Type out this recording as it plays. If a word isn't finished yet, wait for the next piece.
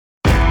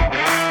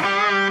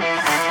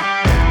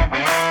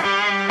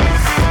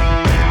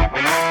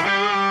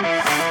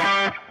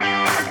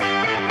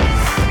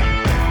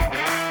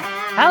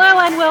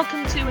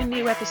welcome to a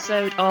new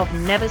episode of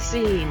Never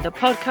Seen, the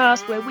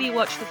podcast where we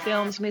watch the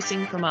films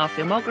missing from our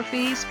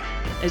filmographies,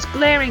 as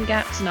glaring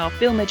gaps in our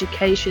film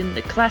education,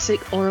 the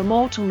classic or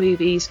immortal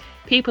movies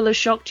people are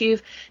shocked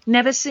you've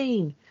never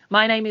seen.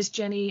 My name is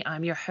Jenny,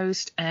 I'm your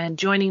host, and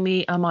joining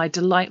me are my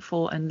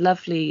delightful and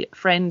lovely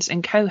friends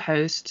and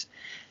co-hosts,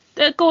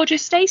 the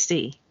gorgeous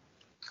Stacey.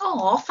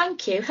 Oh,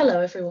 thank you.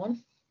 Hello,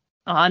 everyone.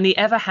 And the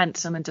ever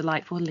handsome and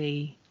delightful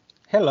Lee.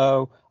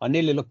 Hello. I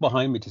nearly looked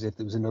behind me to see if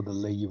there was another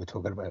Lee you were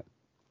talking about.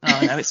 Oh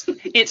no,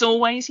 it's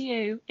always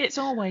you. It's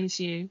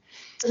always you.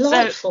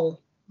 Delightful.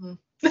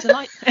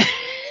 Delightful.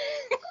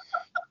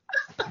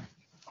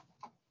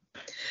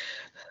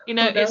 You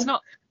know, Oh, no.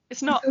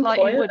 it's not I'm like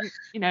quiet. he wouldn't,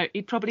 you know,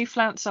 he'd probably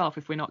flounce off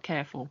if we're not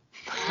careful.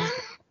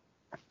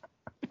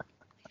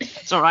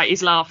 It's all right,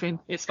 he's laughing.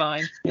 It's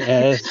fine.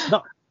 Yeah,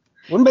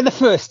 wouldn't be the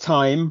first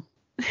time.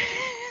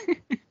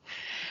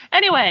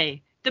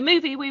 Anyway, the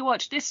movie we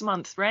watched this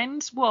month,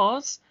 friends,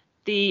 was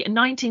the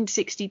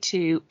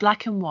 1962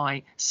 black and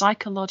white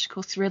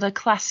psychological thriller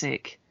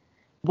classic,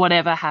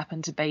 Whatever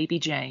Happened to Baby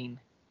Jane.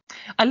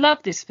 I love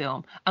this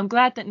film. I'm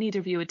glad that neither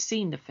of you had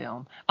seen the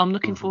film. I'm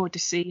looking forward to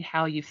see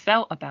how you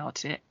felt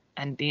about it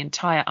and the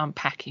entire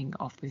unpacking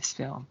of this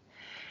film.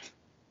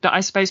 But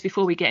I suppose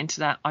before we get into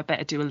that, I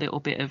better do a little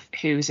bit of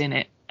who's in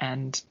it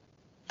and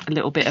a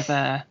little bit of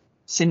a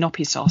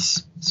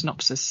synopsis.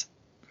 Synopses.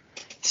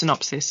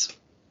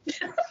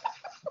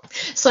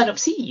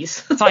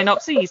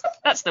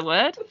 That's the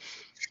word.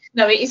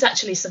 No, it is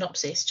actually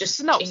synopsis, just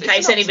Synopsis, in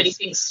case synopsis. anybody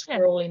thinks Yeah.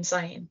 we're all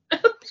insane.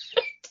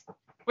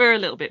 We're a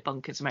little bit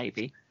bonkers,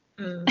 maybe.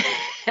 Mm.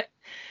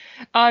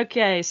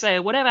 Okay,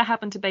 so Whatever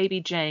Happened to Baby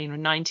Jane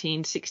in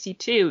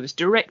 1962 was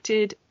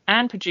directed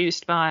and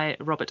produced by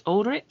Robert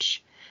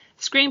Aldrich.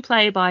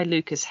 Screenplay by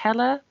Lucas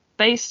Heller,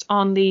 based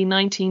on the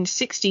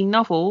 1960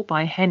 novel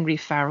by Henry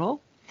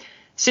Farrell.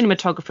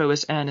 Cinematographer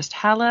was Ernest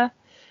Haller.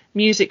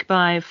 Music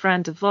by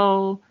Fran de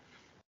Vol.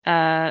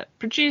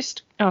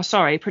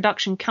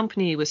 Production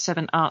company was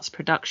Seven Arts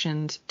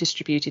Productions,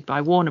 distributed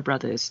by Warner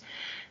Brothers.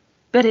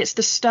 But it's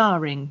the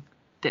starring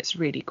that's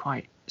really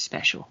quite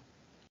special,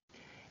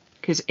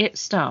 because it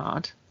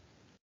starred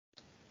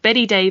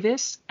Bette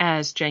Davis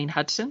as Jane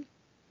Hudson,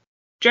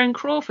 Joan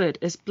Crawford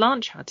as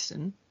Blanche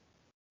Hudson,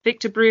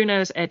 Victor Bruno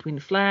as Edwin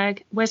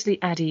Flagg,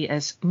 Wesley Addy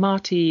as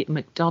Marty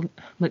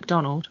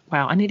McDonald.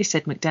 Wow, I nearly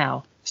said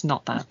McDowell. It's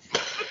not that.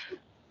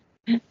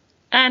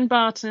 Anne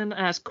Barton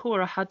as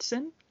Cora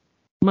Hudson,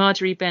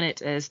 Marjorie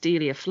Bennett as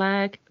Delia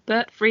Flagg,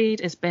 Bert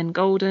Freed as Ben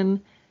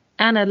Golden,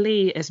 Anna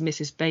Lee as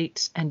Mrs.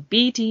 Bates, and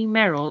B.D.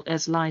 Merrill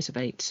as Liza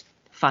Bates.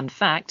 Fun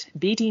fact,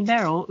 B.D.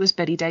 Merrill was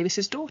Bette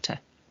Davis's daughter.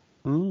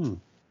 Mm.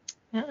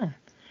 Yeah.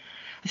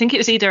 I think it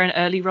was either an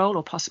early role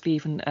or possibly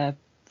even a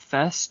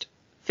first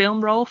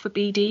film role for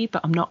B.D.,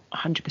 but I'm not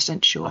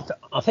 100% sure.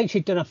 I think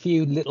she'd done a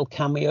few little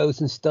cameos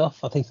and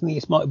stuff. I think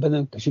this might have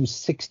been because she was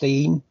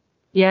 16.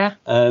 Yeah.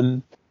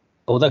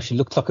 Although she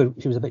looked like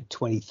she was about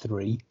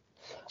 23.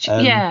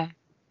 Yeah.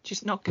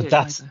 She's not good.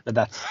 But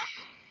either.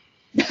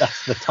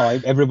 that's the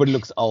time. Everybody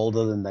looks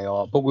older than they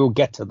are. But we'll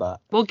get to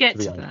that. We'll get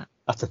be to honest. that.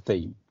 That's a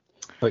theme.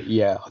 But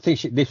yeah, I think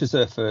this was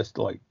her first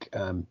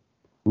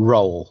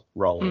role.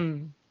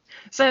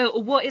 So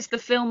what is the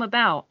film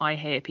about, I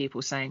hear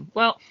people saying?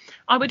 Well,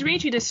 I would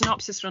read you the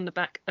synopsis from the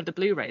back of the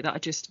Blu-ray that I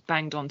just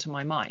banged onto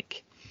my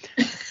mic.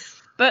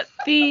 But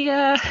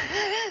I've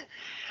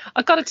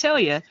got to tell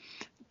you,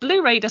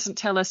 Blu-ray doesn't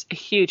tell us a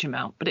huge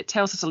amount, but it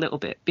tells us a little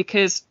bit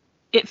because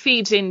it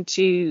feeds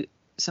into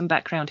some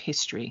background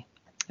history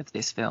of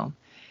this film.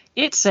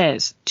 It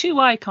says, two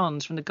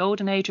icons from the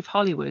golden age of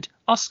Hollywood,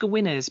 Oscar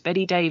winners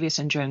Bette Davis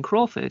and Joan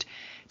Crawford,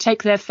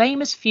 take their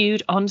famous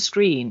feud on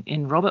screen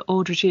in Robert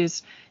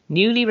Aldrich's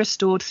newly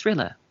restored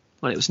thriller.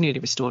 Well, it was newly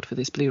restored for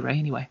this Blu-ray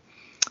anyway.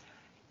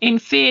 In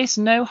fierce,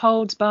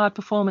 no-holds-barred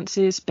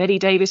performances, Bette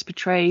Davis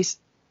portrays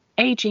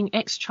aging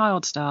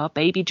ex-child star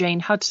Baby Jane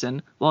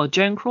Hudson, while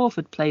Joan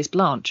Crawford plays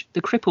Blanche,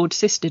 the crippled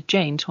sister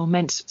Jane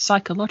torments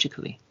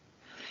psychologically.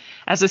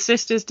 As the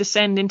sisters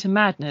descend into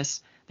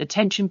madness, the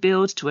tension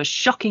builds to a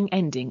shocking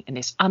ending in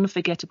this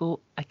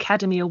unforgettable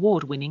Academy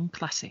Award-winning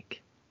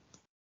classic.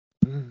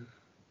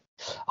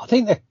 I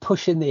think they're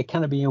pushing the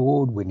Academy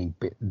Award-winning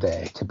bit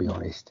there, to be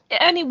honest.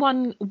 It only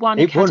won one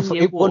It won Academy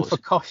for, it won Award. for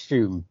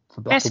costume.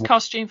 For black Best and white.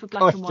 costume for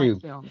black and Costume.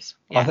 white films.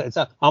 Yeah.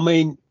 I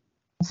mean,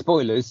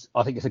 spoilers,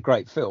 I think it's a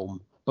great film,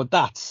 but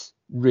that's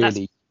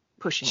really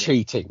Pushing it.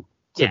 cheating.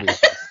 To Yeah. be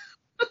honest.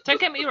 Don't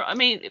get me wrong. I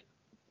mean,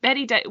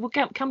 we'll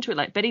come to it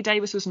later. Bette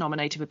Davis was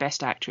nominated for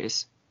Best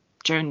Actress.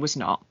 Joan was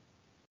not.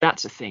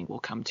 That's a thing we'll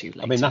come to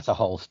later. I mean, that's a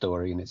whole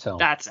story in itself.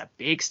 That's a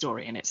big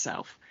story in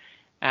itself.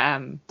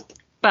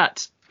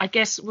 But I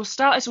guess we'll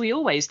start as we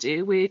always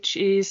do, which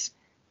is,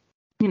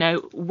 you know,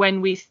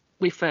 when we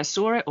first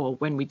saw it or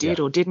when we did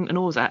or didn't and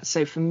all that.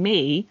 So for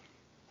me,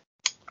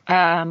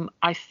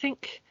 I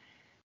think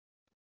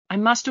I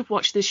must have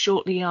watched this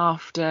shortly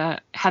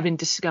after having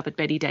discovered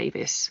Bette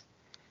Davis,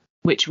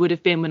 which would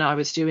have been when I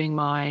was doing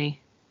my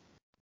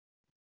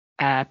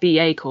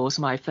BA course,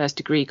 my first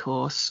degree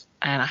course,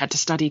 and I had to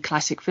study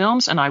classic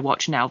films, and I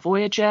watched Now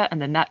Voyager,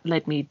 and then that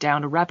led me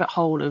down a rabbit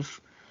hole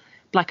of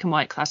black and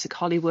white classic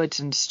Hollywood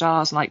and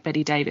stars like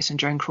Betty Davis and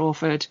Joan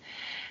Crawford.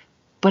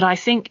 But I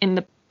think in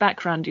the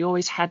background you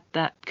always had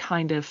that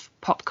kind of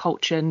pop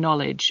culture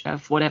knowledge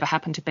of whatever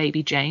happened to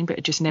Baby Jane, but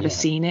had just never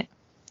seen it,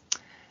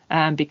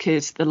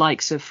 because the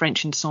likes of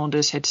French and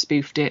Saunders had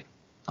spoofed it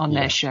on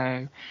their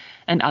show,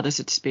 and others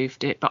had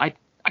spoofed it, but I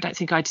don't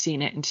think I'd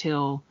seen it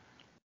until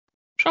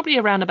probably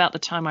around about the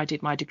time I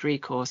did my degree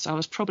course. I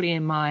was probably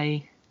in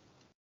my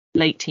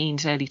late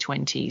teens, early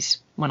 20s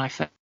when I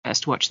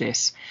first watched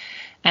this,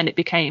 and it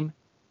became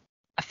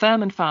a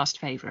firm and fast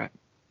favourite,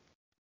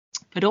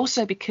 but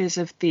also because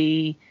of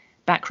the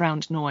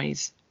background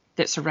noise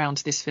that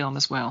surrounds this film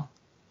as well.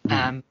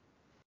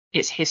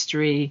 Its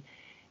history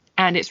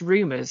and its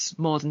rumours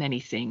more than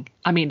anything.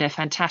 I mean, they're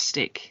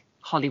fantastic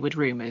Hollywood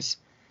rumours,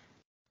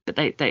 but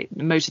they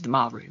most of them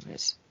are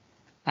rumours.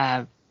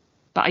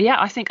 But yeah,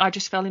 I think I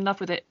just fell in love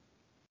with it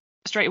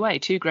straight away.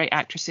 Two great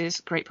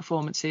actresses, great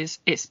performances.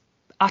 It's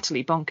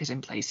utterly bonkers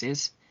in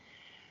places.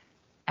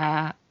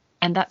 And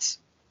that's,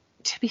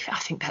 to be fair, I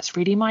think that's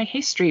really my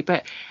history.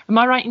 But am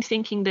I right in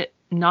thinking that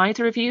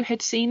neither of you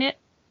had seen it?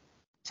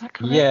 Is that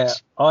correct? Yeah,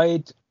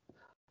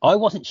 I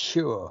wasn't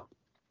sure.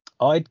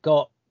 I'd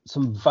got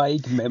some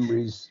vague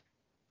memories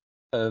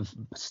of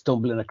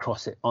stumbling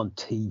across it on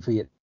TV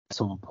at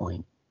some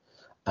point.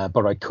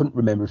 But I couldn't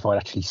remember if I'd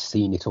actually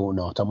seen it or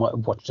not. I might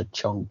have watched a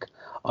chunk.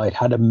 I'd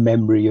had a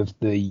memory of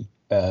the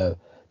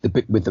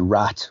bit with the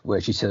rat where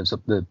she serves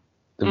up the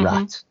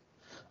rat.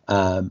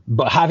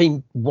 But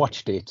having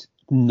watched it,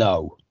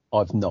 no,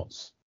 I've not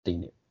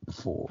seen it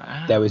before.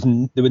 Wow. There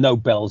were no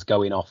bells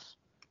going off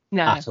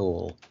at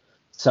all.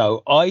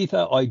 So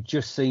either I'd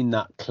just seen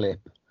that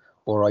clip,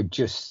 or I'd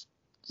just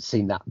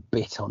seen that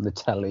bit on the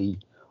telly,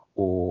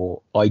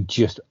 or I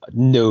just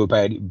knew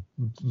about it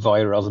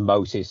via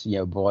osmosis,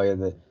 via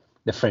the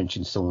French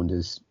and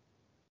Saunders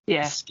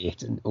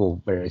skit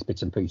or various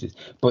bits and pieces.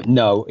 But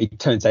no, it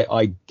turns out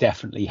I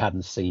definitely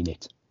hadn't seen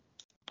it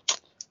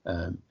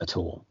at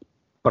all.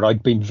 But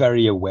I'd been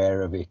very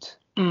aware of it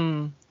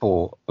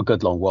for a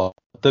good long while.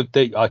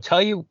 I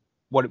tell you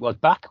what it was,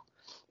 back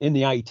in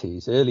the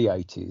 80s, early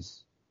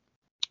 80s,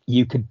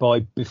 you could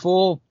buy,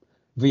 before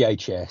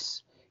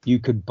VHS, you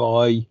could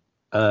buy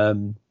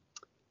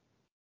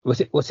was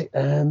it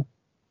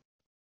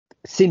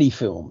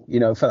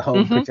Cinefilm, for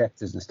home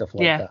projectors and stuff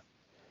like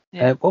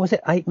that. What was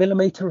it,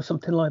 8mm or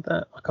something like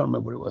that? I can't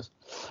remember what it was.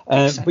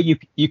 So. But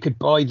you could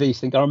buy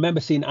these things. I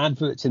remember seeing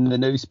adverts in the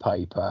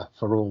newspaper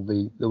for all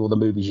the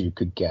movies you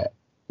could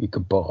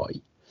buy,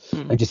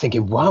 and just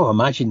thinking, wow,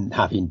 imagine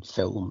having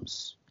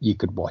films you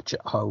could watch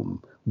at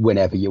home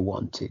whenever you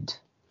wanted.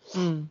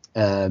 And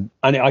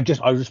I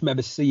just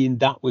remember seeing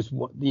that was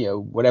what,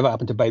 whatever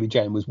happened to Baby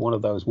Jane was one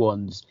of those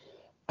ones.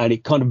 And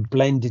it kind of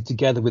blended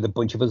together with a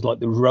bunch of others, like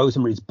the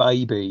Rosemary's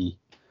Baby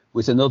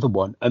was another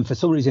one. And for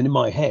some reason in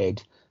my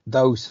head,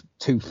 those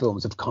two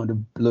films have kind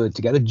of blurred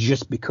together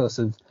just because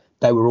of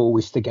they were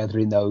always together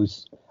in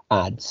those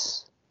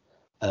ads.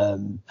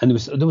 And there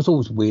was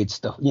always weird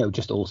stuff,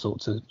 just all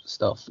sorts of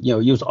stuff. I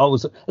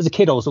was as a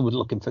kid, I was always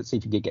looking to see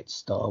if you could get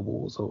Star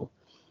Wars or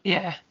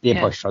The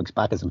Empire Strikes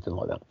Back or something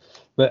like that.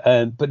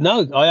 But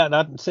no, I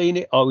hadn't seen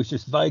it. I was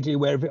just vaguely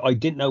aware of it. I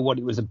didn't know what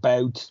it was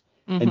about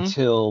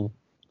until,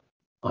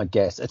 I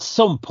guess, at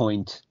some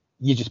point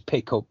you just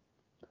pick up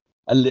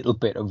a little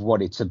bit of what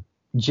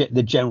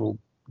the general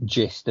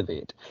gist of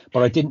it,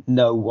 but I didn't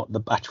know what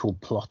the actual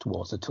plot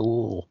was at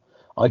all.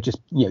 I just,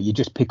 you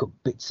just pick up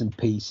bits and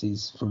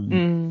pieces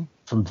from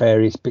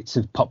various bits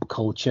of pop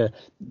culture.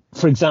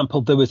 For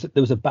example, there was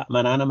a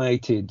Batman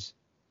animated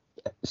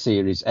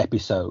series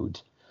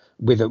episode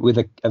with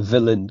a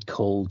villain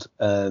called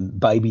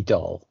Baby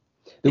Doll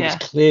that was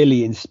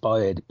clearly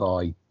inspired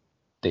by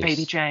this,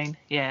 Baby Jane,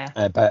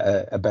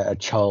 about a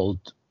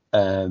child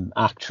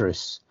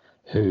actress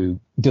who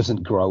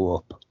doesn't grow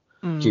up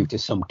due to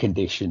some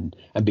condition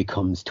and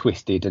becomes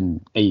twisted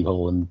and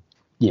evil and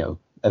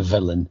a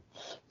villain.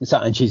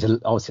 And she's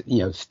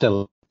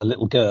still a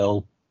little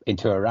girl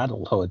into her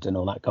adulthood and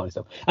all that kind of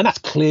stuff. And that's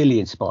clearly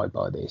inspired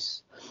by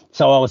this.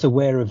 So I was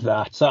aware of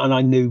that. So, and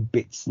I knew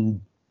bits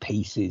and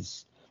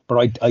pieces,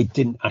 but I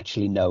didn't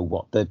actually know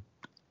what the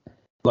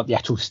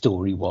actual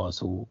story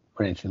was or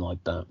anything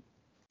like that.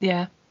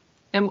 Yeah.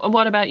 And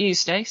what about you,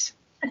 Stace?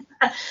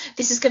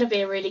 This is going to be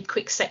a really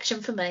quick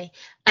section for me.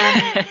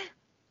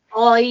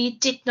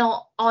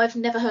 I've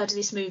never heard of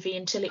this movie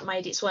until it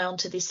made its way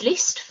onto this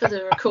list for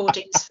the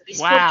recordings for this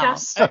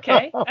podcast.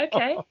 Okay,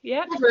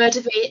 yeah. Never heard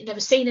of it, never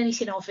seen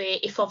anything of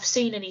it. If I've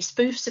seen any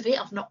spoofs of it,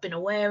 I've not been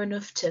aware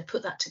enough to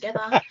put that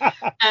together.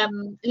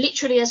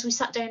 Literally, as we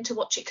sat down to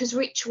watch it, because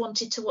Rich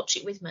wanted to watch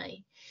it with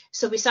me,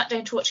 so we sat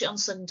down to watch it on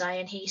Sunday,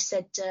 and he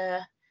said,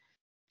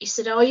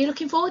 "Oh, are you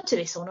looking forward to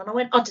this one?" And I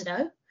went, "I don't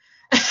know."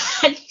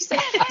 And he said,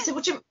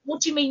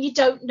 what do you mean you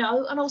don't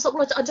know? And I was like,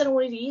 well, I don't know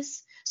what it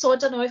is, so I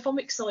don't know if I'm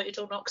excited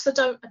or not, because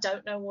I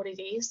don't know what it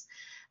is.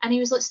 And he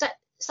was like,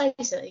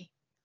 Stacey,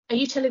 are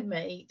you telling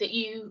me that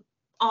you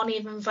aren't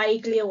even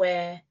vaguely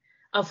aware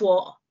of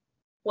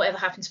whatever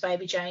happened to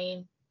Baby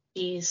Jane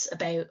is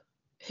about,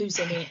 who's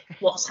in it,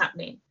 what's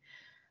happening.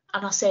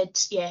 And I said,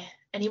 yeah.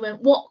 And he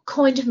went, what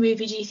kind of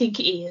movie do you think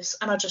it is?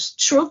 And I just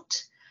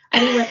shrugged.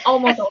 And he went, oh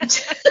my God.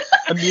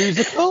 A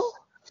musical?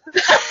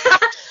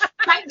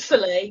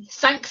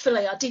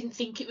 Thankfully, I didn't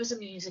think it was a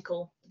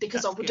musical,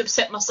 because I would have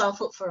set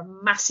myself up for a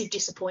massive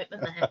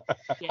disappointment there.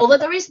 Yeah.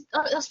 Although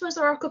I suppose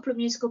there are a couple of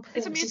musical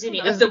performances in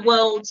it of the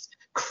world's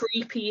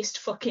creepiest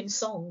fucking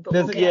song. But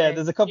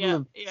there's a couple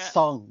of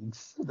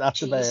songs.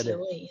 That's Jeez about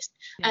Louise.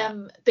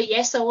 It. But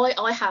yeah, so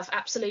I have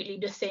absolutely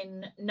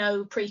nothing,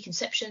 no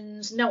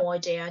preconceptions, no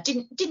idea. I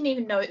didn't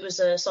even know it was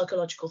a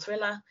psychological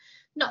thriller.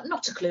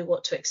 Not a clue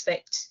what to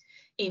expect,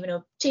 even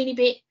a teeny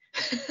bit.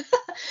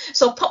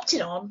 So I popped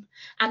it on,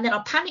 and then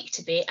I panicked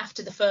a bit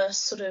after the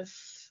first sort of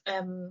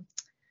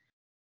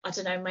I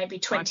don't know, maybe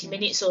 20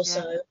 minutes or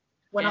so,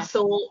 when I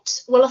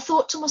thought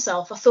to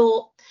myself,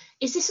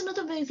 is this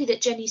another movie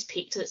that Jenny's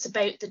picked that's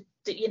about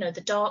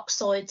the dark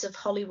sides of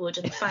Hollywood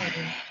and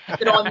fame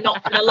that I'm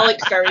not going to like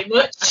very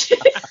much?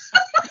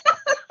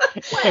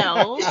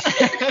 Well,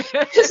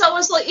 because I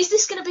was like, is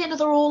this going to be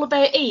another All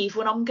About Eve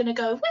when I'm going to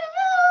go,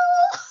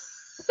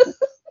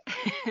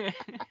 well?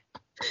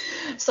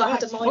 So I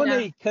had a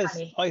minor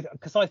funny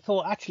because I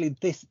thought actually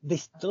this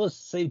does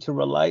seem to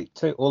relate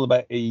to All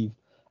About Eve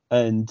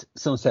and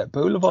Sunset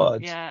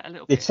Boulevard. Yeah, a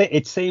little bit.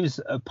 It seems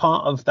a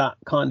part of that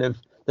kind of.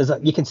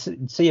 You can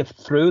see a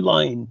through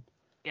line.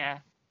 Yeah.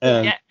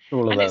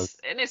 All of those.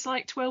 It's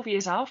like 12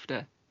 years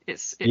after.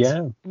 It's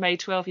made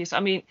 12 years. I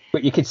mean,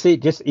 but you can see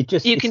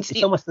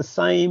it's almost the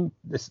same.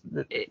 It's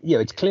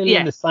clearly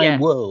in the same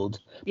world,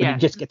 but it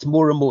just gets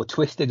more and more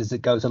twisted as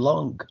it goes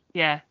along.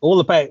 Yeah. All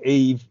About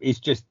Eve is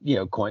just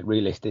quite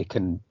realistic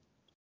and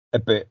a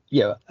bit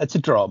it's a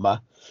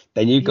drama.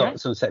 Then you've got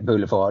Sunset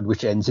Boulevard,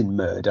 which ends in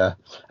murder,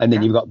 and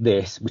then you've got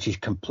this, which is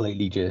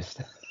completely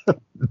just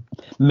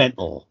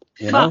mental.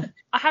 Well,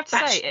 I have to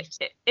say,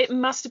 it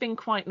must have been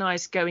quite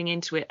nice going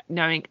into it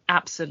knowing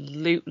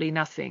absolutely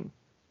nothing,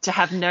 to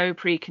have no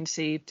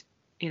preconceived,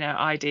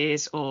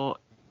 ideas or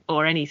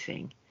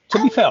anything.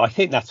 To be fair, I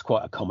think that's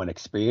quite a common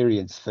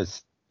experience for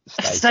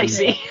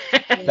Stacey.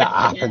 That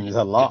happens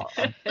a lot.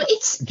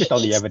 Just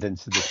on the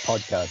evidence of this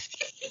podcast.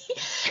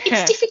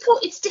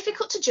 It's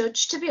difficult to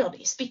judge, to be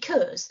honest,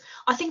 because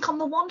I think on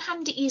the one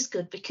hand it is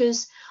good,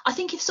 because I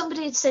think if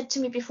somebody had said to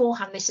me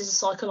beforehand this is a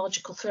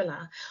psychological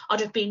thriller,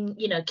 I'd have been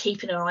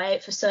keeping an eye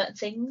out for certain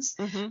things.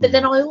 Mm-hmm. But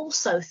then I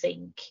also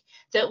think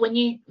that when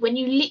you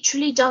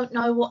literally don't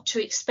know what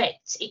to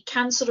expect, it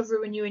can sort of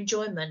ruin your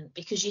enjoyment,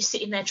 because you're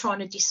sitting there trying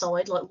to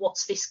decide, like,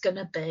 what's this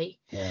gonna be,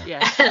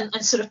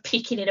 and sort of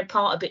picking it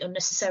apart a bit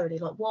unnecessarily,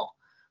 like what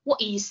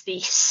is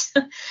this?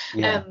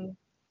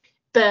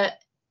 But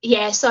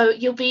yeah, so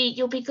you'll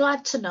be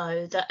glad to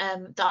know that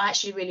that I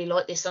actually really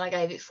like this, and I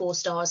gave it 4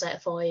 stars out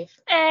of 5.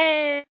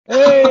 Hey!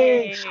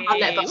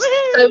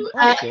 So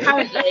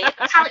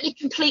apparently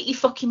completely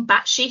fucking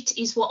batshit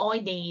is what I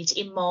need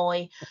in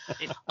my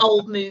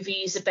old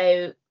movies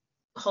about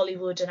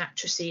Hollywood and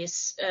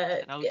actresses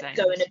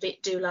going a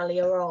bit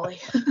doolally awry.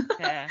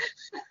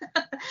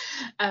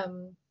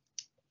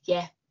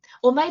 Yeah.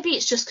 Or maybe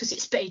it's just because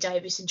it's Bette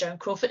Davis and Joan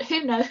Crawford.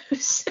 Who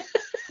knows?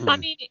 I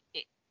mean,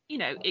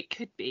 it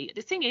could be.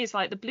 The thing is,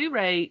 like, the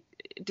Blu-ray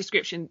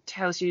description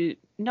tells you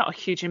not a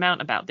huge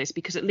amount about this,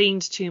 because it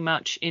leans too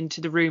much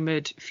into the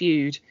rumoured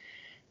feud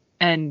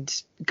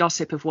and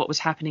gossip of what was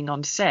happening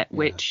on set,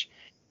 which,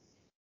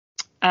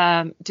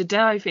 to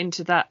dive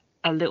into that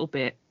a little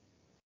bit,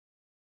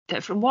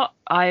 that from what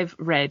I've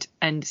read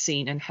and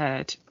seen and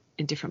heard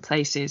in different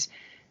places,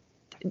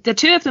 the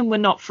two of them were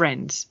not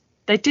friends.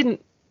 They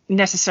didn't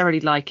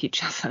necessarily like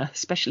each other,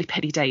 especially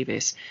Bette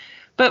Davis.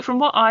 But from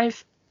what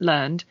I've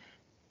learned,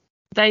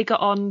 they got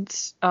on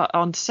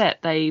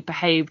set. They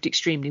behaved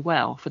extremely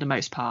well for the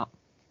most part.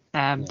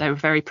 They were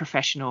very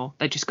professional.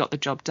 They just got the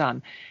job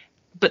done.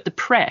 But the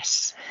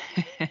press,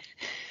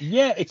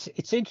 it's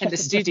interesting. And the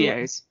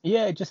studios,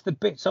 just the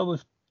bits I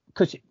was,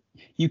 because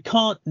you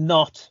can't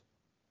not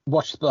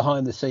watch the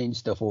behind the scenes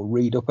stuff or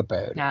read up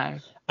about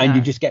it,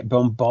 you just get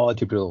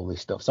bombarded with all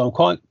this stuff. So I'm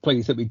quite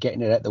pleased that we're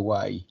getting it out of the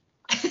way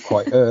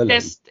quite early.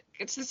 It's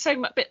so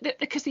much, but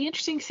because the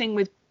interesting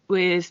thing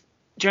with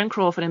Joan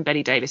Crawford and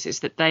Bette Davis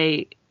is that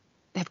they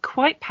have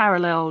quite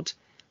paralleled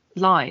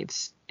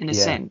lives in a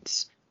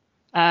sense.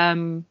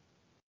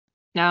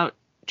 Now,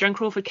 Joan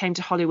Crawford came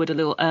to Hollywood a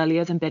little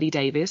earlier than Bette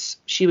Davis.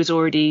 She was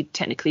already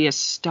technically a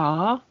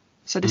star,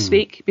 so to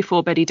speak,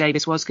 before Bette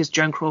Davis was, because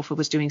Joan Crawford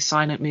was doing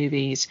silent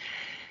movies.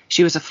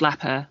 She was a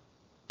flapper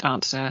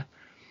dancer.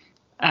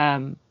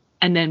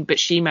 But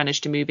she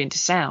managed to move into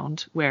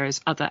sound,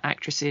 whereas other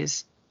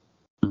actresses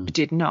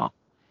did not.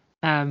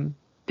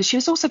 But she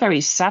was also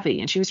very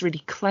savvy, and she was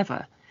really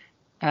clever.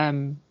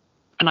 And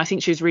I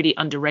think she was really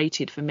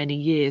underrated for many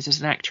years as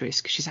an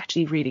actress, because she's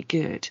actually really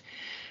good.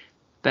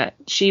 But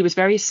she was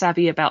very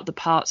savvy about the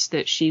parts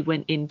that she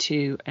went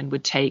into and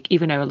would take,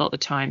 even though a lot of the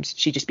times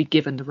she'd just be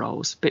given the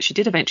roles. But she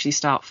did eventually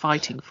start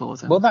fighting for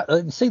them. Well,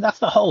 that's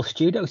the whole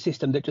studio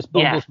system that just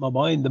boggles my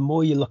mind. The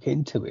more you look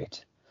into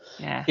it,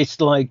 Yeah. It's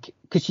like,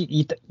 because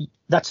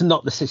that's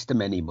not the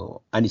system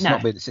anymore, and it's No.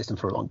 not been the system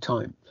for a long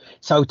time.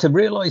 So to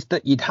realise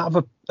that you'd have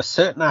a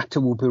certain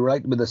actor will be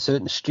right with a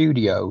certain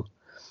studio,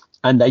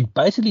 and they'd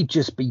basically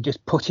just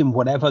putting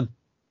whatever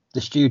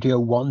the studio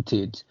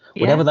wanted,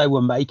 whatever they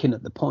were making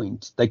at the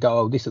point, they go,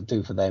 oh, this will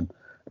do for them,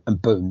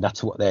 and boom,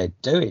 that's what they're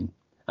doing,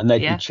 and they'd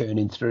be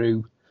churning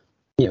through,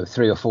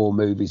 3 or 4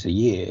 movies a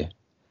year.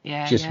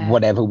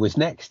 Whatever was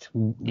next,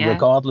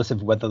 regardless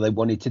of whether they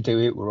wanted to do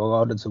it,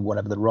 regardless of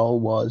whatever the role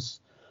was,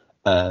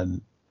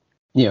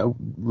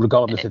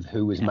 regardless of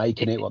who was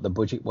making it, what the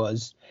budget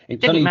was.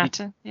 It didn't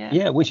matter.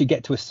 Once you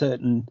get to a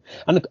certain,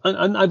 and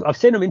I've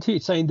seen them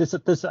interviewed saying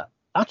there's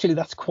actually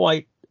that's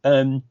quite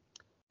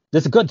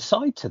there's a good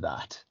side to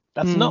that.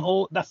 That's not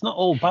all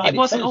bad. It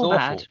wasn't all awful,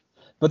 bad,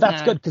 but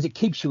that's good because it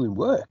keeps you in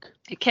work.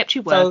 It kept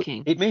you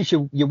working. So it means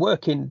you're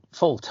working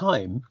full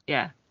time.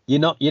 Yeah. You're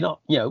not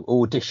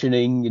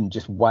auditioning and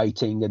just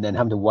waiting and then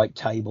having to wait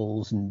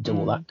tables and do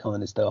all that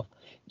kind of stuff.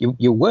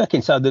 You're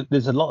working, so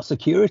there's a lot of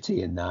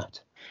security in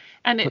that.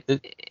 And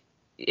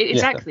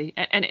exactly.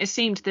 And it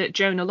seemed that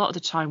Joan a lot of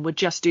the time would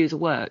just do the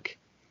work.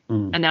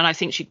 And then I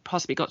think she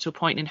possibly got to a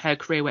point in her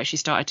career where she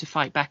started to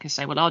fight back and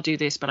say, well, I'll do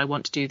this, but I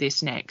want to do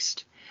this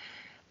next.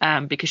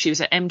 Because she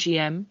was at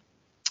MGM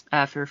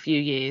for a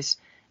few years,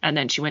 and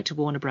then she went to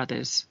Warner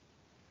Brothers.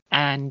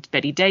 And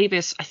Bette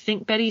Davis, I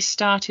think Betty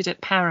started at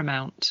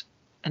Paramount,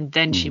 and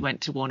then she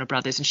went to Warner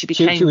Brothers, and she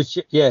became. She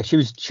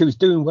was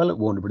doing well at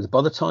Warner Brothers.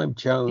 By the time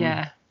Joan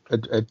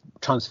had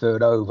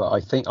transferred over,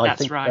 I think right.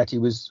 Betty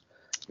was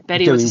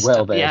doing was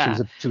well there. Yeah.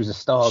 She was a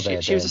star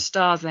there. She was a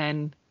star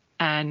then,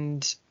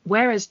 and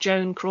whereas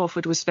Joan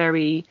Crawford was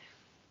very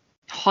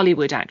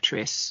Hollywood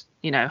actress,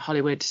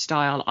 Hollywood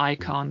style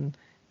icon,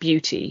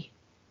 beauty.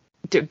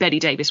 Bette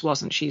Davis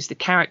wasn't. She's the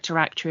character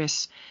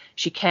actress.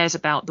 She cares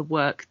about the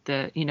work,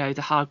 the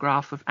hard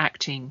graft of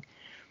acting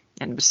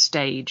and the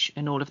stage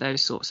and all of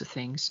those sorts of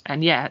things.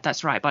 And yeah,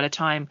 that's right. By the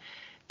time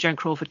Joan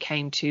Crawford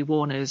came to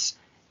Warner's,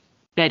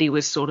 Betty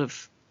was sort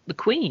of the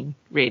queen,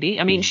 really.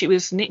 I mean, she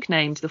was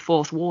nicknamed the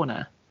Fourth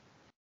Warner.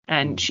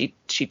 And she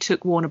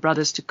took Warner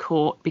Brothers to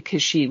court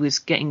because she was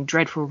getting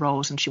dreadful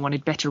roles and she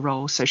wanted better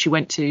roles. So she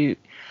went to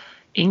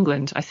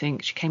England, I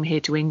think. She came here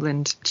to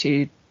England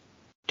to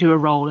do a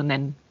role, and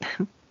then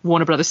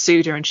Warner Brothers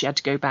sued her and she had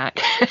to go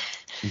back.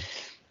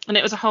 And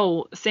it was a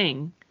whole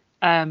thing.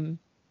 But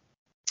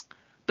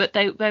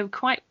they were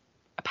quite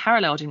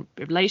paralleled in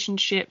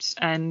relationships.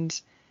 And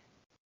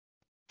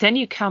then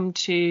you come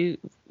to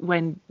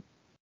when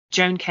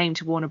Joan came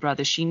to Warner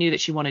Brothers, she knew that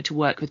she wanted to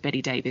work with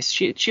Bette Davis.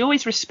 She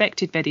always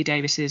respected Bette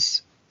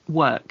Davis's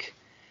work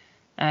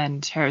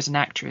and her as an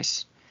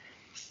actress.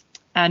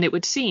 And it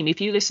would seem, if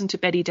you listen to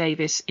Bette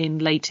Davis in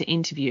later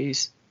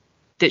interviews,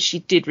 that she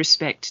did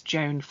respect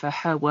Joan for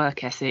her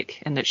work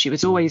ethic and that she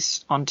was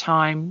always on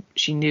time.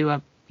 She knew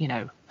her,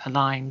 her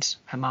lines,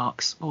 her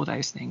marks, all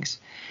those things.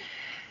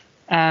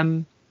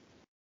 But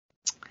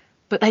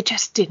they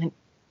just didn't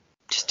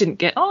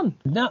get on.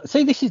 No,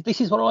 see,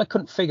 this is what I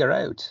couldn't figure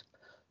out.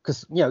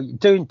 Because,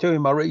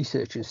 doing my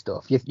research and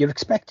stuff, you're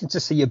expecting to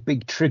see a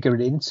big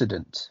triggering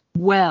incident.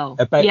 Well,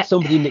 about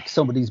somebody nicked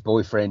somebody's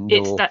boyfriend.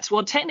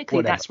 Technically,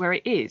 whatever. That's where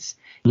it is.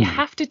 You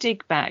have to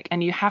dig back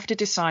and you have to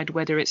decide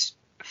whether it's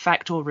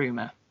fact or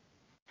rumor.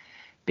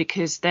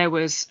 Because there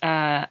was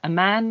a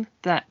man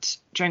that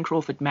Joan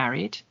Crawford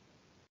married.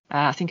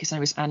 I think his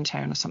name was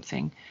Antone or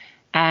something.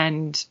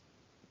 And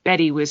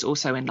Betty was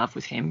also in love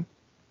with him.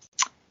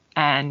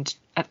 And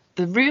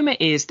the rumor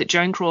is that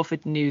Joan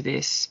Crawford knew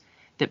this,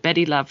 that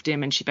Betty loved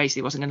him and she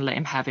basically wasn't going to let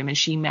him have him, and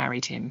she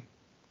married him.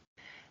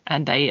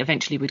 And they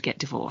eventually would get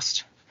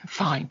divorced.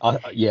 Fine. I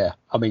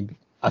think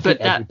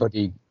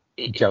everybody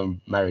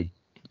Joan married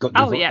got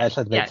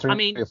divorced.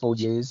 3 or 4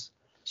 years.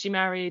 She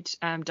married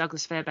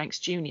Douglas Fairbanks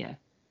Jr.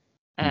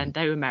 and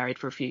they were married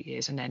for a few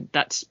years. And then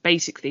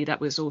that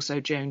was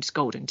also Joan's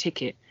golden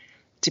ticket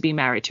to be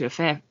married to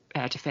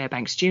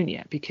Fairbanks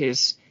Jr.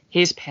 because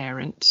his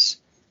parents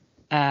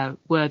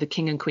were the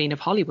king and queen of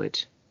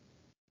Hollywood,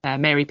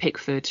 Mary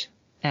Pickford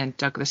and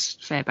Douglas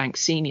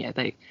Fairbanks Sr.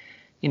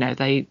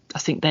 I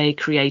think they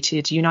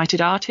created United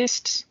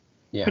Artists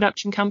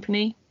production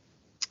company,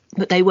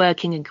 but they were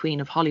king and queen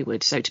of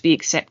Hollywood. So to be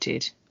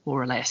accepted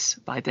more or less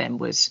by them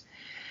was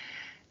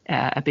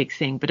a big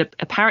thing. But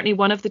apparently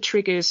one of the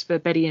triggers for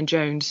Betty and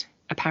Joan's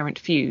apparent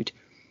feud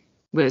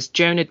was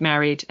Joan had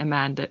married a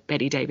man that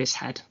Bette Davis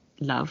had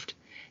loved.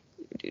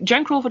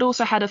 Joan Crawford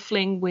also had a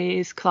fling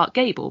with Clark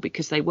Gable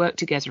because they worked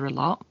together a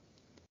lot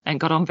and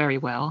got on very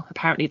well.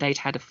 Apparently they'd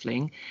had a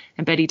fling,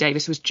 and Bette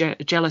Davis was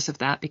jealous of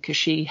that because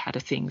she had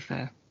a thing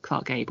for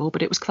Clark Gable,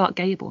 but it was Clark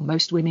Gable.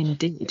 Most women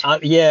did.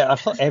 I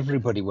thought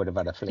everybody would have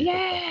had a fling.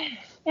 Yeah,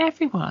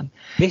 everyone.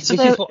 This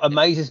is what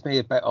amazes me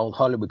about old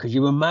Hollywood, because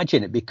you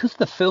imagine it, because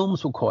the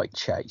films were quite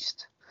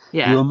chaste.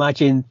 Yeah. You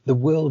imagine the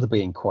world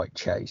being quite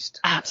chaste.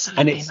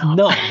 Absolutely. And it's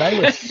not. They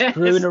were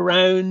screwing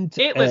around.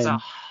 It was a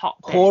hot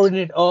pouring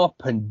it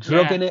up and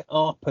drugging it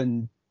up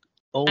and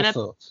all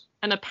sorts.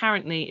 And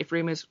apparently, if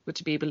rumours were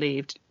to be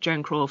believed,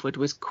 Joan Crawford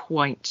was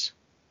quite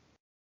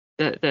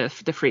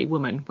the free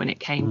woman when it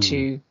came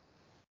to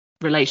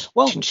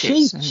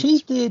relationships. Well, she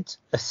did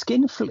a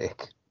skin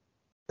flick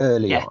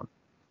early on.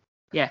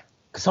 Yeah.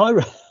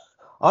 Because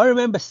I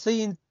remember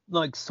seeing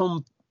like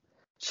some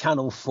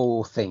Channel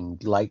 4 thing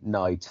late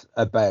night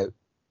about,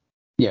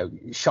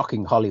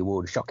 shocking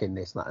Hollywood, shocking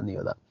this, that, and the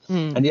other.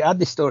 And it had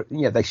this story.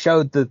 They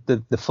showed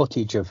the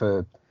footage of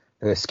her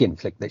skin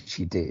flick that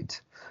she did,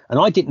 and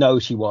I didn't know who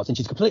she was, and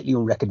she's completely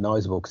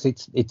unrecognizable because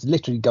it's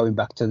literally going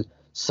back to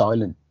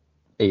silent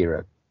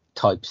era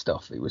type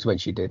stuff. It was when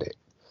she did it,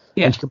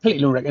 and she's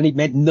completely and it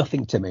meant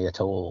nothing to me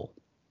at all.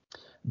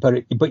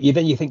 But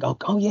then you think,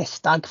 oh yeah,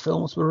 stag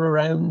films were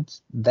around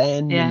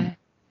then.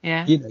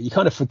 Yeah. You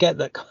kind of forget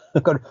that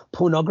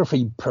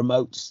pornography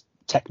promotes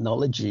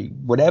technology.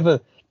 Whatever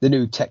the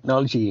new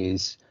technology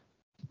is,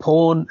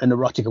 porn and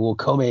erotica will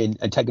come in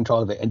and take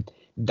control of it, and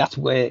that's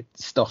where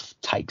stuff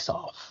takes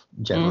off.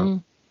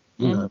 Generally,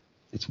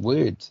 it's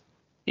weird.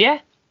 Yeah.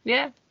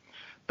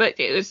 But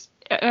it was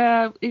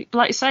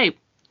like you say,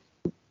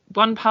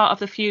 one part of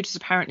the feud is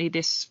apparently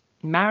this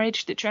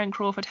marriage that Joan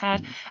Crawford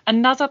had.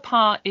 Another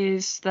part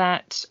is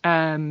that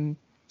the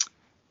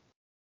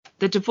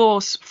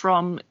divorce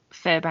from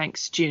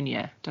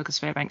Douglas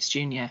Fairbanks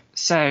Jr.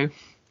 So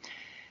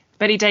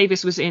Bette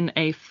Davis was in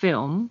a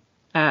film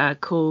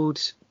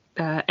called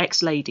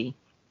Ex-Lady.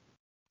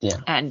 Yeah.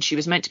 And she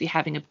was meant to be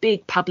having a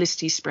big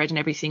publicity spread and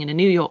everything in the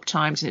New York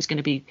Times, and it's going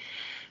to be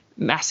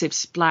massive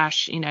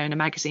splash, in a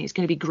magazine. It's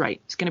going to be great.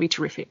 It's going to be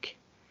terrific.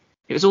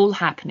 It was all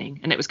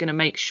happening, and it was going to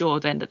make sure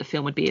then that the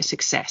film would be a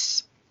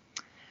success.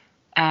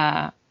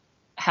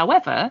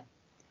 However,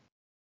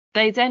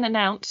 they then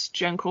announced,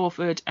 Joan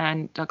Crawford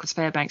and Douglas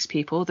Fairbanks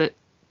people, that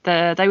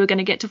they were going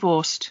to get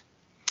divorced.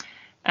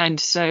 And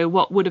so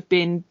what would have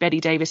been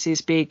Bette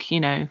Davis's big,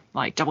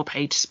 like double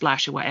page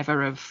splash or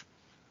whatever of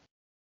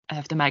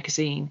the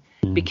magazine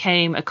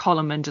became a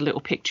column and a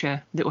little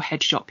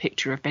headshot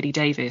picture of Bette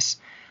Davis,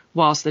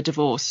 whilst the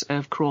divorce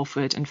of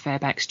Crawford and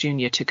Fairbanks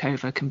Jr. took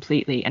over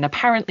completely. And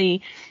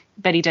apparently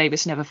Bette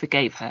Davis never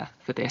forgave her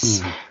for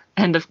this,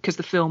 and because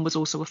the film was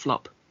also a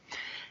flop.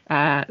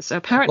 So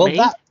apparently,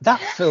 that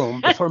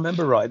film, if I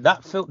remember right,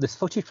 there's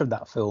footage from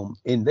that film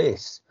in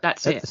this.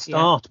 That's at the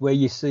start where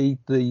you see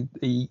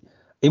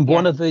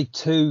one of the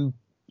two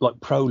like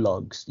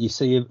prologues, you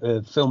see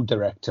a film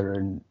director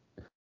and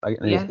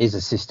his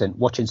assistant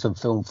watching some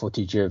film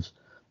footage of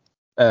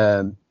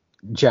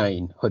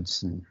Jane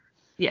Hudson.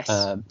 Yes.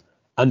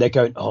 And they're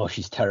going, oh,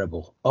 she's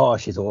terrible. Oh,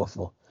 she's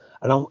awful.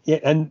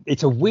 And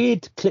it's a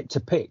weird clip to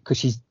pick because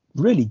she's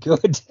really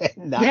good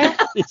in that.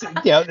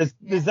 Yeah.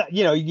 There's that,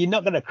 you're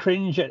not going to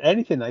cringe at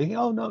anything. You think,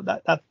 oh no,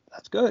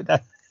 that's good.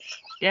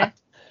 Yeah.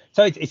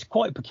 So it's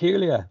quite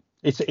peculiar.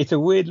 It's a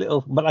weird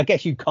little, but I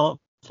guess you can't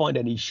find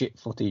any shit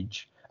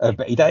footage of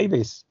Bette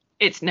Davis.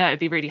 It'd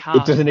be really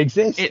hard. It doesn't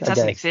exist. It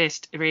doesn't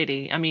exist,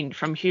 really. I mean,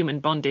 From Human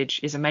Bondage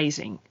is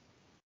amazing.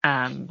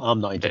 I'm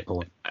not into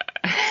porn.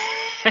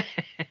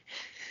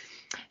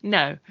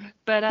 No,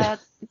 but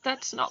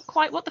that's not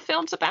quite what the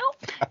film's about.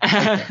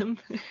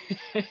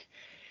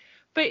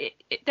 But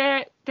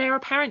their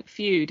apparent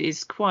feud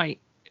is quite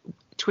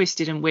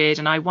twisted and weird,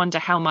 and I wonder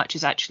how much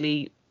is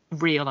actually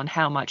real and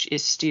how much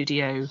is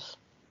studio.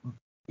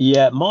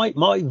 Yeah, my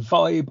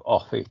vibe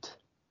off it,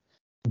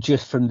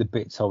 just from the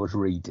bits I was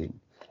reading,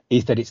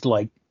 is that it's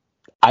like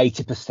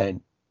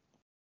 80%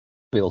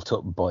 built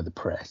up by the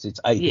press. It's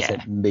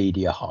 80%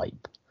 media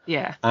hype.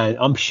 Yeah. And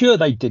I'm sure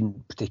they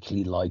didn't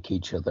particularly like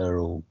each other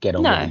or get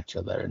on with each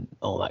other and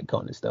all that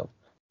kind of stuff.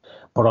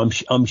 But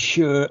I'm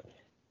sure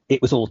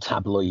it was all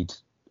tabloid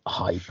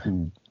hype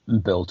and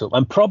built up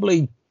and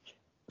probably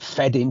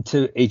fed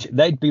into each.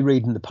 They'd be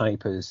reading the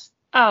papers.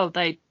 Oh,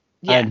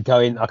 and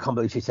going, I can't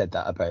believe she said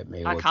that about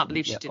me. I can't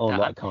believe she did all that.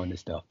 All that kind of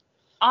stuff.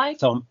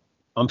 So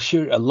I'm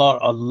sure a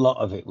lot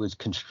of it was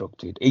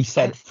constructed. He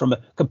said from a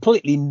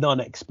completely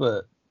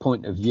non-expert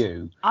point of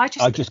view. I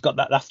just got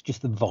that. That's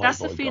just the vibe. That's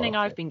the feeling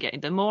I've been getting.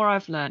 The more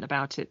I've learned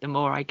about it, the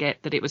more I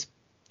get that it was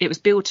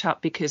built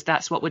up because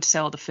that's what would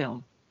sell the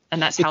film,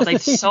 and that's how they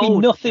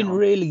sold. There's nothing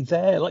really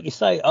there, like you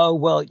say. Oh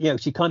well,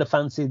 she kind of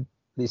fancied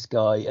this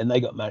guy and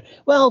they got married.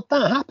 Well,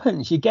 that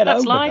happens. You get over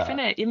that. That's life, isn't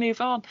it? You move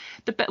on.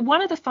 But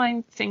one of the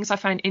fine things I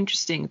found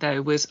interesting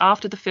though was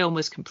after the film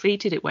was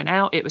completed, it went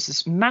out. It was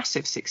this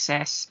massive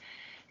success,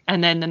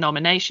 and then the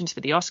nominations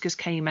for the Oscars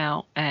came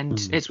out, and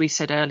as we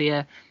said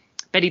earlier,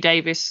 Bette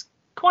Davis,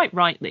 quite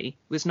rightly,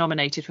 was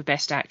nominated for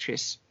Best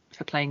Actress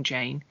for playing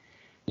Jane.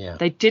 Yeah.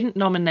 They didn't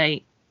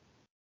nominate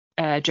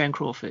Joan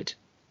Crawford.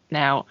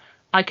 Now,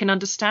 I can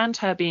understand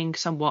her being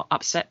somewhat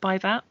upset by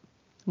that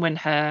when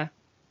her,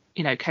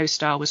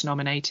 co-star was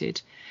nominated.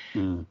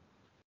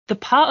 The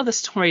part of the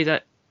story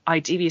that I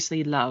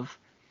deviously love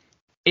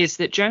is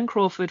that Joan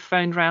Crawford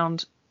phoned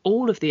round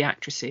all of the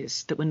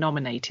actresses that were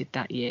nominated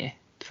that year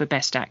for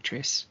Best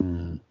Actress.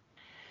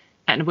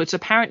 And was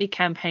apparently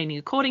campaigning,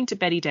 according to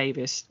Bette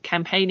Davis,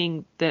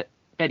 that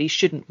Bette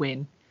shouldn't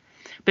win.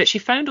 But she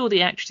phoned all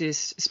the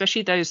actresses,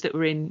 especially those that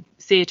were in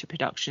theatre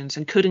productions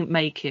and couldn't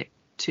make it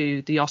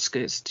to the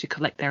Oscars to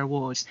collect their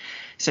awards.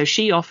 So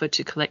she offered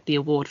to collect the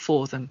award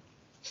for them.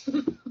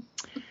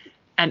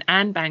 And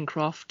Anne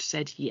Bancroft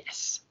said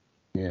yes.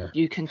 Yeah.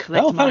 You can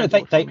collect well, my award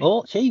they from me.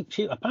 all she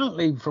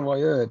apparently, from what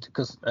I heard,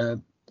 because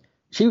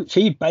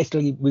she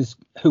basically was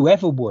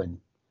whoever won.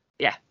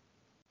 Yeah.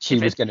 She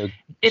was going to.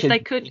 If they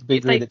could,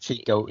 that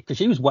she'd go, because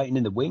she was waiting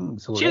in the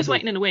wings already. She was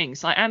waiting in the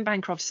wings. Like Anne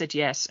Bancroft said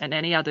yes, and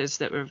any others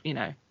that were,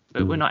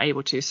 but were not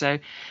able to. So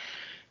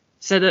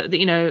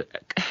that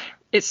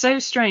it's so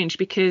strange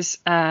because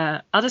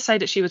others say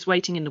that she was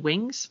waiting in the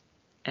wings,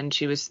 and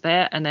she was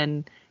there, and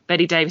then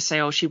Betty Davis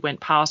say, she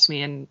went past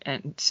me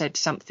and said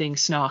something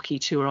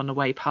snarky to her on the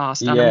way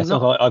past. Yeah,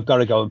 I've got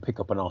to go and pick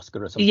up an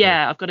Oscar or something.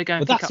 Yeah, I've got to go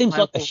and pick up my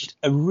award. That seems like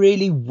a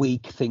really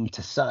weak thing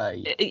to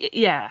say.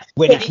 Yeah.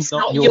 When it's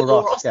not your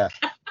Oscar.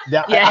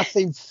 That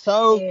seems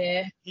so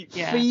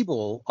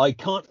feeble. I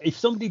can't. If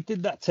somebody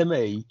did that to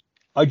me,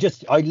 I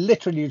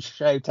literally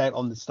shout out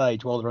on the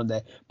stage while they're on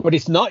there, but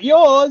it's not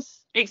yours.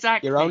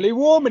 Exactly. You're only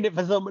warming it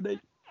for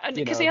somebody.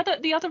 Because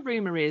the other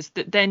rumor is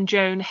that then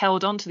Joan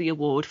held on to the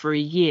award for a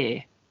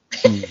year.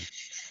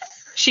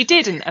 She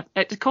didn't.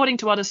 According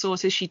to other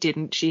sources, she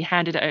didn't. She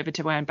handed it over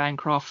to Anne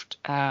Bancroft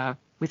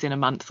within a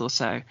month or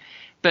so.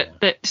 But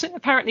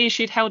apparently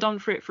she'd held on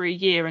for it for a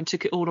year and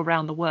took it all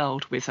around the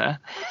world with her.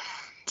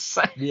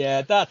 So,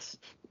 yeah, this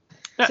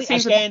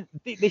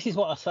is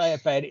what I say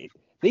about it.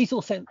 These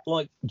all sound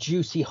like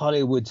juicy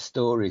Hollywood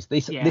stories.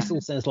 This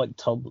all sounds like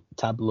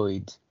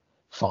tabloid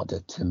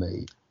fodder to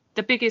me.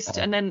 The biggest,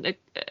 and then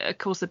of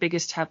course the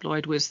biggest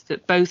tabloid was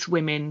that both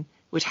women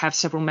would have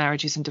several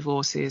marriages and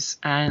divorces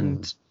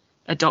and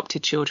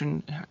adopted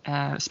children,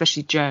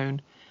 especially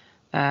Joan.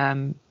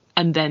 And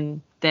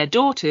then their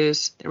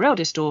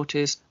eldest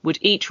daughters, would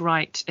each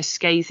write a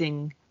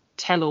scathing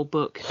tell-all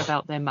book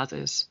about their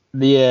mothers.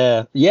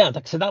 Yeah.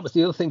 So that was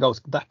the other thing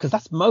because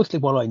that's mostly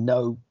what I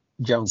know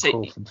Joan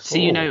Crawford for. So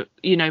you know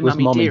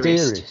Mummy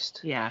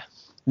Dearest. Yeah.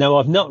 No,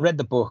 I've not read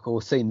the book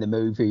or seen the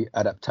movie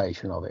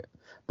adaptation of it,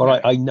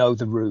 but I know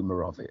the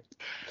rumor of it.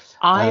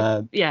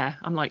 I'm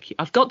like,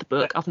 I've got the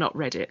book, I've not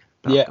read it.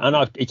 Yeah,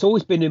 and it's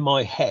always been in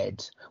my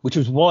head, which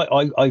is why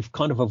I've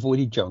kind of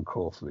avoided Joan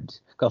Crawford,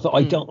 because I thought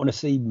I don't want to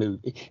see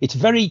movie. It's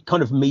very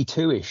kind of Me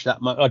Too-ish.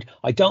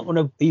 I don't want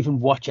to even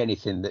watch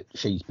anything that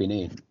she's been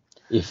in,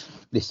 if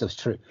this is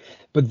true.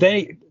 But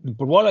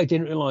what I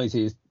didn't realise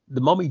is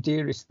the Mummy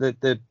Dearest,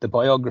 the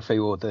biography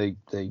or the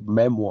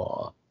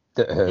memoir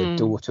that her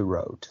daughter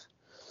wrote,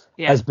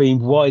 has been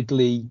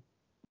widely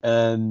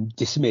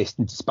dismissed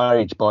and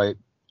disparaged by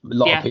a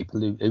lot of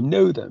people who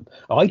knew them.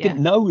 I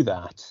didn't know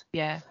that.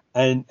 Yeah.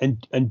 And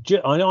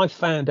I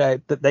found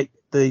out that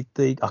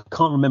the I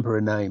can't remember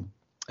her name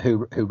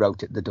who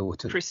wrote it, the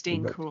daughter.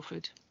 Christine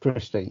Crawford.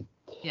 Christine.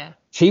 Yeah.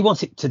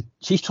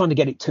 She's trying to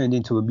get it turned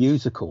into a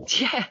musical.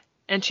 Yeah.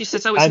 And she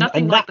says, it's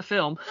nothing like the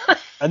film.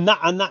 and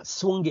that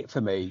swung it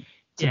for me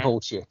to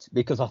bullshit,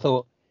 because I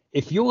thought,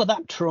 if you're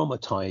that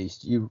traumatized,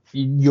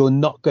 you're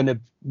not going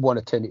to want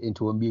to turn it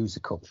into a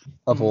musical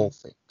of all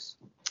things.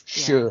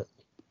 Sure.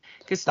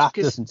 That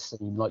doesn't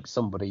seem like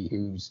somebody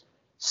who's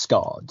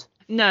scarred.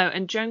 No,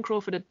 and Joan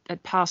Crawford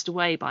had passed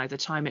away by the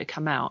time it had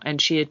come out,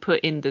 and she had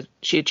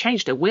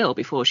changed her will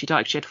before she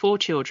died. She had 4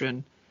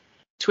 children,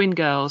 twin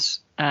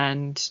girls,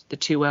 and the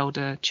 2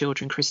 elder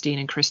children, Christine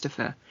and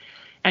Christopher.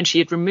 And she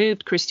had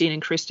removed Christine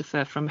and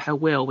Christopher from her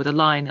will with a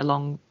line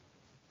along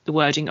the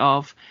wording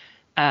of,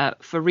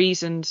 for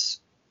reasons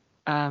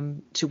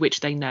to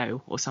which they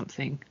know, or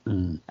something.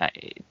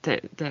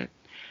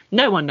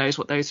 No one knows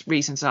what those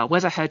reasons are.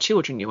 Whether her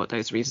children knew what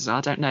those reasons are,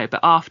 I don't know. But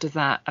after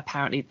that,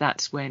 apparently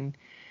that's when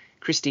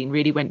Christine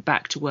really went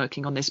back to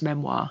working on this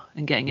memoir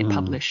and getting it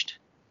published.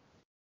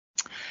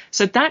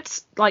 So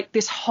that's like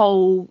this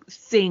whole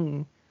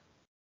thing,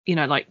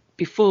 like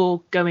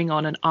before, going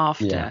on, and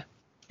after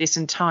this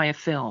entire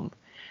film.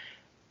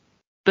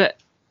 But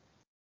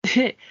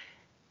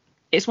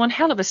it's one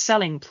hell of a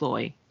selling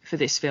ploy for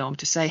this film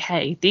to say,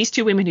 hey, these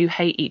 2 women who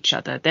hate each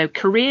other, their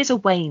careers are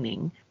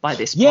waning by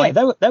this point.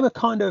 Yeah, they were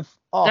kind of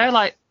off. They're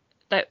like,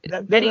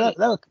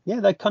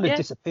 they kind of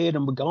disappeared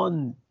and were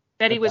gone.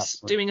 Betty was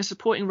doing a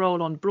supporting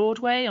role on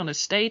Broadway on a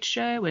stage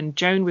show, and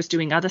Joan was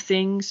doing other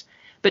things.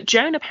 But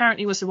Joan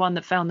apparently was the one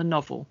that found the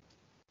novel.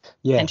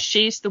 Yeah. And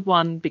she's the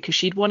one, because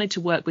she'd wanted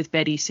to work with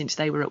Betty since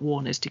they were at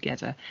Warner's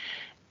together.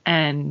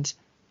 And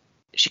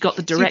she got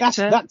the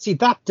director.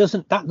 That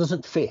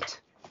doesn't fit.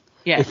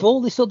 Yeah. If all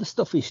this other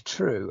stuff is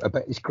true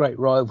about this great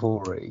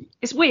rivalry,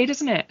 it's weird,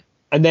 isn't it?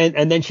 And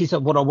then she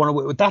said, "What I want to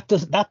work with." That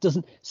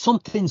doesn't.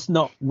 Something's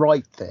not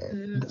right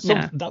there.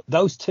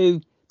 Those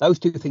two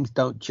things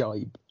don't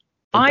jibe.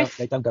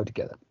 They don't go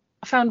together.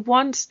 I found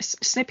one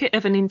snippet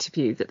of an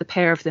interview that the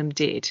pair of them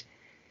did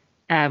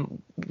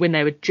when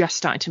they were just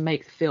starting to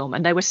make the film,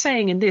 and they were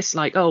saying in this,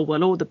 like, oh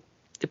well, all the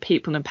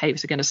people and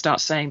papers are going to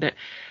start saying that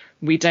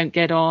we don't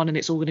get on and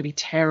it's all going to be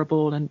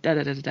terrible and da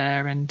da da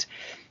da, and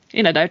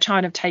they're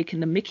trying to have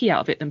taken the mickey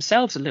out of it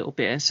themselves a little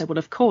bit and said, well,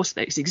 of course,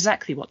 that's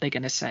exactly what they're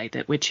going to say,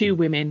 that we're 2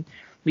 women,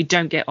 we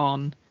don't get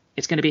on,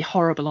 it's going to be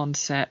horrible on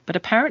set. But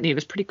apparently it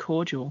was pretty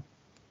cordial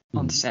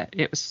on set.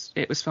 It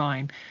was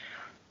fine.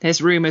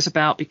 There's rumours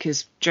about,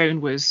 because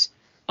Joan was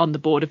on the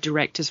board of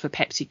directors for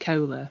Pepsi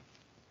Cola,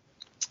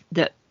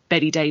 that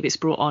Bette Davis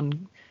brought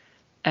on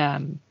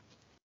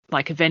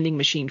like a vending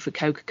machine for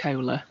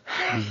Coca-Cola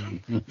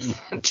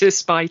to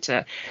spite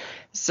her.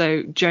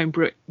 So Joan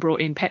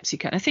brought in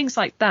PepsiCo and things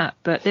like that.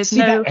 But there's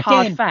no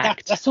hard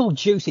fact. That's all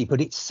juicy,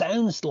 but it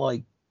sounds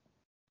like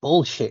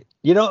bullshit.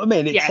 You know what I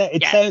mean?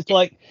 It sounds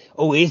like,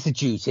 oh, here's a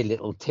juicy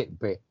little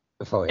tidbit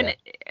for you.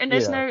 And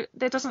there's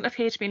there doesn't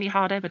appear to be any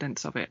hard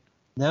evidence of it.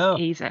 No,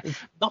 either.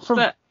 Not from.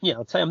 I'll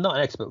tell you, I'm not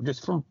an expert.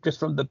 Just from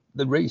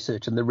the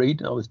research and the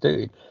reading I was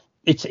doing,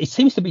 it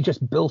seems to be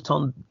just built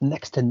on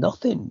next to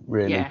nothing,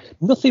 really. Yeah.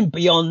 Nothing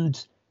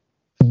beyond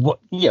what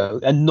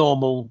a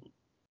normal.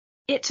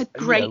 It's a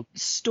great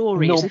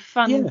story. It's a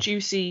fun,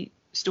 juicy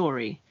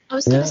story. I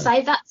was going to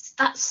say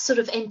that's sort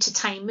of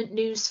entertainment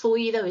news for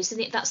you, though, isn't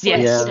it? That's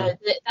like,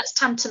 that's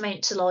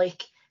tantamount to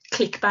like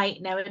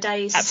clickbait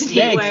nowadays.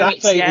 Yeah,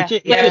 exactly.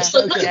 It's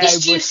like, look at this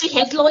juicy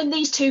headline,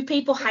 these two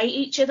people hate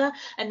each other,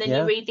 and then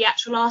you read the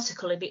actual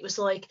article and it was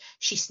like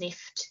she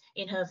sniffed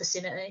in her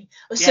vicinity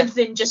or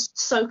something just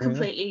so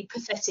completely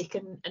pathetic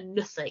and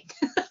nothing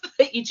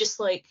that you just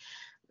like,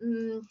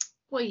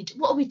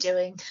 what are we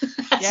doing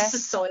as a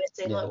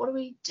society? Like, what are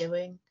we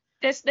doing?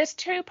 There's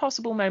two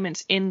possible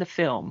moments in the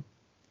film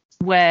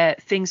where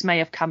things may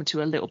have come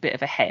to a little bit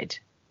of a head.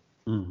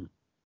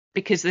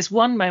 Because there's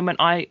one moment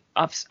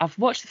I've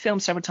watched the film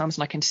several times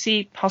and I can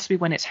see possibly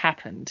when it's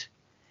happened,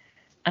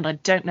 and I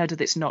don't know that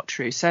it's not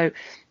true. So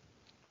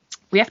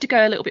we have to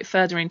go a little bit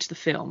further into the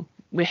film.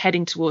 We're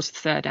heading towards the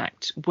third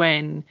act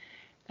when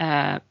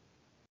Joan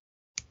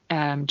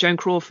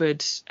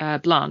Crawford's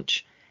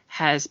Blanche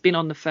has been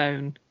on the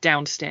phone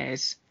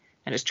downstairs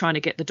and is trying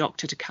to get the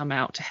doctor to come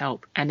out to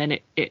help, and then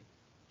it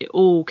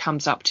all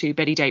comes up to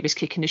Bette Davis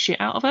kicking the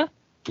shit out of her.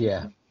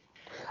 Yeah.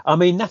 I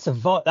mean, that's a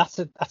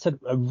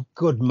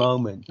good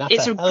moment.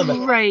 That's a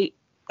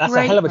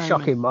hell of a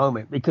shocking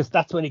moment, because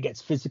that's when it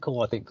gets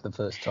physical, I think, for the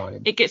first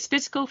time. It gets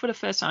physical for the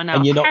first time. Now,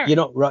 and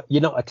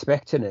you're not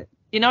expecting it.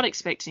 You're not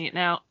expecting it.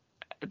 Now,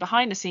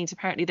 behind the scenes,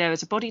 apparently there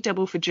was a body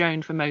double for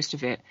Joan for most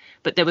of it,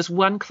 but there was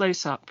one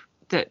close up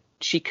that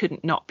she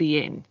couldn't not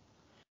be in,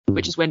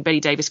 which is when Bette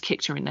Davis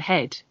kicked her in the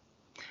head.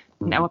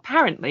 Now,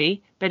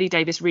 apparently, Bette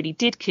Davis really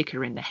did kick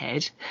her in the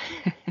head.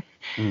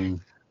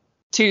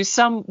 To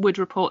some would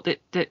report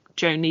that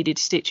Joan needed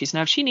stitches.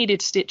 Now, if she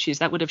needed stitches,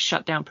 that would have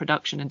shut down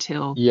production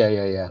until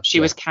she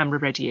was camera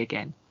ready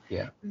again.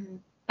 Yeah.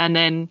 And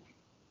then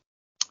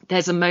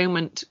there's a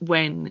moment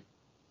when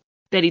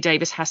Bette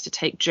Davis has to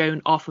take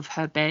Joan off of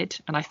her bed,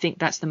 and I think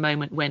that's the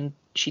moment when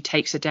she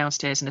takes her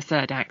downstairs in the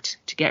third act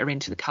to get her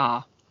into the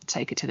car and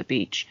take her to the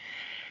beach.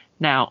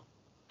 Now,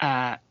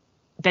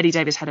 Bette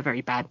Davis had a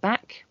very bad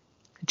back.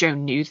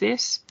 Joan knew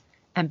this.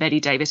 And Bette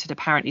Davis had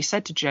apparently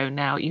said to Joan,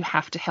 now, you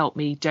have to help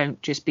me. Don't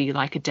just be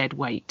like a dead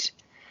weight.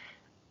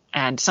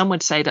 And some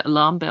would say that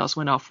alarm bells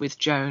went off with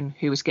Joan,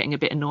 who was getting a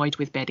bit annoyed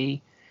with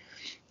Bette.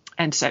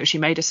 And so she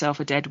made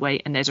herself a dead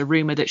weight. And there's a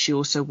rumour that she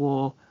also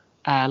wore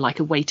like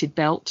a weighted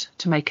belt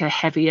to make her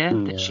heavier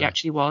than she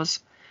actually was.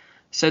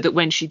 So that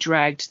when she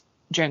dragged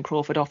Joan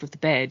Crawford off of the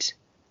bed,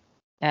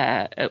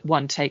 at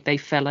one take, they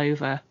fell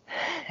over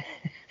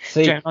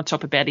Joan on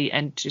top of Bette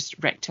and just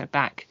wrecked her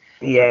back.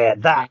 Yeah,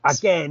 that,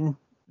 again...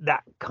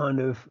 that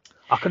kind of,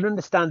 I can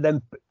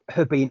understand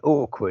her being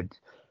awkward.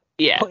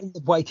 Yeah. Putting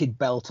the weighted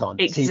belt on.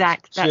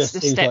 Exact. That's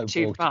the step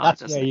too far.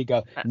 There you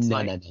go.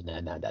 No.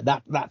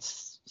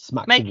 That's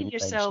smacks. Making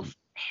yourself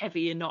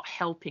heavy and not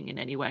helping in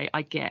any way,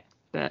 I get.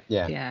 But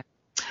yeah.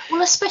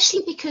 Well,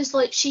 especially because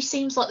like she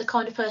seems like the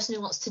kind of person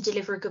who wants to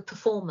deliver a good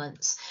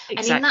performance.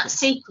 Exactly. And in that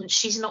sequence,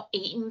 she's not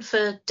eaten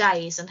for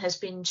days and has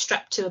been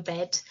strapped to a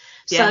bed.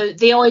 So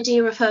the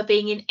idea of her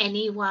being in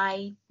any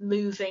way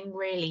moving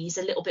really is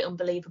a little bit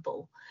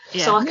unbelievable.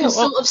 Yeah. So I can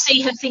sort of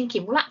see her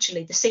thinking, well,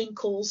 actually, the scene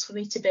calls for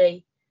me to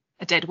be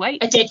a dead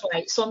weight.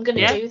 So I'm going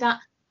to do that.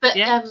 But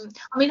I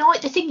mean,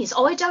 the thing is,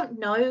 I don't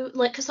know,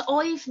 like, because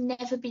I've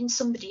never been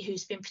somebody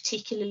who's been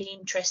particularly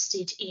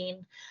interested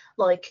in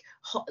like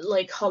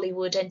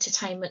Hollywood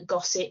entertainment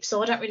gossip.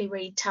 So I don't really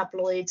read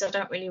tabloids. I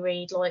don't really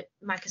read like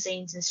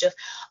magazines and stuff.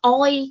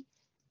 I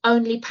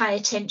only pay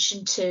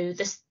attention to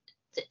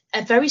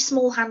a very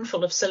small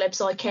handful of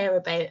celebs I care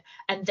about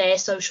and their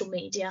social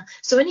media.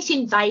 So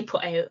anything they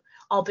put out,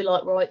 I'll be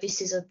like, right,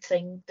 this is a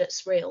thing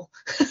that's real.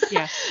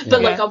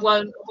 But like, I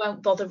won't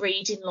bother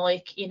reading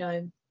like, you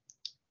know,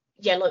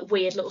 like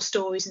weird little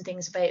stories and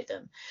things about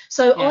them.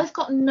 So I've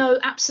got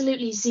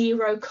absolutely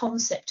zero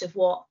concept of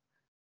what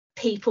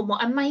people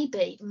might,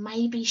 and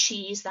maybe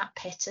she is that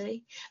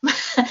petty.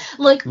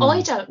 Like,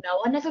 I don't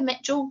know. I never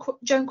met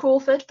Joan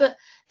Crawford, but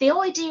the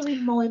idea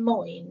in my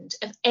mind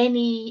of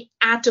any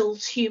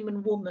adult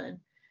human woman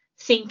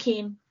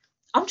thinking,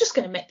 I'm just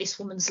going to make this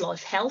woman's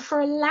life hell for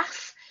a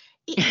laugh,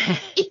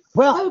 it's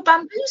so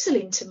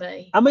bamboozling to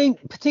me. I mean,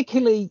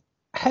 particularly,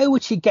 how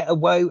would she get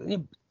away?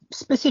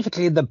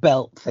 Specifically the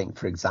belt thing,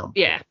 for example.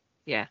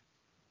 Yeah.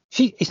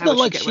 It's not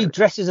like she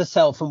dresses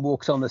herself and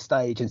walks on the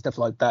stage and stuff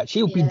like that.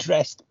 She'll be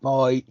dressed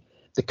by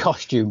the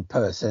costume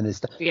person and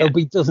stuff. There'll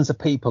be dozens of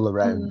people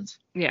around.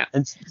 Yeah.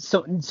 And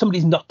so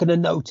somebody's not going to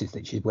notice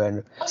that she's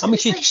wearing. I mean,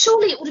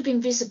 surely it would have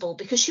been visible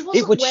because she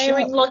wasn't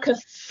wearing like a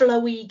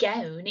flowy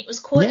gown. It was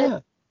quite. Yeah.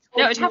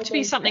 No, it'd have to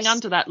be something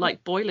under that,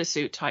 like boiler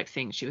suit type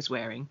thing she was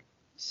wearing.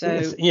 So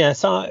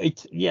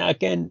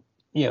again,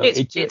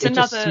 it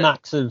just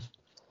smacks of.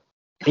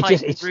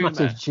 It smacks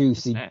of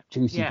juicy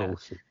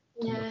bullshit.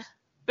 Yeah.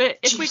 But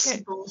if juicy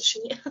we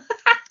bullshit.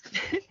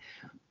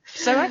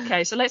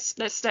 So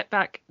let's step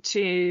back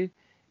to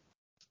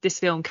this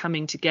film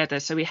coming together.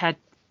 So we had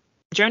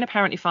Joan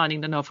apparently finding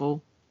the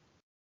novel.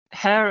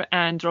 Her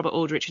and Robert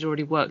Aldrich had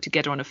already worked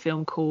together on a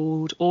film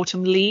called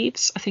Autumn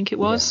Leaves, I think it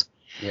was.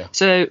 Yeah.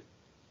 So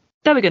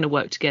they were going to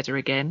work together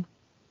again.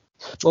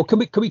 Well, can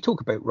we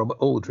talk about Robert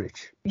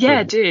Aldrich?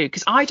 Yeah, do,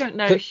 because I don't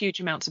know huge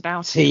amounts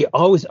about him.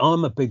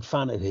 I'm a big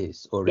fan of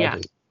his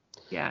already.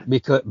 Yeah.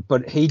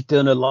 But he'd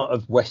done a lot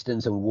of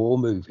westerns and war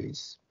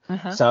movies.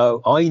 Uh-huh.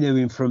 So I knew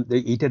him from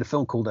he did a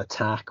film called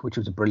Attack, which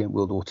was a brilliant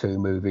World War II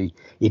movie.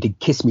 He did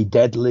Kiss Me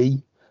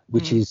Deadly,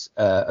 which is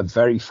a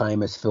very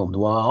famous film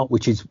noir,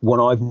 which is one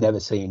I've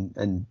never seen,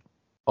 and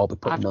I'll be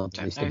putting on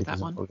the list if it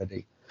isn't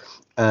already.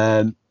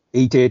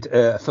 He did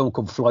a film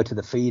called Flight of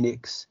the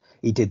Phoenix.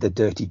 He did The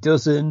Dirty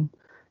Dozen.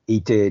 He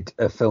did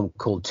a film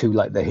called Too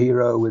Late the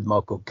Hero with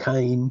Michael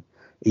Caine.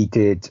 He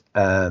did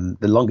The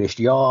Longest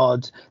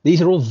Yard.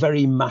 These are all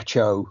very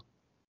macho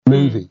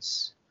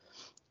movies.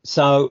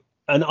 So,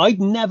 and I'd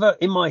never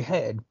in my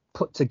head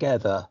put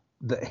together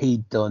that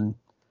he'd done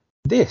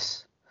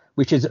this,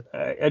 which is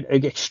an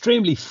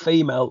extremely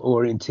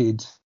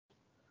female-oriented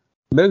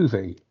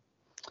movie.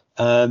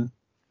 And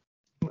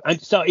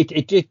so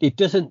it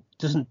doesn't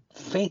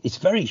fit. It's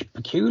very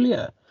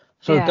peculiar.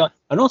 So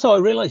and also I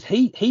realised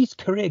his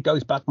career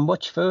goes back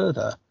much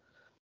further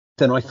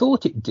than I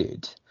thought it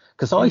did,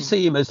 because I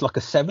see him as like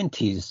a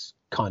 70s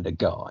kind of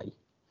guy.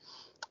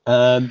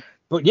 But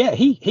yeah,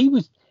 he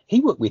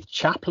worked with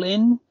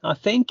Chaplin, I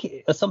think,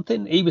 or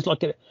something. He was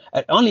like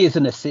only as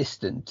an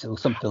assistant or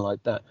something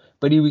like that.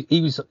 But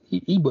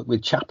he worked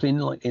with Chaplin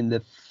like in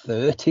the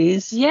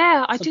 30s.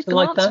 Yeah, I did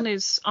glance on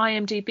his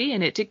IMDb,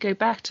 and it did go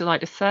back to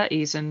like the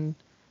 30s, and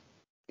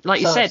like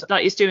you said,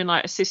 like he's doing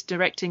like assist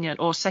directing it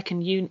or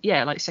second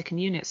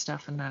unit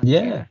stuff and that.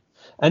 Yeah.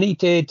 And he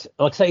did,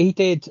 like I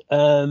say,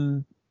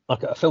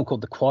 like a film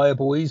called The Choir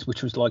Boys,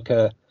 which was like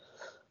a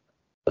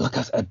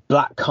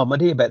black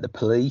comedy about the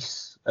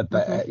police,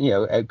 about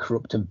how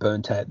corrupt and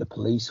burnt out the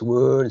police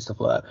were and stuff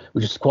like that,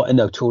 which is quite a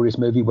notorious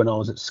movie when I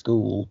was at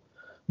school.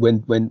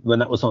 When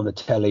that was on the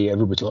telly,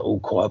 everybody was like, "Oh,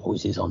 Choir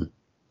Boys is on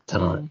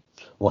tonight.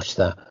 Watch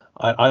that."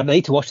 I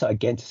need to watch that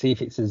again to see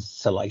if it's as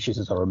salacious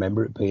as I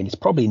remember it being. It's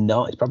probably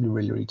not. It's probably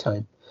really, really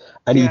tame.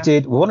 And he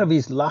did, one of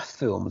his last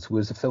films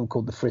was a film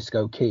called The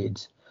Frisco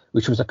Kid,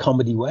 which was a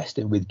comedy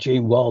western with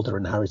Gene Wilder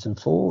and Harrison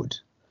Ford.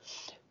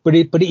 But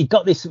he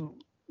got this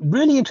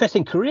really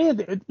interesting career.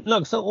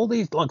 Like, so all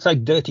these, like say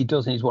Dirty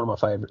Dozen is one of my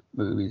favourite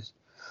movies.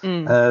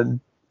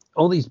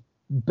 All these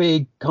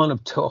big kind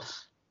of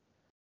tough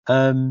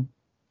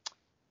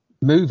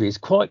movies,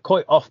 quite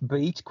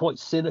offbeat, quite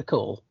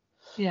cynical.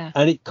 Yeah.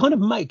 And it kind of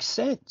makes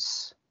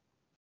sense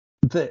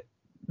that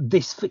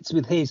this fits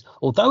with his,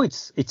 although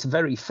it's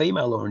very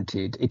female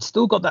oriented, it's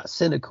still got that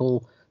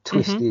cynical,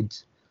 twisted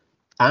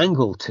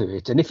angle to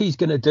it. And if he's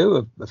going to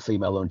do a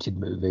female oriented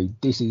movie,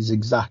 this is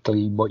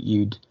exactly what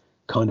you'd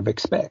kind of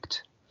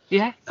expect.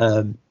 Yeah.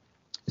 So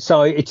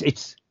so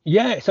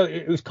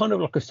it was kind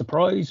of like a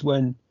surprise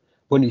when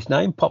his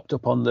name popped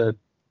up on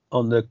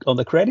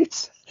the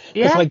credits.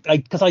 Yeah.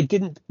 Because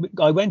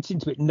I went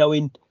into it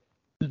knowing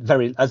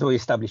as we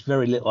established,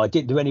 very little. I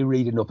didn't do any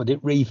reading up. I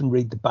didn't even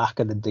read the back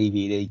of the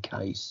DVD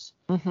case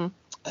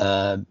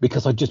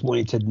because I just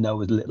wanted to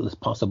know as little as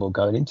possible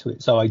going into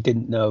it. So I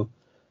didn't know,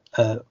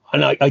 and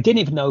I didn't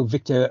even know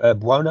Victor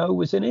Buono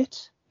was in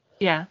it.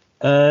 Yeah.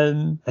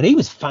 And he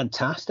was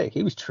fantastic.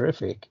 He was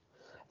terrific,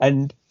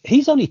 and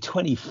he's only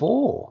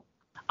 24.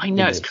 I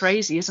know, it's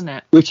crazy, isn't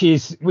it? Which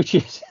is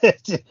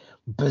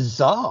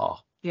bizarre.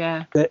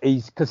 Yeah. That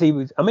he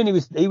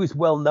was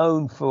well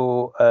known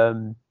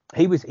for.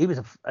 He was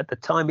at the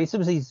time. This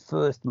was his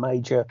first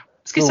major. I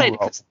was going to say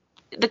because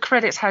the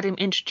credits had him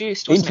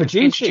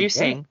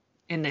introducing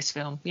in this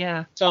film.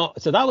 Yeah. So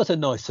that was a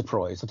nice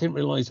surprise. I didn't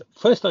realise.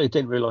 First, I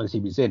didn't realise he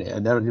was in it,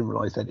 and then I didn't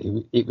realise that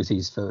it was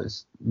his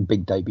first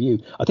big debut.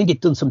 I think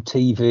he'd done some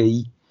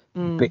TV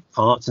bit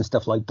parts and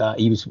stuff like that.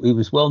 He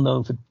was well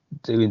known for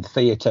doing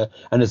theatre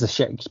and as a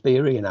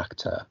Shakespearean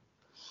actor.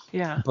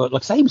 Yeah. But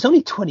like I say, he was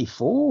only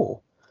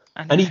 24,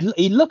 and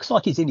he looks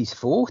like he's in his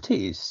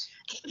 40s.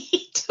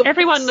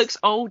 Everyone looks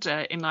older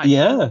in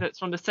that's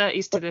from the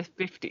 30s to the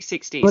 50s,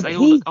 60s. They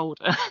all look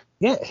older.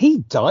 Yeah, he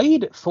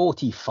died at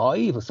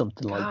 45 or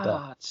something like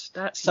that.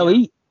 That's so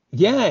he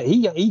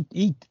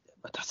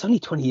that's only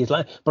 20 years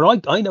later.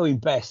 But I know him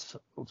best.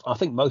 I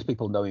think most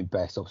people know him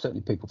best, or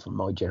certainly people from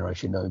my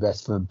generation know him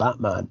best for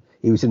Batman.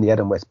 He was in the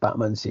Adam West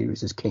Batman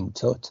series as King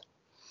Tut.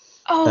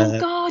 Oh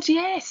God,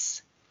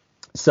 yes.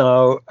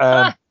 So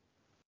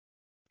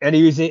And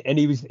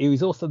he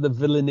was also the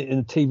villain in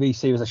a TV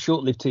series, a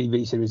short-lived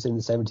TV series in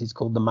the 70s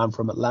called The Man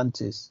from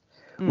Atlantis,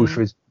 which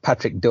was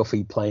Patrick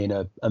Duffy playing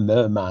a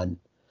merman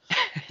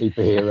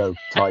superhero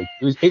type.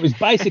 It was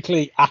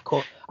basically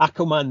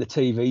Aquaman the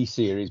TV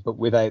series, but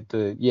without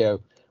the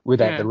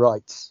the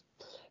rights.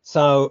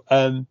 So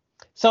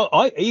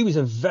he was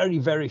a very,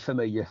 very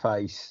familiar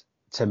face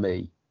to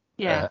me.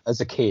 As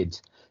a kid.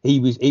 He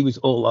was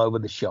all over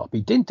the shop. He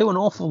didn't do an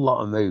awful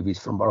lot of movies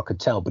from what I could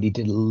tell, but he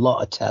did a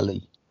lot of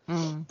telly.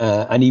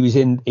 And he was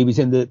in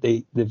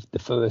the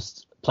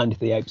first Planet of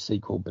the Apes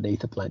sequel,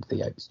 Beneath the Planet of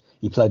the Apes.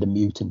 He played a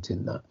mutant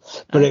in that.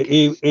 But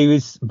he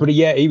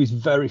was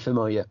very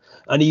familiar.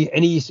 And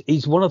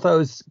he's one of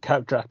those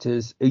character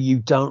actors who you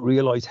don't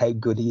realise how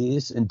good he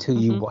is until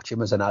you watch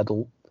him as an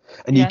adult.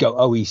 And you go,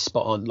 oh, he's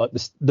spot on. Like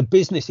the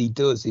business he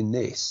does in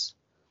this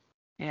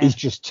is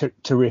just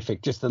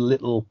terrific. Just a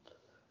little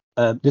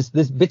there's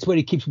bits where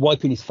he keeps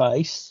wiping his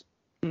face.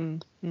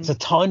 It's a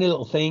tiny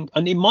little thing,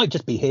 and it might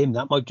just be him.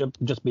 That might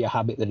just be a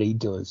habit that he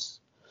does.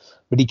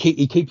 But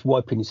he keeps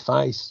wiping his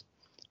face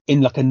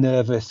in like a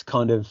nervous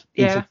kind of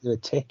insecure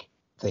tick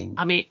thing.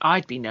 I mean,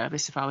 I'd be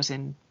nervous if I was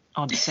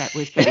on set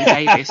with Billy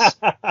Davis.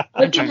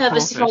 I'd be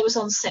nervous if I was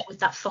on set with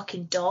that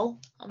fucking doll.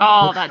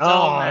 That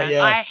doll, man.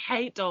 Yeah. I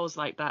hate dolls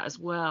like that as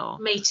well.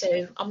 Me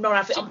too. I'm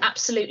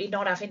absolutely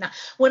not having that.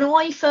 When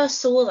I first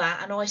saw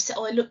that, and I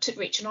looked at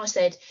Rich and I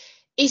said,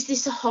 is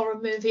this a horror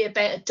movie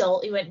about a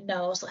doll? He went,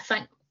 no. I was like,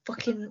 thank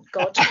fucking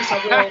God,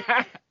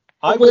 because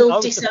I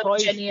will disown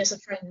Jenny as a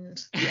friend.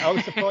 Yeah, I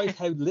was surprised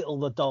how little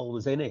the doll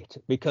was in it,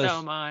 because so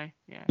am I.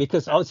 Yeah.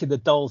 Because obviously the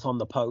doll's on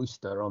the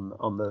poster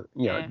on the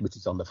which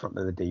is on the front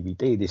of the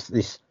DVD.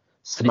 This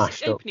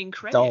smashed up opening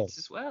credits doll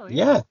as well.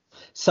 Yeah.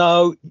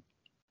 So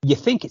you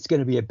think it's going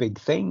to be a big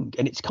thing,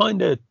 and it's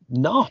kind of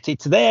not.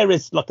 It's there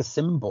as like a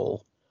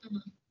symbol.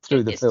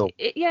 Through the film.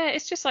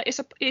 It's just like it's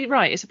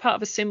a part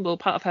of a symbol,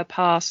 part of her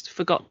past,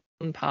 forgotten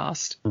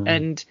past.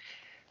 And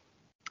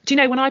do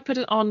you know, when I put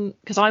it on,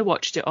 because I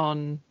watched it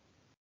on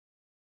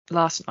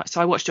last night,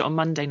 so I watched it on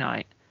Monday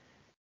night,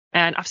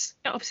 and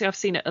I've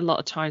seen it a lot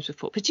of times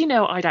before, but do you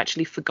know, I'd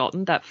actually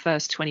forgotten that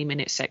first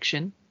 20-minute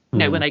section. You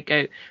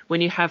know,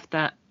 when you have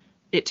that,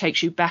 it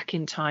takes you back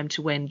in time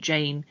to when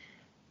Jane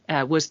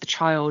was the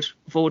child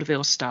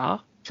vaudeville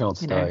star.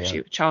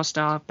 Child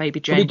star, baby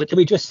Jane. Can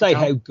we just say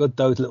how good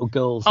those little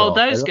girls are? Oh,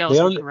 those girls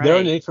are great. They're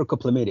only in it for a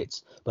couple of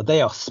minutes, but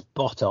they are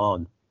spot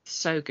on.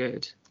 So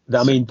good.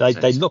 I mean,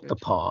 they look the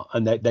part,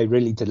 and they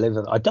really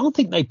deliver. I don't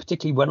think they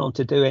particularly went on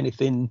to do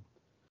anything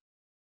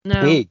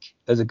big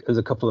as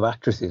a couple of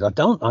actresses. I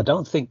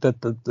don't think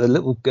that the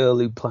little girl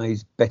who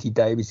plays Betty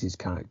Davis's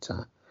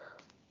character,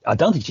 I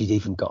don't think she's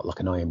even got like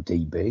an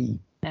IMDb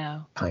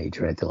page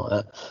or anything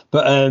like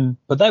that.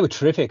 But they were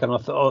terrific, and I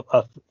thought,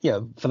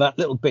 for that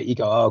little bit, you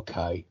go,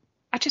 okay.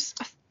 I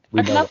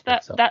love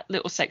that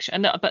little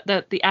section, but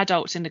the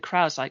adults in the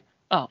crowd's like,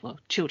 oh well,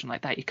 children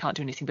like that, you can't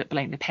do anything but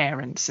blame the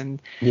parents, and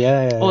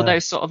all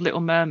those sort of little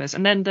murmurs.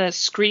 And then the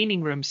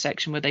screening room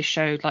section where they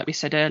showed, like we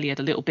said earlier,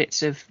 the little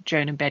bits of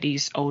Joan and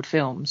Betty's old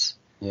films,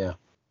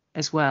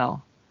 as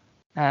well.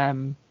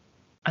 And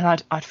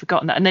I'd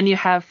forgotten that. And then you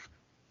have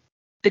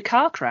the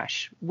car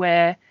crash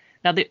where.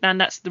 And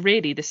that's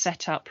really the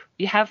setup.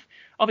 You have,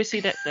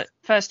 obviously, the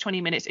first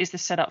 20 minutes is the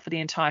setup for the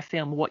entire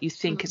film, what you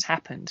think has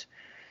happened.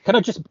 Can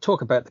I just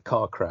talk about the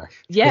car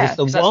crash? Yeah,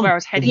 because that's where I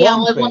was heading. Yeah,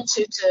 I want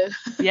to too.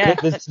 Yeah,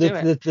 let's do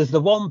it. There's the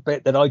one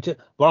bit that I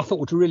thought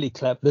was really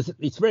clever.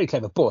 It's very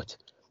clever, but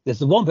there's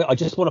the one bit I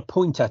just want to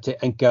point at it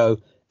and go,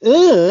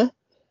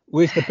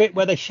 was the bit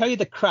where they show you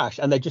the crash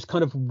and they just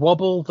kind of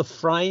wobble the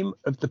frame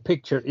of the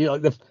picture. You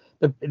know,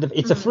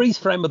 it's a freeze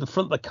frame of the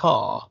front of the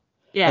car.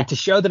 Yeah. And to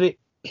show that it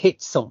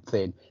hit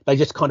something, they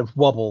just kind of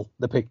wobble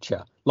the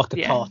picture like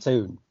a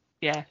cartoon.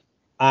 Yeah.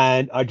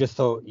 And I just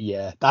thought,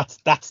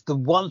 that's the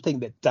one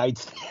thing that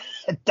dates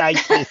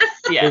this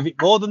movie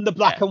more than the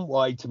black and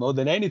white, more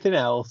than anything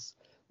else.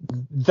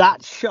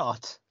 That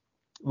shot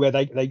where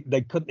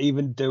they couldn't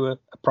even do a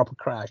proper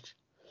crash.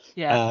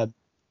 Yeah.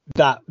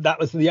 That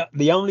was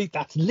the only.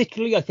 That's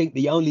literally, I think,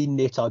 the only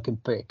nit I can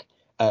pick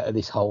out of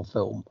this whole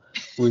film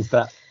was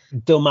that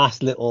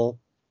dumbass little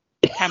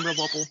camera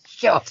wobble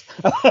shot.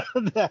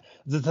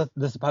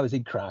 the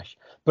supposed crash,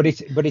 but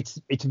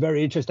it's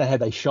very interesting how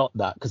they shot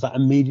that, because that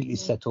immediately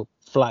set up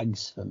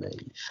flags for me.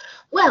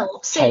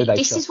 Well, see,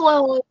 this is why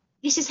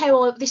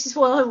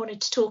I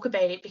wanted to talk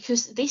about it,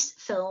 because this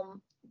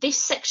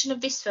section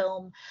of this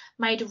film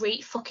made a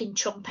real fucking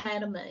chump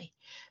out of me,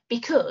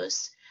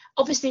 because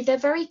obviously they're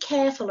very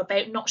careful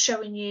about not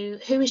showing you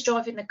who is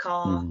driving the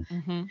car,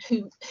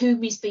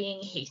 whom is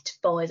being hit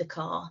by the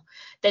car.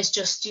 There's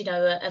just,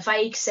 a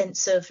vague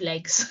sense of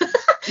legs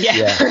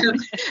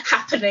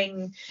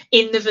happening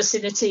in the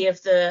vicinity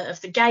of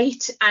the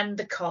gate and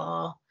the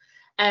car.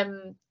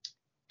 And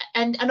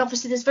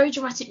obviously there's very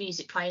dramatic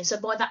music playing. So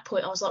by that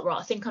point I was like, right,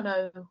 I think I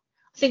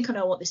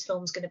know what this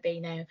film's going to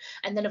be now.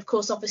 And then of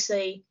course,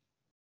 obviously,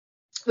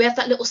 we have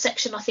that little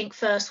section, I think,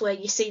 first where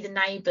you see the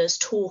neighbours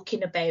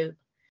talking about.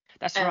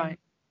 That's right.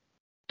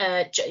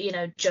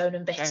 Joan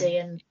and Betty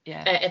and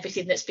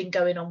everything that's been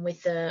going on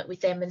with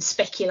them, and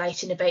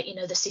speculating about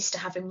the sister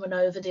having run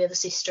over the other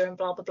sister and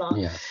blah blah blah.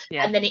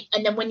 And then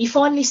when you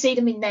finally see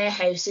them in their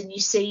house and you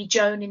see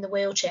Joan in the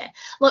wheelchair,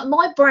 like,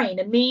 my brain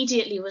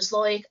immediately was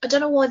like, I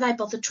don't know why they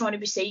bothered trying to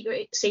be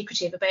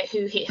secretive about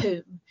who hit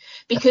whom,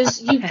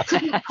 because you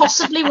couldn't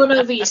possibly run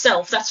over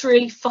yourself. That's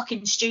really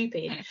fucking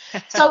stupid.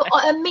 So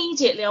I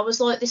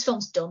was like, this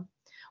film's dumb.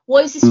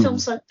 Why is this film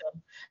so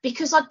dumb?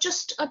 Because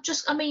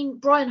I mean,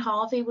 Brian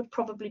Harvey would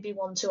probably be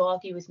one to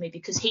argue with me,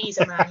 because he's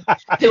a man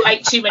who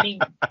ate too many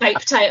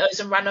baked potatoes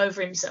and ran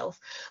over himself.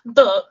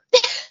 But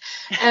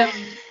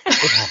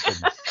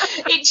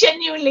it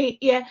genuinely,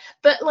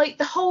 But like,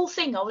 the whole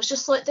thing, I was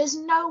just like, there's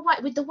no way,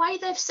 with the way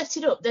they've set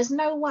it up, there's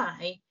no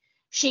way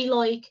she,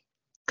 like,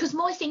 because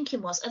my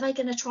thinking was, are they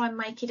going to try and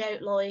make it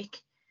out like,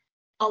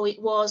 oh,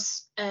 it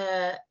was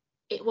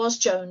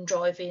Joan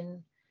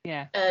driving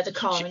the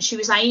car, and she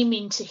was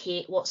aiming to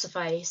hit what's her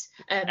face,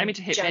 aiming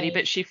to hit Jane. Betty,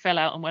 but she fell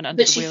out and went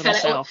under the wheel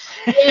herself.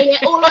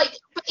 Or like,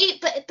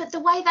 but the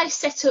way they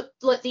set up,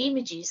 like, the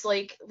images,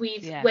 like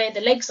with where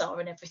the legs are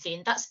and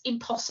everything, that's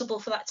impossible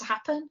for that to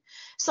happen.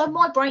 So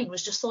my brain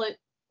was just like,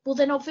 well,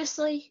 then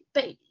obviously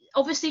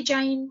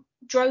Jane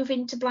drove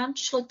into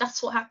Blanche, like,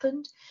 that's what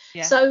happened.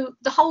 So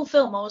the whole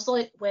film, I was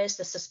like, where's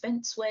the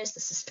suspense?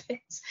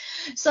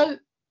 So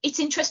it's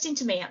interesting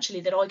to me,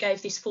 actually, that I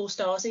gave this 4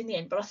 stars in the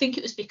end, but I think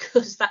it was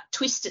because that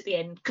twist at the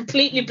end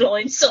completely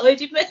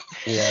blindsided me.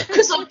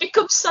 Because I've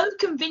become so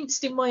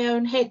convinced in my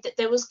own head that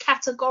there was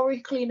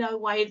categorically no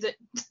way that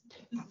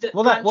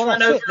Blanche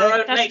ran over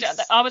her own legs.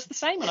 I was the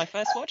same when I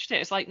first watched it.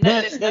 It's like,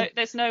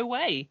 there's no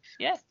way.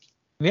 Yeah.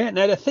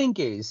 Now the thing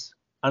is,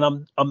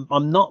 and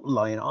I'm not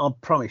lying, I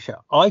promise you,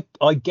 I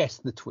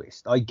guessed the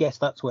twist. I guess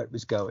that's where it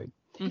was going.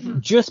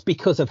 Just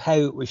because of how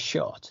it was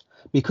shot.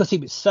 Because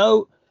it was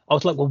so... I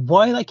was like, well,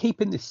 why are they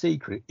keeping this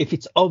secret if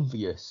it's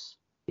obvious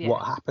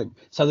what happened?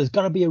 So there's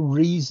got to be a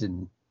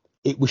reason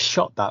it was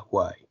shot that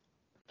way.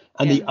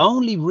 And the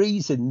only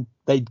reason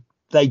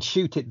they'd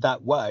shoot it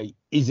that way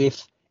is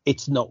if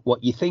it's not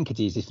what you think it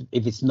is,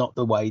 if it's not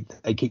the way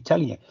they keep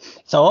telling you.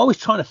 So I was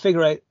trying to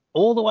figure out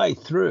all the way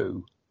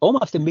through,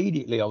 almost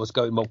immediately I was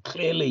going, well,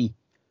 clearly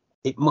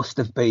it must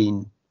have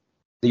been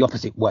the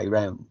opposite way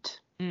round.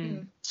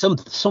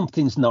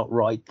 Something's not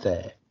right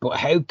there. But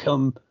how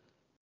come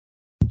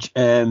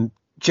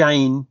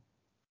Jane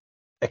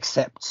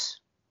accepts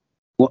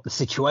what the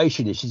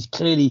situation is? She's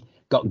clearly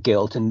got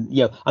guilt, and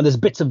and there's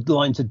bits of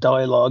lines of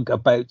dialogue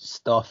about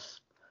stuff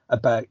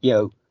about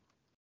because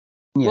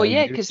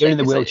you're in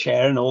the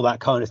wheelchair and all that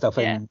kind of stuff,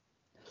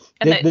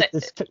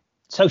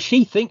 so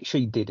she thinks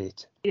she did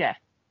it.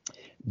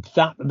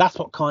 That's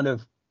what kind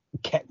of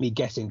kept me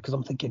guessing, because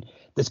I'm thinking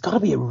there's got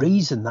to be a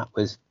reason that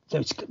was.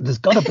 There's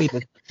got to be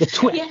the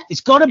twist. It's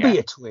got to be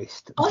a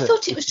twist. I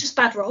thought it was just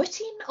bad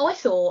writing. I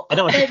was just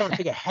trying to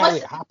figure how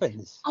it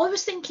happens. I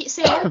was thinking,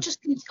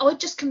 I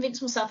just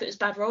convinced myself it was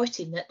bad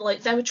writing, that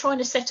like they were trying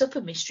to set up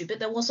a mystery, but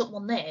there wasn't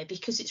one there,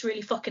 because it's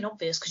really fucking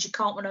obvious because you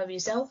can't run over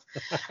yourself.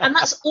 And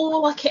that's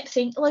all I kept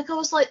thinking. Like, I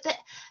was like,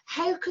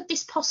 how could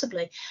this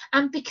possibly?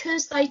 And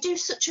because they do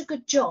such a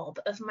good job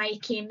of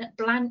making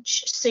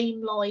Blanche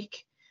seem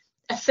like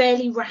a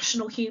fairly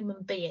rational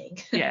human being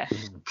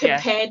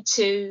compared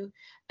to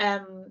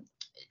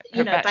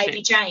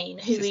baby Jane,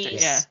 who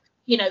is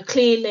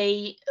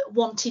clearly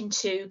wanting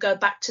to go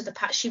back to the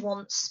past. She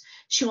wants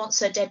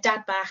her dead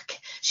dad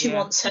back. She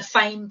wants her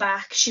fame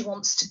back. She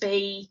wants to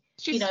be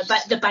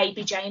the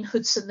baby Jane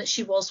Hudson that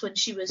she was when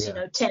she was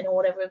 10 or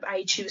whatever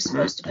age she was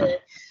supposed to be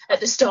at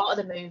the start of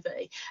the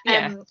movie.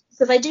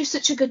 So they do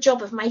such a good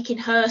job of making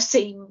her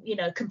seem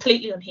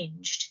completely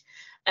unhinged,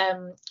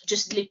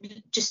 just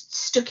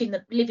stuck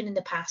in living in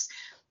the past.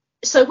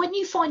 So when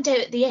you find out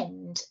at the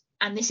end,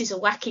 and this is a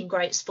whacking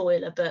great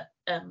spoiler, but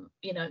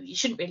you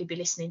shouldn't really be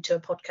listening to a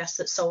podcast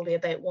that's solely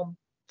about one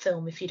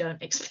film if you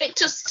don't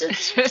expect us to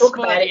talk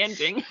about the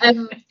ending.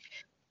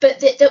 But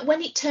that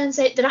when it turns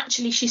out that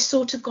actually she's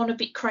sort of gone a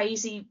bit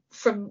crazy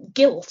from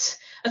guilt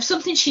of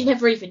something she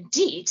never even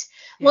did,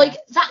 like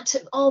that.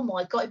 Oh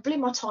my god, it blew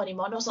my tiny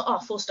mind. I was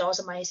like, 4 stars,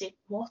 amazing.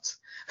 What?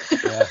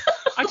 I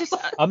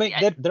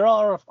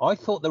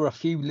thought there were a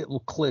few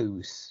little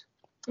clues.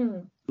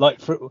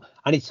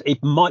 It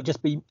might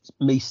just be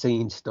me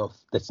seeing stuff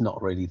that's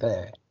not really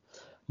there.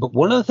 But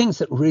one of the things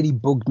that really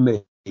bugged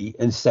me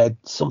and said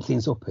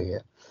something's up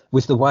here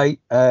was the way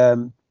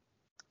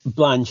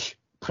Blanche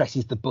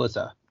presses the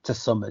buzzer to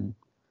summon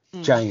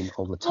Jane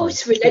all the time. Oh,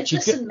 it's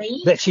relentless and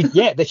mean. That she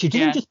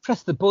didn't just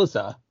press the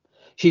buzzer.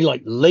 She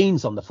like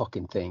leans on the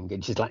fucking thing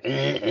and she's like,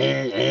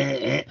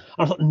 I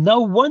thought,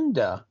 no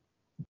wonder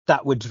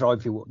that would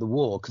drive you up the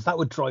wall, because that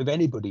would drive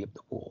anybody up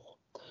the wall.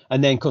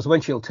 And then, because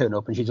when she'll turn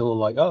up and she's all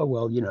like, oh,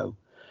 well,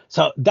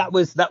 So that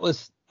was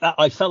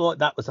I felt like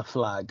that was a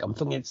flag. I'm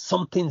thinking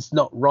something's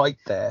not right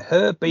there.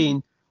 Her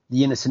being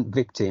the innocent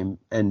victim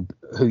and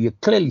who you're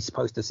clearly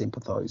supposed to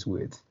sympathise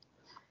with,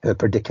 her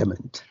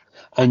predicament.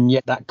 And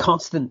yet that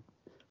constant,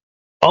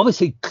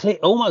 obviously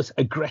almost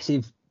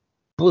aggressive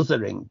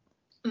buzzering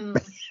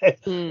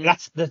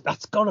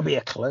That's got to be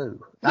a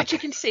clue. Which you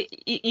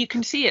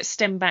can see it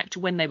stem back to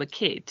when they were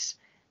kids,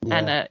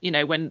 and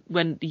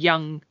when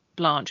young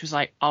Blanche was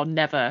like, I'll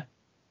never,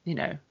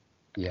 Yeah.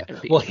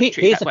 Well,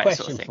 here's a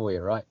question for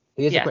you, right?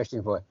 Here's a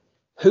question for you.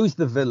 Who's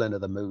the villain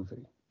of the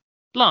movie?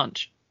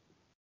 Blanche.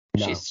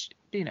 No. She's,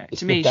 it's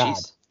to me, dad.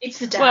 It's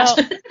the dad. Well,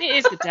 it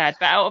is the dad,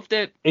 but out of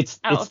the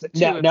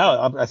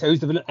I say who's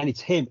the villain, and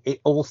it's him.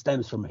 It all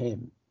stems from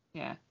him.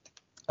 Yeah.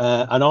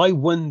 And I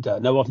wonder.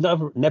 No, I've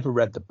never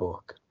read the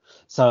book,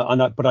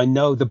 but I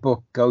know the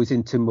book goes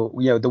into more.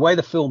 The way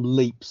the film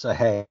leaps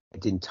ahead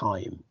in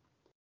time,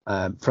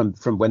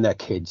 from when they're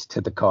kids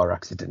to the car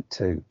accident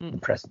to the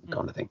present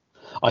kind of thing.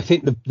 I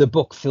think the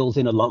book fills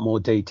in a lot more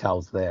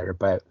details there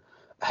about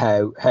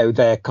how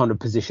their kind of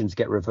positions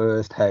get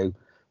reversed, how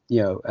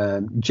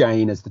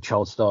Jane as the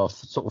child star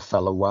sort of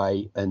fell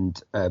away,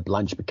 and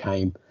Blanche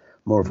became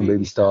more of a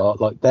movie star.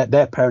 Like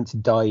their parents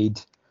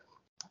died,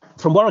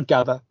 from what I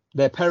gather,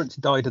 their parents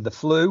died of the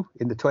flu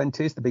in the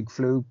 1920s, the big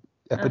flu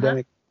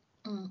epidemic,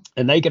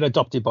 and they get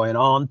adopted by an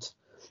aunt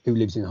who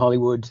lives in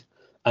Hollywood.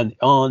 And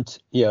aunt,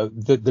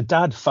 the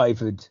dad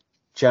favoured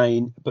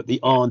Jane, but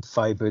the aunt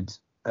favoured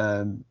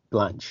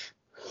Blanche,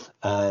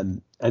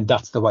 and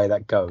that's the way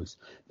that goes.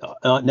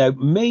 Now,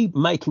 me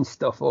making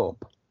stuff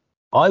up,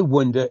 I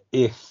wonder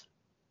if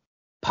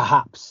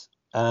perhaps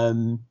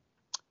Blanche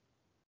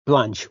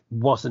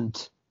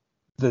wasn't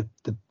the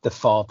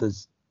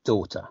father's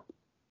daughter.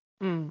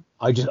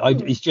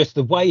 It's just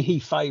the way he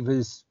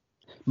favours.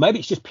 Maybe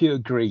it's just pure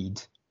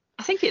greed.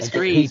 I think it's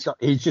greed.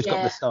 He's just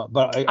got the start,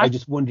 but I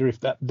just wonder if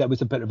that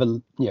was a bit of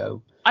a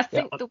I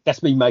think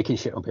that's me making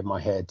shit up in my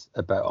head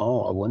about.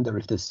 I wonder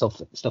if there's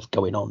stuff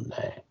going on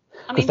there,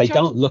 because they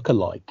don't look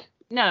alike.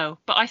 No,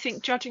 but I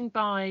think judging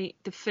by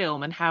the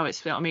film and how it's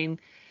filmed,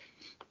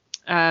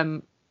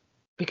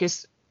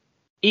 because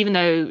even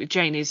though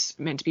Jane is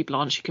meant to be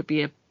blonde, she could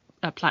be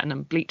a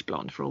platinum bleach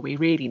blonde for all we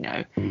really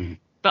know.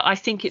 But I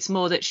think it's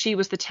more that she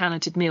was the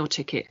talented meal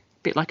ticket,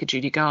 a bit like a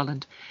Judy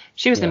Garland.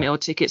 She was the meal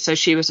ticket, so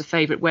she was a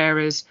favourite,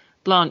 whereas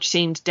Blanche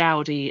seemed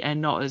dowdy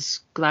and not as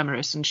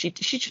glamorous, and she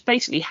just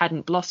basically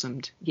hadn't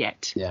blossomed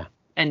yet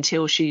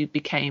until she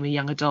became a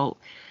young adult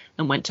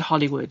and went to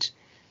Hollywood,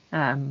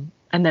 and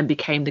then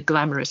became the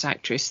glamorous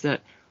actress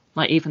that,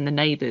 like, even the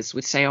neighbours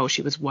would say,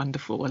 she was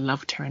wonderful, I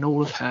loved her, and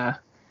all of her,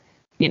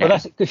 Well,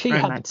 that's because she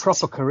had a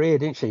proper career,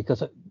 didn't she?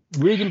 Because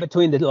reading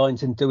between the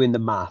lines and doing the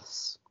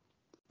maths,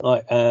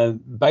 like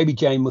Baby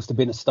Jane must have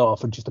been a star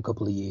for just a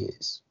couple of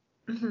years.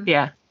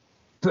 Yeah.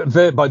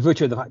 But by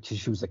virtue of the fact that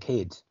she was a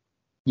kid,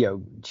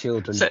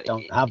 children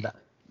don't have that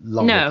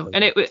long. No,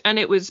 and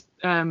it was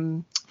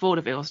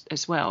vaudeville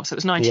as well. So it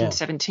was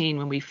 1917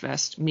 when we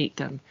first meet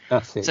them.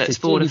 That's it. So it's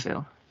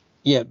vaudeville.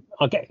 Yeah,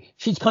 okay.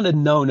 She's kind of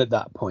known at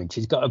that point.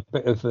 She's got a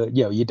bit of a,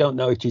 you don't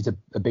know if she's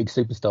a big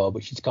superstar,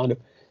 but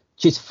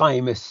she's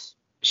famous.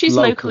 She's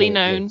locally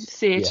known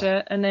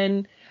theatre,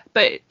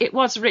 but it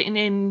was written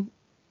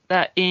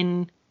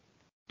in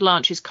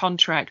Blanche's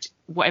contract,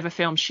 whatever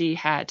film she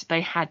had, they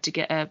had to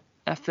get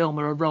a film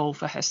or a role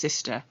for her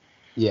sister.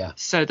 Yeah.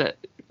 So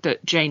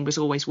that Jane was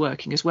always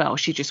working as well.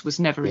 She just was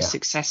never as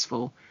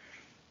successful,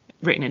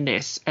 written in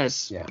this,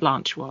 as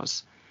Blanche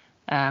was.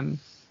 But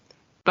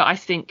I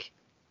think,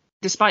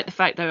 despite the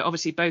fact that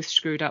obviously both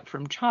screwed up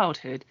from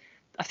childhood,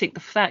 I think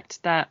the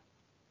fact that,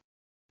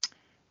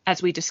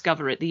 as we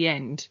discover at the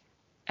end,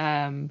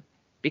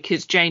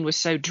 because Jane was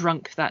so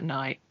drunk that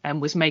night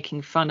and was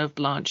making fun of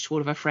Blanche to all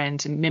of her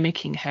friends and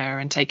mimicking her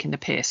and taking the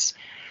piss,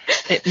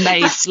 it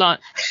made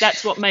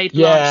that's what made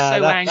Blanche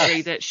so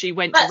angry that she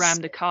went to ram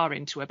the car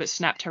into her, but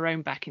snapped her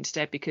own back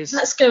instead. Because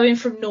that's going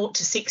from 0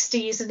 to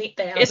 60, isn't it?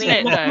 Isn't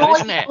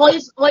it?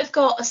 I've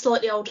got a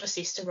slightly older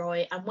sister,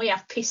 right, and we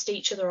have pissed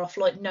each other off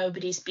like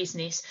nobody's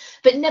business,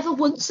 but never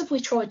once have we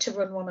tried to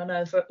run one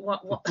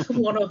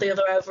or the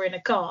other over in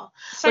a car.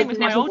 Same with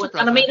my older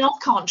brother. And I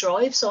can't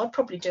drive, so I'd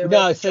probably do it.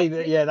 No, see,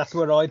 that's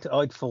where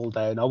I'd fall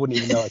down. I wouldn't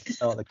even know I could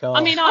start the car.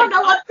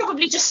 I'd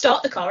probably just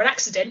start the car and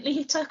accidentally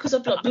hit her, because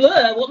I'd be like,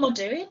 what am I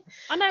doing?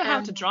 I know how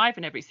to drive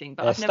and everything,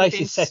 but I've never been.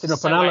 Stacey's setting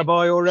up an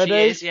alibi already.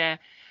 She is, yeah.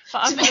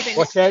 But I've never been.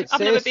 Watch out,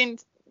 I've never been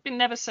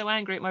never so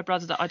angry at my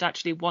brother that I'd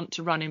actually want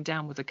to run him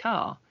down with a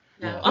car.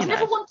 No, I've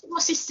never wanted my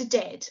sister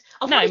dead.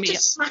 I've wanted to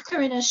smack her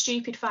in her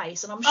stupid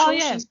face, and I'm sure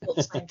she's thought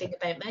the same thing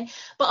about me.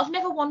 But I've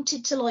never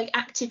wanted to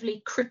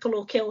actively cripple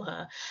or kill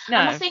her. No.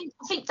 And I think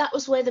that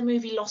was where the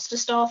movie lost a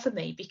star for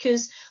me,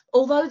 because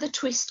although the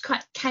twist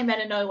came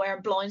out of nowhere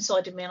and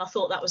blindsided me, and I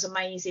thought that was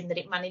amazing that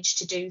it managed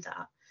to do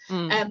that.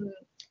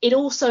 It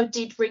also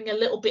did ring a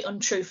little bit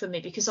untrue for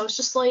me, because I was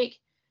just like,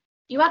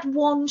 you had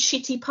one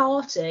shitty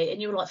party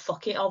and you were like,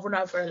 fuck it, I'll run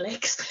over her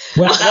legs.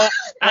 Well,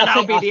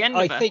 that'll be the end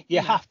of it. I think you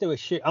have to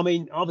assume. I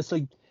mean,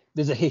 obviously,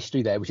 there's a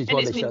history there, which is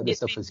why they show this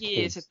stuff as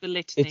years kids. Of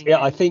belittling.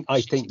 I think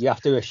you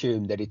have to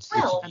assume that it's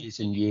years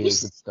and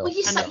years of stuff.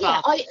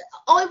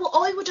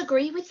 I would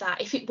agree with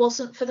that if it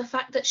wasn't for the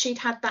fact that she'd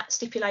had that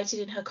stipulated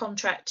in her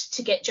contract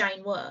to get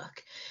Jane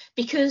work,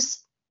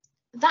 because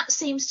that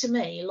seems to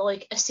me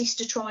like a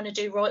sister trying to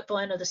do right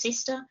by another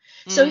sister.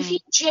 So if you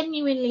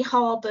genuinely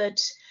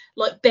harboured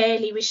like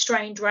barely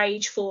restrained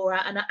rage for her,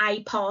 and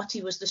a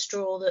party was the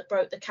straw that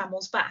broke the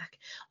camel's back.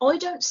 I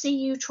don't see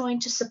you trying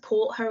to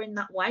support her in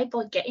that way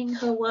by getting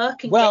her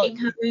work and getting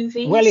her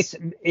movies. Well, it's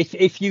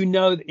if you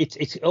know,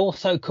 it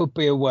also could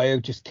be a way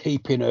of just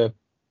keeping her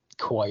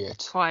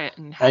quiet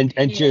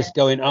and just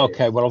going,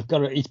 okay, well, I've got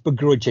to, it's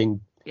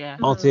begrudging. Yeah,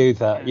 I'll do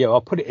that. Yeah, I'll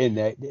put it in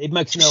there. It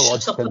makes no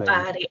odds to me.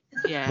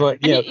 Yeah, but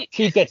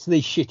she gets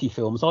these shitty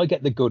films. I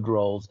get the good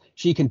roles.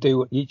 She can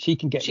do. She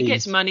can get. She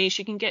gets money.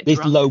 She can get this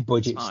low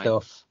budget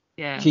stuff.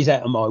 Yeah, she's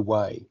out of my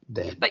way.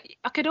 Then. But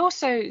I could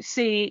also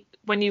see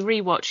when you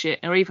rewatch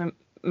it, or even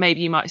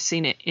maybe you might have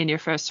seen it in your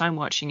first time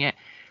watching it,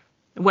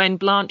 when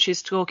Blanche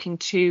is talking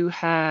to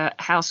her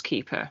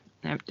housekeeper,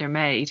 their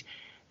maid,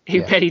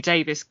 who Bette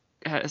Davis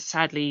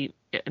sadly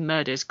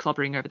murders,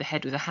 clobbering over the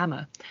head with a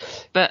hammer.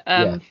 But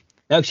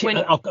No, I just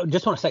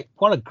want to say,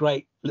 what a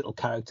great little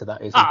character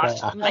that is.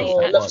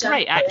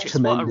 Great actress.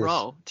 What a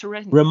role.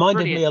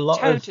 Reminded me a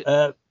lot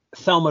of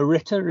Thelma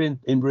Ritter in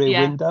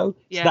Rear Window.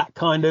 It's that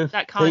kind of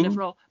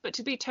role. But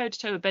to be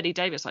toe-to-toe with Bette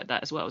Davis like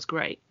that as well was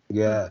great.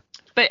 Yeah.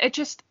 But it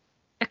just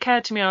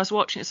occurred to me, I was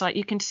watching, it's like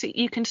you can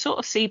sort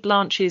of see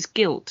Blanche's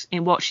guilt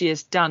in what she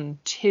has done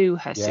to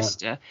her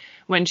sister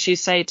when she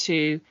say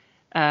to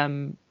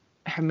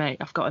her mate,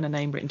 I've gotten a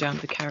name written down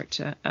for the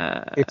character.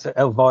 It's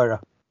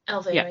Elvira.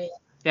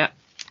 Yeah.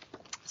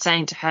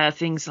 Saying to her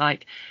things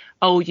like,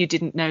 "Oh, you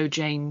didn't know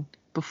Jane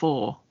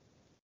before.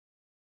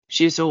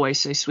 She was always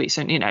so sweet.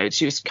 So,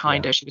 she was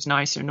kinder, she was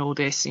nicer and all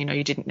this,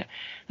 you didn't know."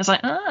 I was like,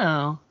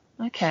 oh,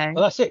 okay.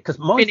 Well, that's it, because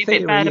my theory a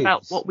bit bad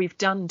about what we've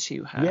done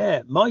to her.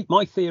 Yeah,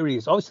 my theory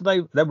is,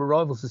 obviously they were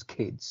rivals as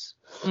kids.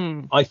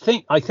 I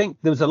think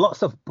there was a lot of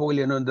stuff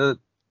boiling under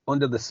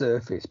the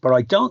surface, but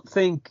I don't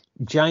think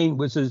Jane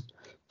was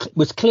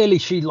clearly,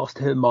 she lost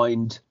her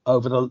mind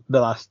over the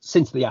last,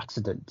 since the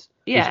accident.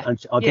 Yeah,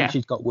 and I think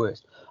she's got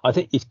worse. I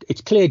think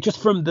it's clear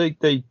just from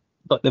the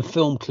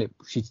film clip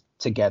she's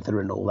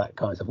together and all that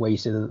kind of stuff, where you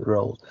see the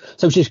roles.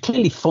 So she's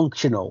clearly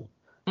functional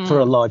for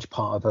a large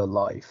part of her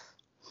life.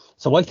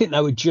 So I think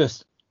they were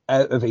just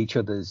out of each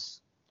other's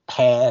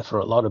hair for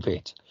a lot of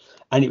it,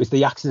 and it was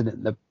the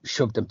accident that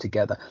shoved them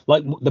together.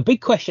 Like, the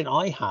big question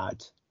I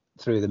had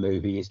through the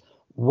movie is,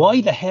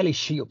 why the hell is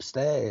she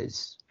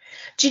upstairs?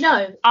 Do you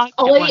know, I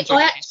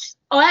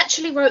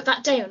actually wrote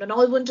that down, and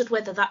I wondered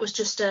whether that was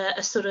just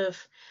a sort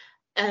of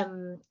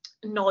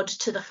nod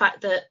to the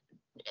fact that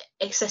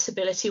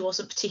accessibility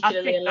wasn't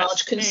particularly a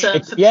large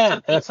concern for people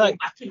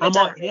back in the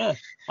day.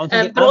 But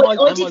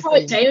I did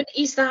write down,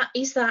 is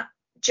that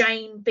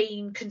Jane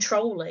being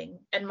controlling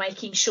and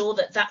making sure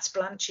that that's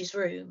Blanche's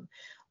room,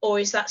 or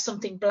is that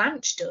something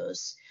Blanche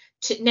does?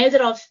 Now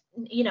that I've,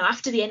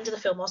 after the end of the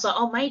film, I was like,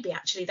 oh, maybe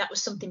actually that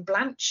was something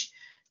Blanche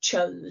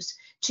chose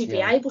to be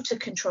able to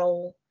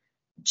control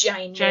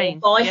Jane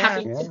by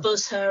having to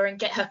buzz her and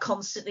get her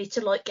constantly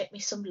to, like, get me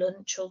some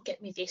lunch or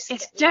get me this.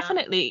 It's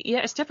definitely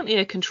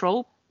a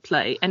control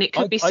play, and it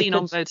could be seen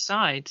on both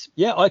sides.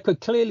 Yeah, I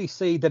could clearly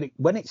see that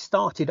when it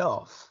started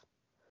off,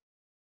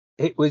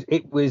 it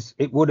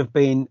would have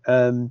been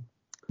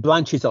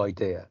Blanche's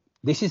idea.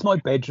 This is my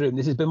bedroom.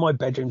 This has been my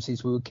bedroom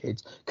since we were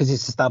kids, because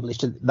it's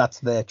established that that's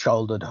their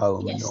childhood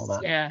home and all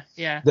that.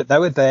 Yeah. That they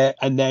were there,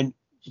 and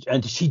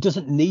she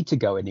doesn't need to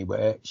go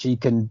anywhere. She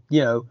can,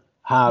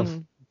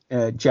 have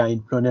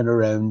Jane running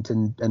around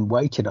and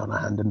waiting on her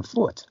hand and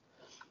foot.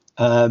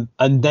 And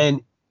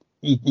then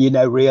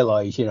you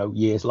realise,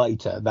 years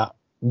later, that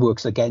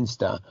works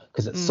against her,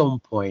 because at some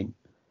point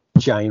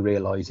Jane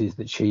realises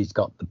that she's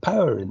got the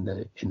power in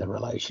the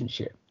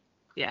relationship.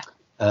 Yeah.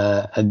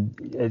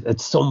 And at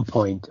some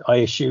point, I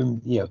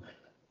assume,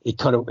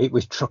 it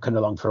was trucking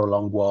along for a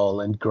long while,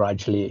 and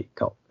gradually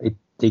it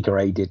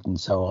degraded and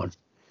so on.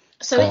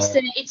 So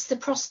it's the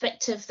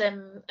prospect of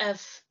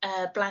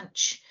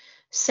Blanche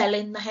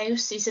selling the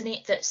house, isn't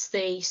it? That's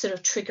the sort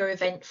of trigger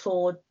event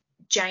for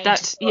Jane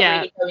to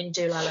really go and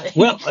do Lalo.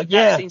 Well,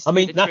 I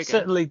mean, that's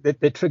certainly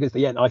the triggers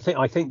the end. I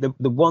think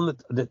the one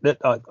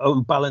that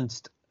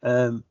unbalanced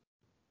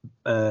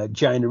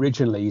Jane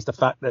originally is the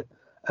fact that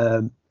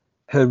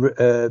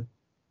her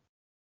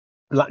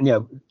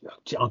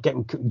I'm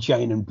getting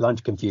Jane and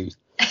Blanche confused.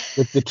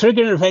 The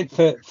triggering event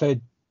for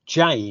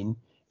Jane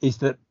is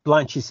that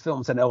Blanche's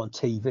films are now on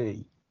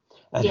TV,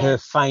 and her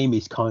fame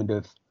is kind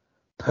of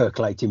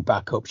percolating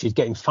back up. She's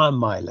getting fan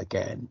mail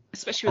again,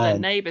 especially with her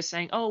neighbours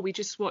saying, "Oh, we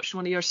just watched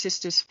one of your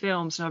sister's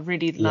films, and I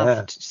really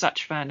loved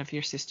such fan of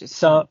your sister's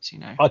films."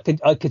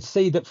 I could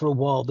see that for a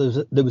while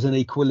there was an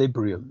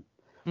equilibrium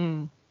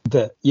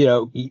that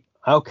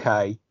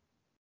okay,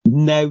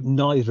 now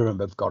neither of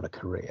them have got a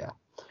career,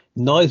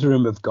 neither of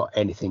them have got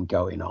anything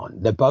going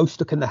on. They're both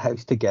stuck in the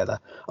house together,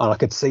 and I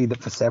could see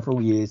that for several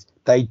years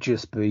they'd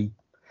just be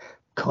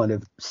kind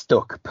of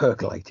stuck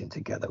percolating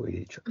together with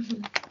each other.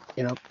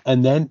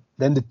 And then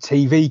the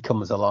TV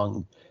comes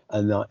along,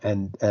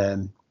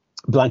 and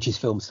Blanche's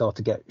films start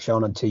to get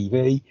shown on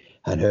TV,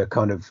 and her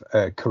kind of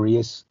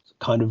careers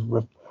kind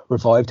of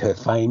revived, her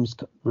fame's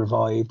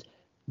revived,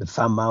 the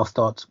fan mail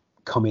starts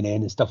coming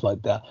in and stuff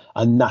like that,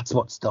 and that's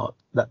what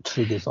that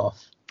triggers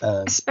off.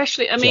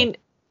 Especially, I mean,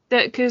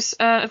 because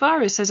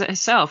Elvira says it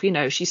herself,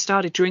 she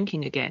started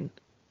drinking again.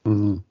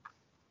 Mm-hmm.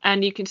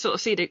 And you can sort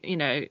of see that,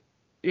 it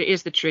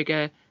is the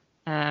trigger,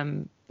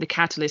 the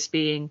catalyst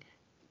being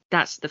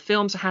that's the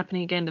films are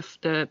happening again,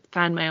 the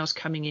fan mail's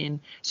coming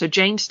in. So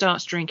Jane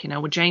starts drinking. Now,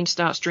 when Jane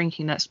starts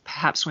drinking, that's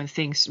perhaps when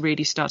things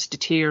really start to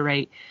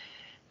deteriorate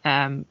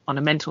on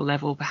a mental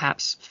level,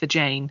 perhaps for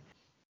Jane.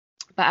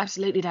 But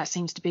absolutely, that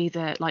seems to be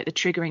the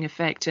triggering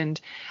effect. And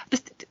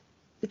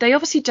they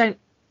obviously don't.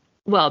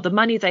 Well, the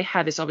money they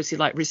have is obviously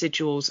like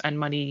residuals and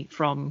money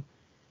from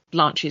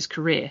Blanche's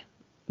career,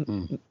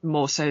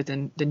 more so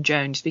than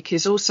Joan's,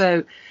 because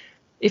also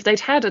if they'd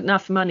had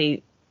enough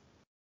money,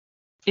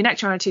 in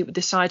actuality, with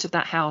the size of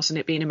that house and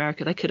it being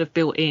America, they could have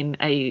built in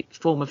a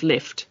form of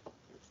lift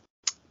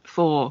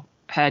for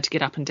her to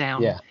get up and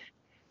down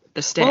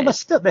the stairs.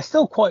 Well, they're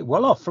still quite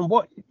well off from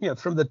what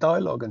from the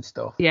dialogue and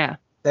stuff. Yeah,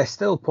 they're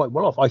still quite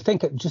well off. I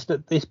think just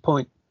at this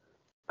point,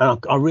 and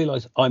I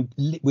realise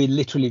we're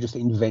literally just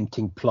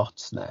inventing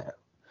plots now.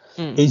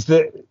 Is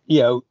that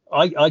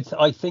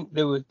I think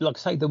there was, like I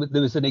say, there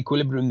was an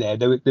equilibrium there.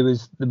 There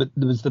was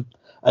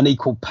an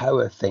equal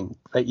power thing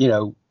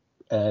that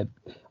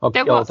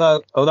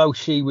although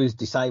she was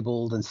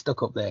disabled and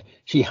stuck up there,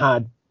 she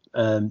had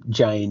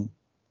Jane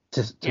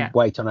to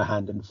wait on her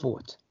hand and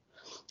foot.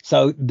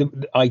 So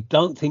I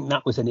don't think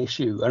that was an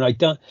issue, and I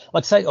don't,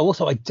 like I say,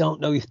 also I don't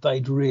know if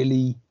they'd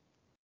really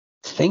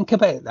think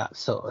about that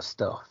sort of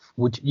stuff.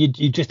 Would you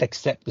just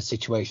accept the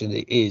situation that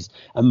it is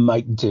and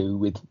make do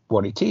with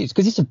what it is?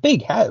 Because it's a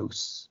big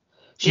house.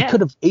 She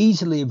could have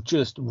easily have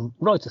just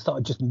right at the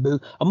start just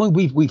moved. I mean,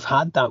 we've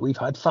had that. We've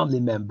had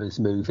family members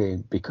move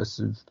in because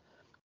of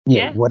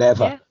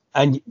whatever. Yeah.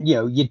 And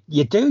you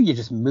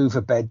just move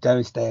a bed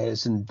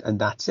downstairs and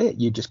that's it.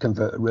 You just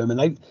convert a room,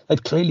 and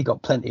they've clearly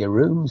got plenty of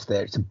rooms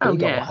there. It's a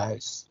big old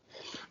house.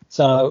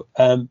 So,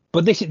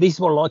 but this is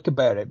what I like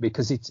about it,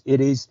 because it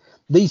is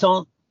these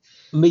aren't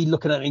me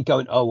looking at it and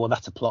going, oh well,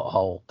 that's a plot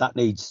hole that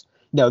needs.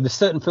 There's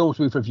certain films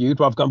we've reviewed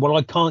where I've gone, well,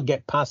 I can't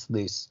get past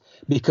this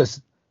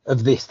because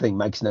of this thing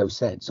makes no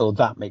sense, or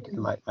that makes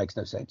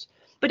no sense.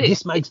 But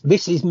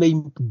this is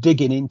me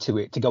digging into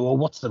it to go, well,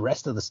 what's the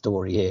rest of the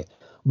story here?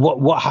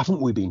 What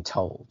haven't we been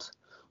told?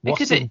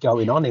 What's been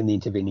going on in the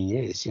intervening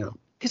years?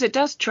 Because it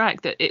does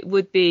track that it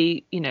would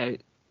be, a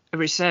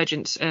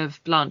resurgence of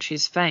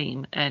Blanche's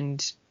fame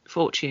and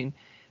fortune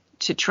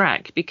to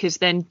track, because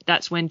then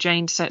that's when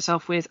Jane sets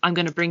off with, I'm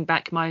going to bring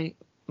back my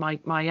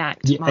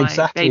act,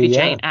 Baby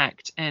Jane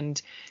act, and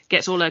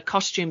gets all her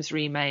costumes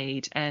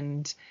remade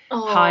and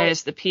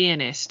hires the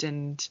pianist.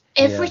 And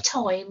every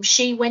time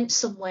she went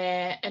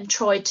somewhere and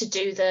tried to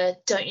do the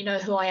 "Don't you know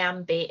who I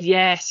am" bit,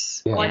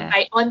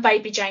 I'm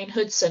Baby Jane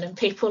Hudson, and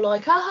people are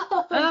like,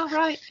 oh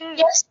right,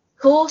 yes,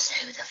 of course,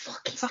 who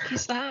the fuck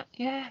is that?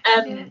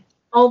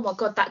 Oh my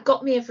god, that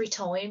got me every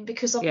time,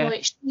 because I'm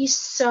like, she's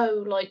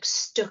so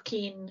stuck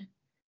in.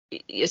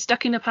 You're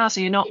stuck in the past,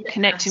 and you're not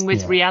connecting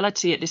with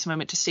reality at this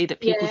moment to see that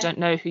people don't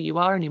know who you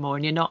are anymore,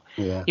 and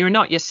you're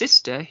not your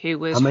sister who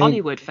was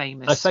Hollywood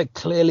famous. I say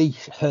clearly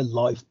her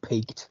life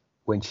peaked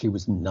when she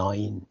was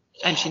 9,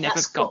 and she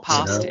never got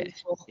past it.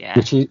 Yeah,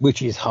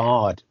 which is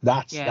hard.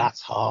 That's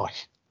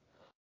harsh.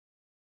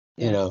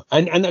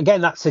 And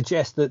again, that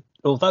suggests that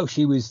although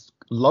she was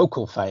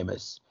local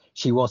famous,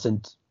 she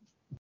wasn't.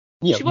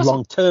 She wasn't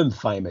long-term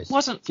famous.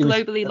 Wasn't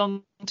globally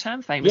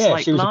long-term famous. Yeah,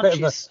 she was a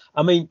bit of a.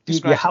 I mean, you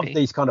have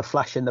these kind of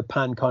flash in the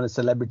pan kind of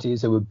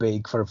celebrities who were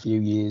big for a few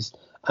years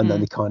and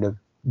then they kind of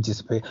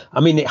disappear.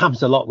 I mean, it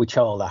happens a lot with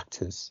child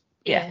actors.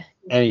 Yeah.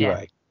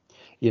 Anyway,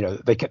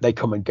 they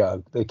come and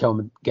go. They come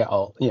and get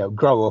all,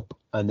 grow up,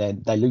 and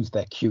then they lose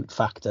their cute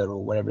factor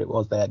or whatever it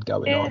was they had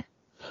going on.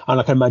 And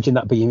I can imagine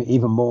that being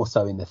even more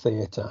so in the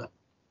theatre.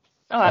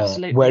 Oh,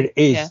 absolutely. Where it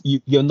is,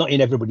 you're not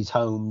in everybody's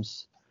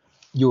homes.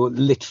 You're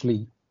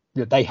literally.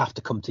 They have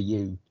to come to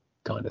you,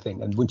 kind of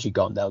thing, and once you're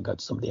gone, they'll go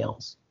to somebody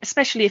else.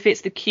 Especially if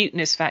it's the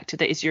cuteness factor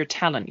that is your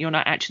talent. You're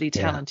not actually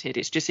talented.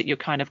 It's just that you're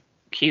kind of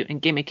cute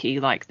and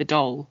gimmicky, like the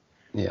doll.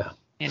 Yeah.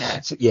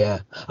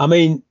 I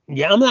mean,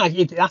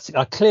 that's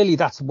clearly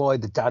that's why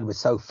the dad was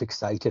so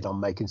fixated on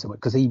making something,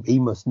 because he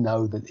must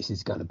know that this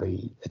is going to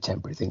be a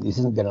temporary thing. This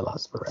isn't going to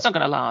last forever. It's not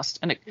going to last,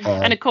 and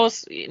of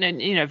course,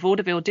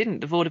 vaudeville didn't.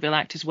 The vaudeville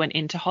actors went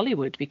into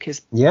Hollywood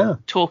because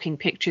talking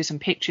pictures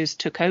and pictures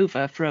took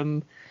over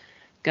from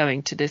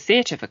going to the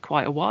theatre for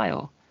quite a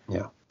while.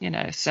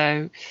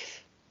 So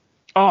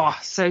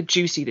so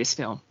juicy, this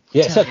film.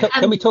 So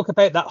can we talk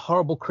about that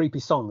horrible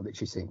creepy song that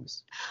she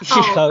sings?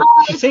 I've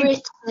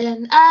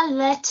written a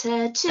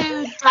letter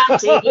to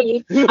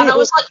Daddy, and I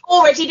was like,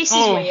 already this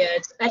is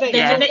weird. And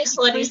then the next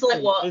line is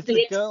like, what? Is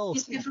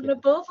it from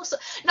above or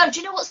something? No, do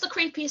you know what's the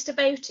creepiest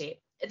about it?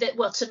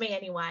 Well, to me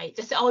anyway,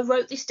 I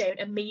wrote this down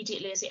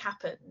immediately as it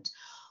happened.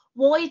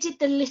 Why did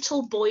the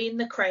little boy in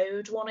the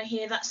crowd want to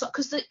hear that song?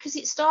 Because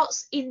it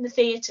starts in the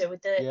theatre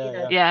with the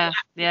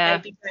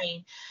Baby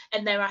Jane,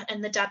 and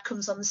the dad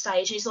comes on the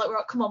stage and he's like,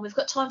 right, come on, we've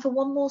got time for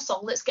one more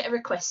song. Let's get a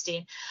request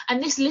in.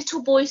 And this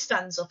little boy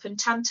stands up and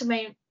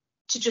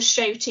to just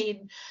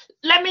shouting,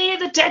 "Let me hear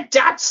the Dead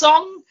Dad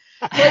song."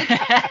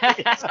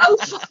 Like, so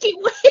fucking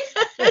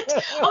weird.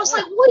 I was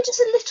like, why does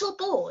a little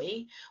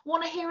boy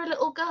want to hear a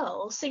little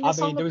girl sing a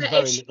song? There was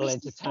very little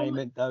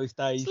entertainment those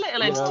days. It's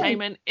little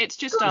entertainment. It's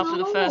just after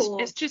the first.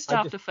 It's just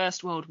after the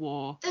First World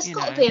War. There's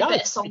got to be a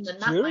better song than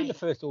that. During the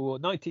First World War,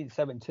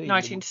 1917.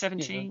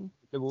 1917.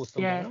 The war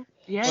still going on.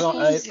 Yeah. Well,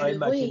 I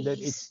imagine that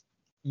it's.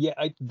 Yeah,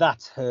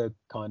 that's her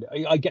kind of.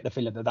 I get the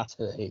feeling that that's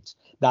her hit.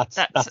 That's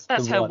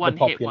her one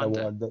hit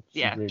wonder. One that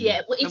yeah.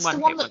 Well, it's the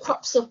one that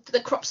crops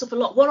up a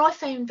lot. What I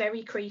found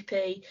very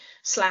creepy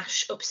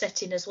 /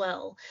 upsetting as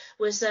well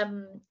was,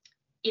 when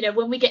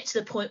we get to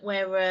the point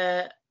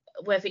where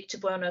Victor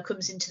Buono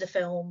comes into the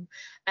film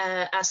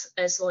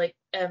as like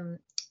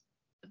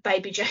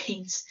Baby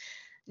Jane's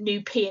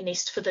new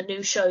pianist for the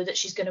new show that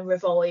she's going to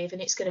revive,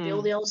 and it's going to be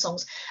all the old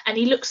songs, and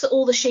he looks at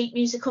all the sheet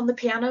music on the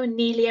piano, and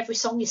nearly every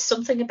song is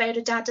something about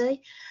a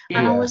daddy.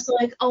 And I was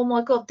like, oh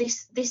my god,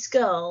 this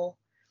girl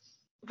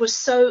was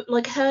so,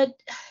 like, her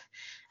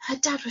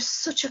dad was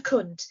such a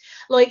cunt.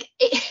 Like,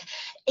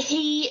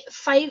 he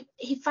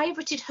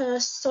favorited her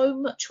so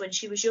much when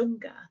she was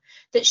younger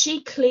that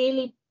she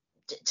clearly,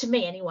 to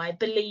me anyway,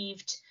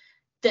 believed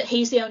that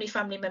he's the only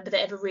family member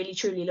that ever really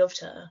truly loved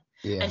her.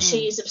 Yeah. And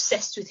she is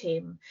obsessed with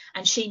him,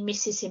 and she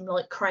misses him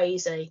like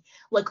crazy,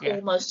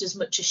 almost as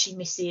much as she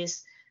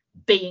misses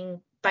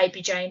being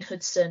Baby Jane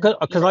Hudson.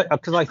 Because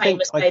I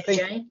think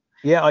Jane.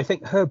 Yeah, I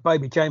think her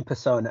Baby Jane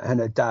persona and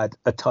her dad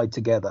are tied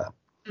together.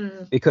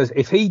 Because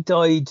if he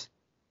died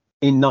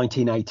in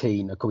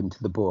 1918, according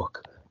to the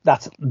book,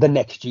 that's the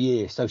next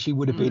year, so she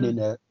would have been in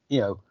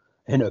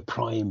her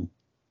prime.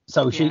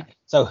 So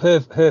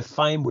her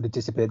fame would have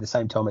disappeared the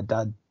same time her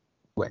dad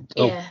went.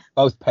 Yeah.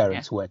 Both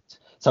parents went.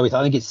 So I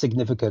think it's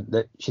significant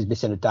that she's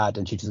missing her dad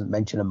and she doesn't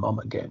mention her mum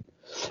again.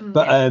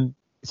 But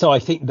so I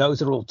think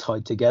those are all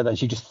tied together, and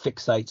she just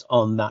fixates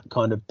on that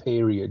kind of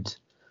period,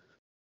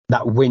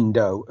 that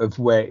window of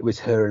where it was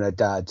her and her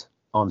dad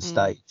on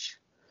stage.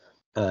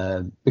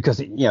 Because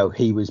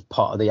he was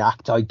part of the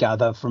act, I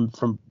gather,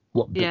 from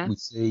what bit we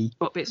see.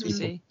 What bits we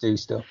see. Do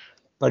stuff.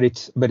 But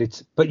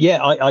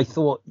I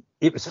thought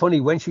it was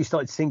funny when she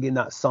started singing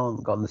that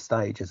song on the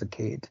stage as a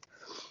kid.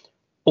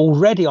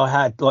 Already I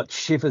had like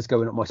shivers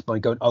going up my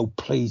spine, going, oh,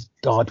 please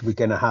God, we're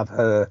going to have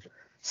her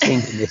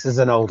singing this as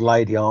an old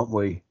lady, aren't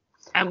we?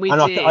 And we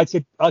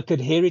did. I could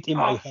hear it in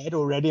my head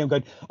already. I'm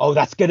going, oh,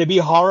 that's going to be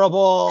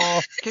horrible.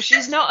 Because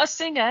she's not a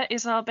singer,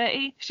 is our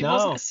Betty. She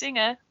wasn't a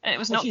singer, and it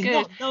was not she's good.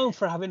 She's not known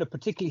for having a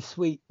particularly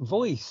sweet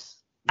voice.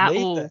 At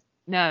all.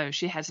 No,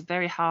 she has a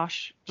very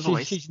harsh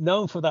voice. She's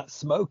known for that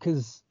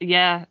smokers.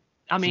 Yeah.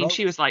 I mean,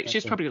 she was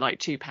probably like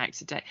 2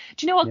 packs a day.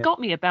 Do you know what got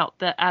me about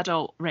the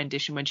adult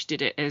rendition when she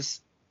did it as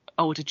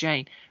older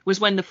Jane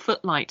was when the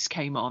footlights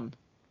came on.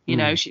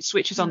 She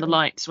switches on the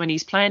lights when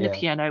he's playing the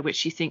piano, which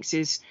she thinks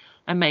is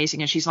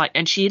amazing, and she's like,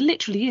 and she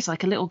literally is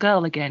like a little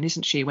girl again,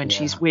 isn't she, when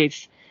she's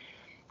with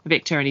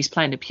Victor and he's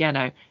playing the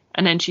piano,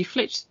 and then she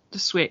flips the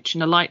switch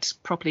and the lights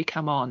properly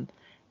come on,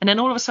 and then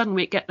all of a sudden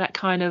we get that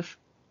kind of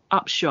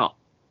upshot,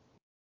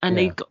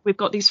 and we've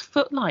got these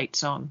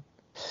footlights on.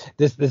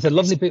 There's a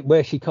lovely bit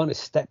where she kind of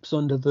steps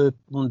under the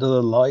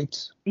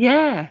light.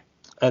 Yeah.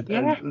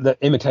 That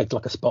imitates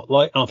like a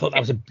spotlight. And I thought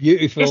that was a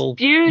beautiful, it's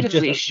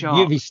beautifully shot,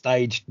 beautifully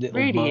staged little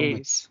really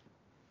moment. Is.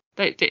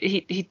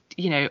 He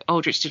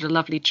Aldrich did a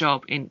lovely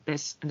job in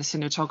this, and the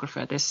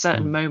cinematographer. There's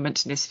certain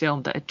moments in this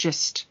film that are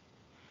just.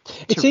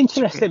 It's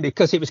interesting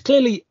because it was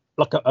clearly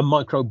like a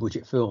micro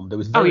budget film. There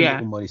was very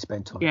little money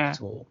spent on it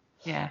at all.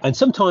 Yeah. And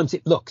sometimes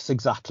it looks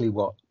exactly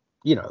what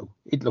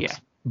it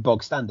looks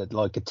bog standard,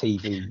 like a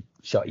TV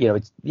shot.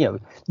 It's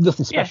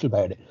nothing special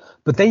about it.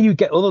 But then you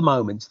get other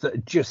moments that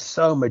are just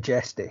so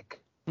majestic.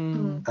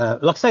 Like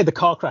I say, the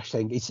car crash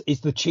thing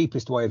is the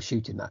cheapest way of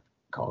shooting that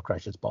car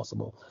crash as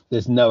possible.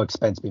 There's no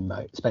expense being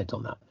spent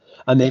on that.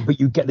 And then, but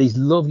you get these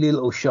lovely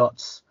little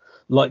shots.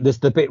 Like there's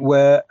the bit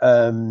where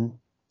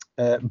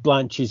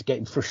Blanche is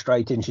getting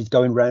frustrated and she's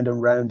going round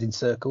and round in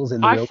circles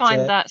in the wheelchair. I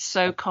find that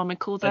so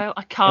comical, though.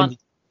 I can't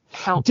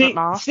help but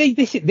laugh. See,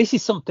 this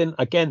is something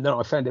again that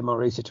I found in my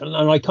research, and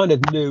I kind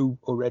of knew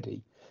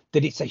already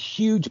that it's a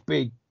huge,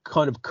 big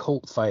kind of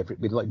cult favorite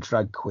with like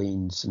drag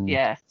queens and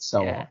so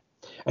on.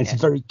 And it's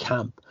very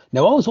camp.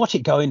 Now I was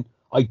watching it going,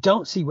 I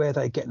don't see where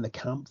they're getting the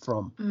camp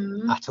from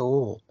at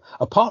all.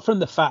 Apart from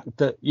the fact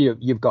that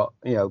you've got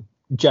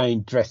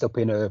Jane dressed up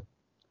in a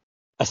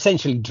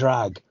essentially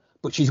drag,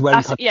 but she's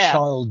wearing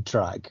child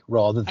drag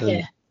rather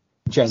than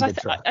gender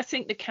drag. I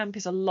think the camp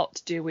is a lot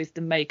to do with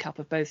the makeup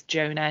of both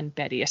Joan and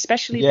Betty,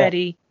 especially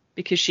Betty,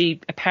 because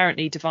she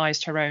apparently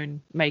devised her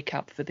own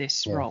makeup for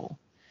this role.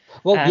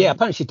 Well,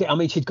 apparently she did. I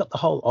mean, she's got the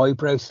whole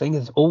eyebrows thing.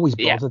 It's always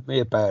bothered me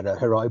about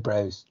her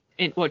eyebrows.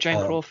 In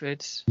Joan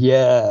Crawford's?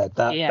 Yeah,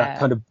 that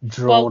kind of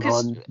drawn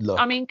on look.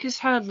 I mean, because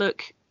her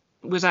look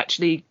was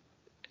actually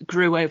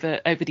grew over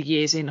the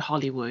years in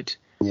Hollywood.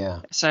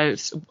 Yeah. So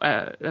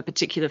a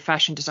particular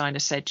fashion designer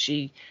said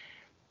she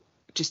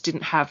just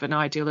didn't have an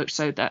ideal look,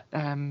 so that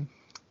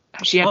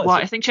she had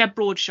I think she had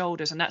broad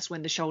shoulders, and that's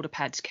when the shoulder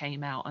pads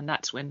came out, and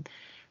that's when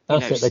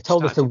That's it. They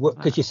told us to work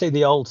because you see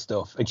the old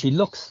stuff, and she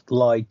looks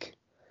like,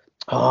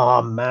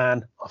 oh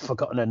man, I've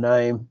forgotten her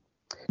name.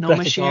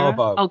 Greta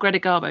Garbo. Oh, Greta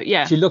Garbo.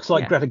 Yeah. She looks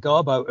like Greta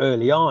Garbo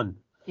early on.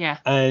 Yeah.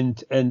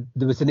 And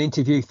there was an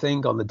interview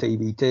thing on the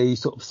DVD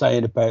sort of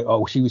saying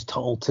about, she was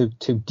told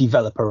to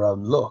develop her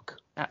own look.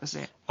 That was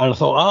it. And I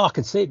thought, I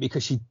can see it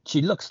because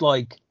she looks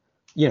like,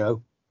 if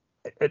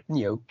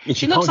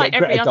she looks like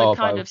every other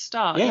kind of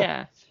star.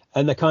 Yeah.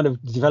 And they kind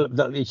of developed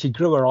that. She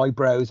grew her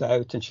eyebrows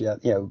out, and she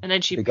had, and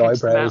then she big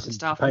eyebrows eyebrows and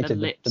stuff, and the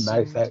lips, the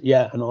mouth out,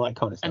 and all that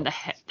kind of stuff. And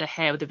the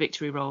hair with the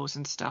victory rolls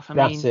and stuff.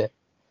 That's it.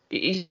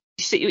 You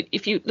see,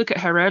 if you look at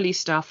her early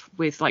stuff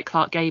with like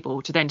Clark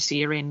Gable, to then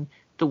see her in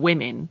The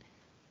Women,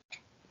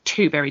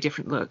 two very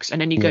different looks,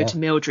 and then you go to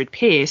Mildred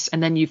Pierce,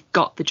 and then you've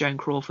got the Joan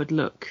Crawford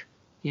look.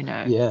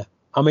 Yeah.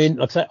 I mean,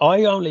 like I say,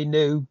 I only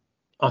knew.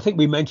 I think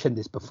we mentioned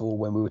this before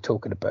when we were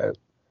talking about.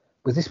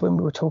 Was this when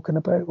we were talking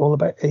about all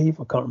about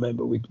Eve? I can't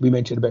remember. We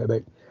mentioned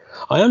about.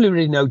 I only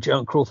really know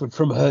Joan Crawford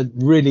from her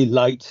really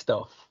late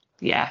stuff.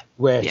 Yeah.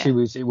 Where she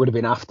was. It would have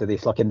been after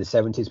this, like in the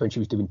 70s when she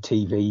was doing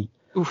TV.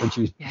 Oof, when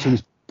she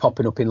was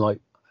popping up in I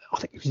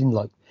think it was in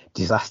like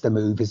disaster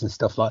movies and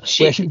stuff like.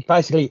 Where she was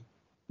basically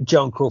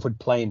Joan Crawford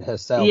playing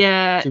herself.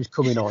 Yeah. She was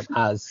coming on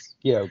as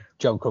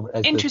Joan Crawford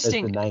as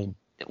the name.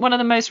 One of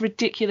the most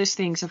ridiculous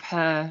things of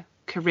her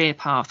career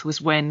path was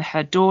when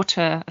her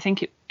daughter, I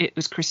think it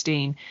was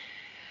Christine,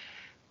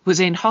 was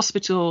in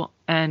hospital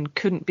and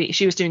couldn't be.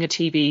 She was doing a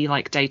TV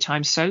like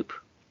daytime soap,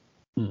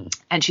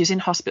 and she was in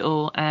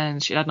hospital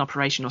and she had an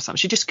operation or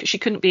something. She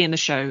couldn't be in the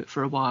show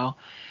for a while.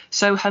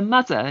 So her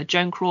mother,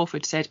 Joan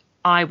Crawford, said,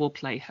 "I will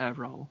play her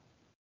role,"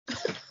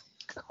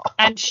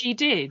 and she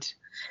did.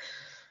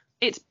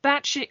 It's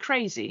batshit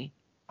crazy,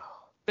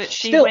 but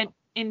she went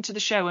into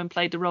the show and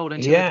played the role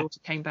until her daughter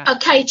came back.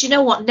 Okay, do you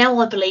know what? Now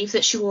I believe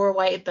that she wore a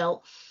weighted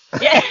belt.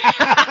 Yeah.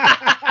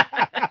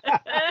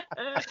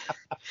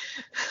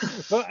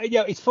 But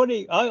it's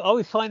funny. I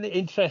always find it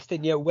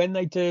interesting, when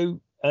they do,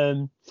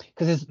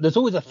 because there's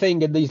always a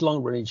thing in these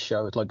long running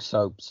shows like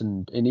soaps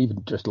and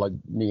even just like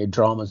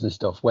dramas and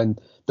stuff when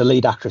the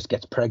lead actress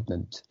gets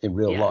pregnant in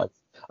real life,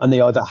 and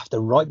they either have to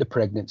write the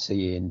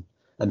pregnancy in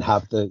and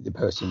have the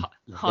person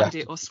hide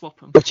it or swap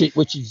them,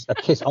 which is a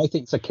kiss. I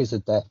think it's a kiss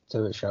of death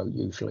to a show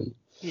usually.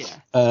 Yeah.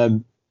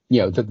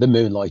 The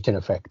moonlight in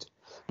effect.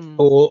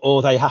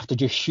 Or they have to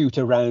just shoot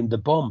around the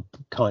bump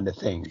kind of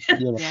thing.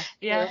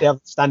 Yeah. They're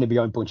standing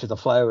behind bunches of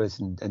flowers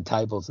and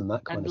tables and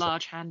that kind of stuff. And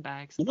large stuff.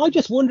 handbags. And I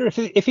just wonder if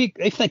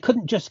they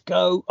couldn't just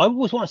go. I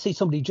always want to see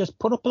somebody just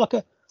put up put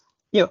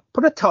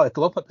a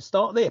title up at the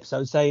start of the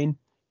episode saying,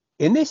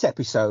 in this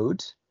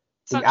episode,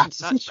 the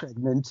actress is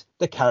pregnant,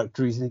 the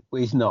character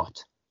is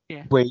not.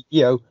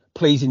 Yeah.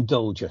 Please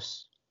indulge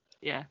us.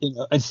 Yeah.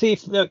 And see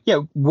if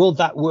will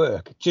that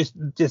work? Just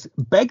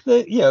beg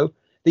the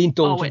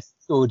indulgence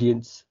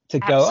audience to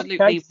go.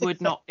 Absolutely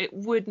would not. It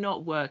would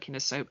not work in a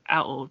soap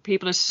at all.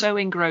 People are so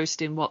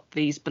engrossed in what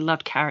these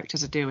beloved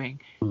characters are doing.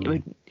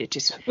 It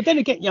just. But then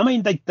again, I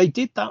mean, they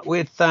did that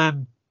with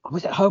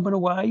was it Home and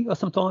Away or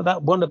something like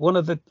that? One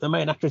of the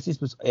main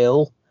actresses was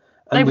ill.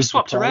 They were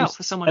swapped her out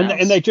for someone else.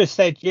 And they just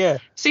said,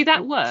 see,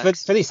 that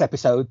works for this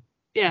episode.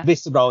 Yeah,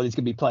 this role is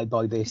going to be played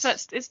by this.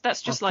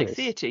 That's just like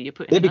theatre. You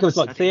put in it becomes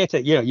like theatre.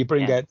 You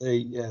bring out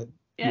the.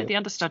 The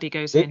understudy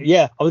goes in.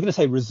 Yeah, I was going to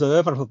say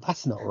reserve, and I thought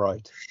that's not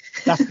right.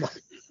 That's not,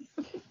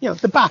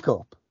 the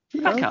backup.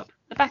 The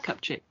backup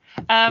chick.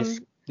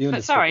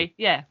 But sorry,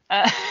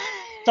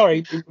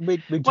 sorry.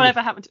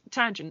 Whatever happened to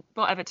Tangent?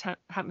 Whatever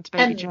happened to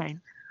Baby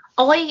Jane?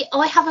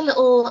 I have a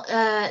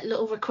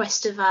little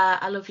request of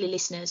our lovely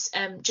listeners,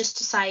 just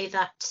to say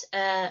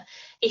that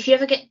if you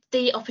ever get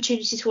the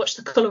opportunity to watch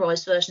the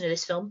colorized version of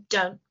this film,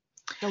 don't.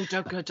 Oh,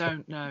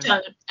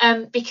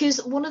 don't.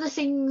 Because one of the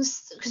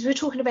things, because we were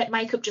talking about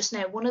makeup just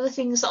now, one of the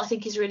things that I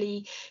think is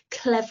really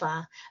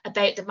clever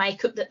about the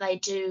makeup that they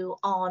do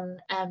on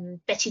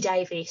Betty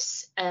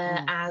Davis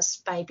as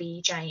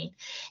Baby Jane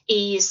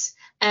is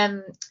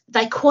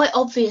they quite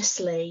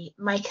obviously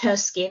make her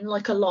skin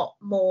like a lot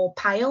more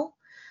pale,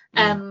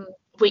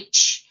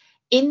 which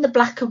in the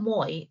black and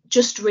white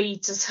just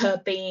reads as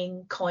her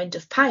being kind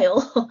of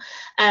pale,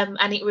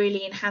 and it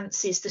really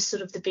enhances the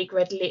sort of the big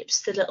red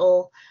lips, the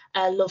little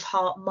love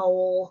heart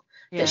mole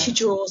that she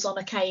draws on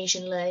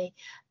occasionally,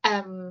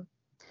 and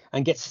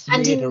gets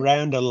smeared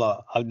around a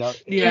lot. I know.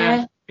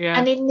 Yeah.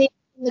 And in the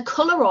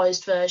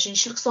colorized version,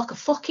 she looks like a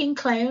fucking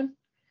clown.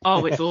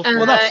 Oh, it's awful.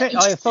 Well, that's it.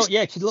 I thought,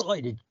 she looked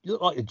like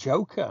the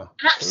Joker.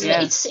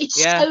 Absolutely,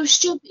 it's so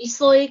stupid. It's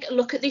like,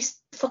 look at this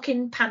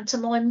fucking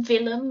pantomime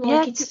villain.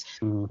 Like, it's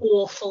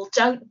awful.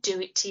 Don't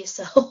do it to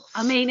yourself.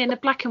 I mean, in the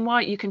black and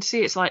white, you can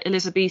see it's like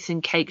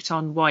Elizabethan caked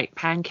on white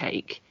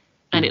pancake,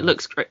 and it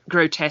looks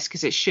grotesque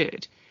as it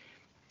should.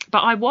 But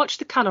I watched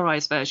the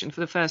colorized version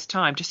for the first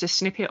time, just a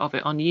snippet of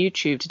it on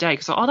YouTube today,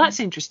 because I thought, that's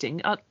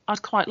interesting.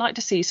 I'd quite like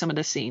to see some of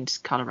the scenes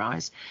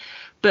colorized,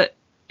 but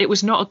it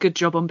was not a good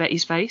job on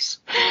Betty's face,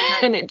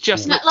 and it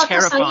just looked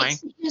terrifying.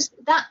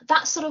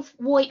 That sort of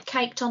white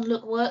caked on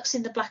look works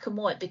in the black and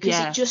white because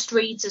it just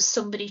reads as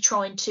somebody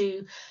trying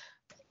to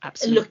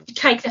Absolutely.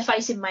 Take their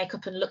face in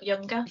makeup and look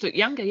younger. Look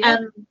younger, yeah.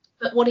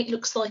 But what it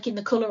looks like in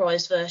the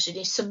colorized version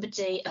is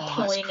somebody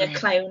applying a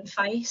clown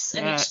face,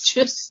 and it's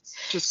just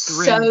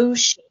so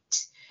shit.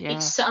 Yeah.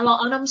 It's a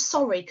lot, and I'm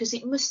sorry, because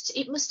it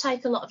must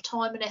take a lot of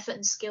time and effort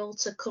and skill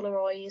to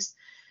colorize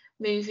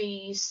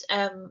movies.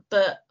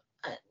 But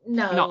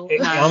no.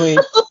 I mean,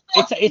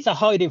 it's a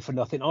hiding for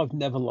nothing. I've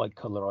never liked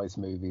colorized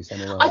movies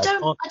anyway. I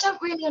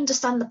don't really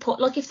understand the point.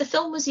 Like, if the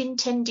film was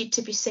intended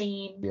to be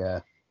seen. Yeah.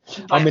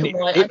 I mean,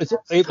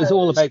 it was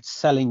all about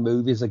selling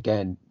movies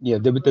again. You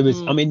know, there was.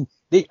 I mean,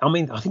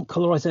 I think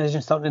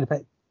colorization started in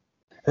about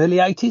early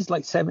 80s,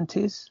 like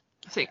 70s.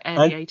 I think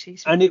early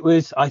 80s. And it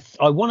was,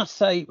 I want to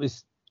say it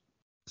was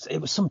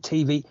some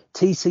TV,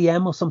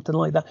 TCM or something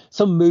like that.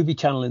 Some movie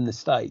channel in the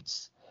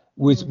States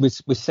was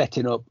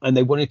setting up, and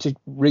they wanted to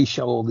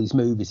re-show all these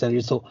movies. And they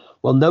just thought,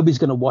 well, nobody's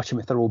going to watch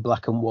them if they're all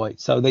black and white.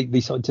 So they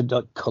decided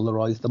to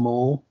colorize them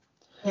all.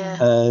 Yeah.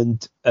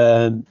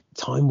 And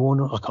Time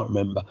Warner, I can't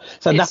remember.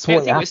 So that's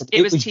what happened.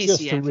 It was TCM,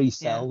 just to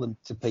resell them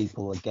to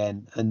people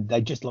again, and they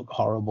just look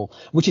horrible,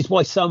 which is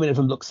why so many of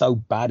them look so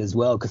bad as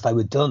well, because they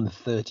were done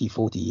 30,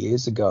 40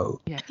 years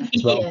ago. Yeah.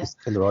 As well,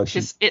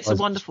 It's a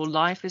Wonderful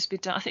Life has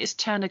been done. I think it's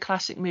Turner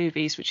Classic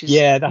Movies, which is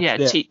TCM.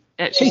 TCM.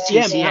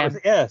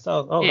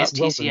 That's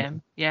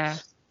TCM. Yeah.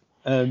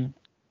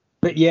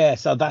 But yeah,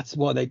 so that's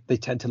why they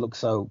tend to look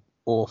so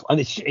awful, and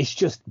it's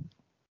just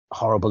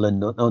horrible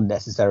and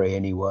unnecessary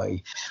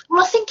anyway.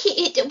 Well, I think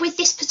it with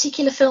this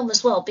particular film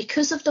as well,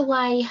 because of the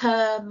way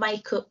her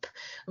makeup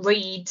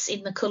reads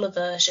in the colour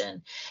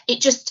version,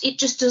 it just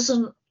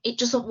doesn't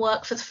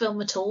work for the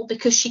film at all,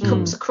 because she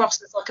comes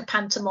across as like a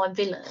pantomime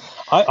villain.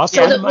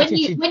 So that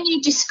when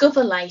you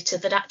discover later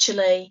that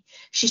actually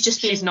she's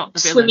just been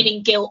swimming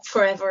in guilt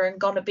forever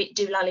and gone a bit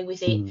doolally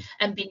with it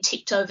and been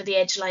tipped over the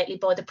edge lately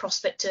by the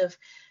prospect of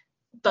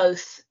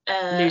both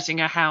losing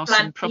her house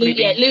and probably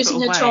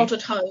losing her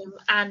childhood home,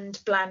 and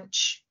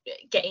Blanche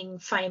getting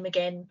fame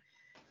again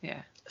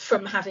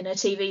from having her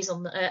TVs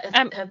on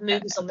her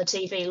movies on the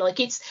TV. Like,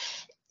 it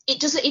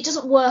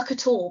doesn't work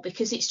at all,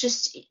 because it's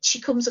just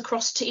she comes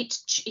across to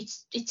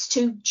it's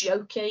too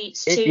jokey,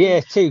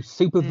 it's too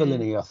super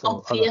villainy, I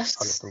thought.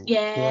 Obvious.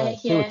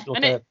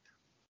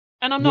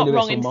 And I'm not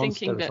wrong in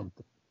thinking that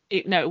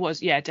it was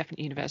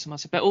definitely Universal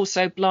Monster, but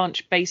also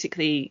Blanche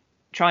basically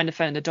trying to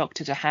phone the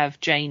doctor to have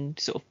Jane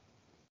sort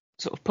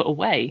of put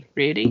away,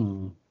 really,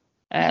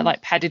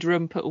 like padded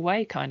room put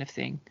away kind of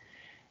thing.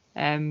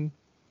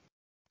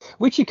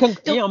 Which you can,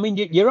 I mean,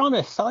 you're on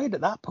her side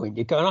at that point.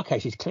 You're going, okay,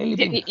 she's clearly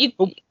been.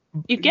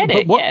 You get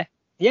it, yeah.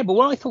 Yeah, but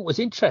what I thought was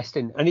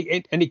interesting, and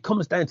it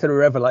comes down to the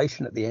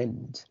revelation at the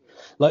end.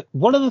 Like,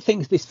 one of the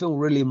things this film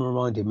really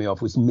reminded me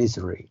of was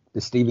Misery, the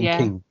Stephen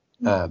King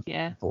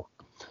book,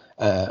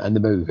 and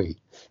the movie.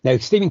 Now,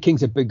 Stephen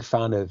King's a big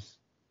fan of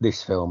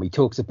this film. He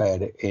talks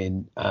about it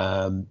in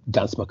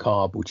Danse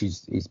Macabre, which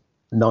is his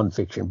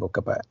non-fiction book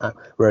about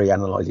where he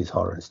analyzes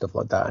horror and stuff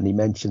like that, and he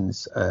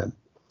mentions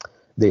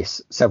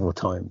this several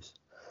times.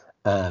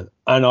 And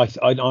I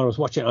was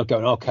watching it, I'm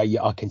going, okay,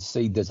 yeah, I can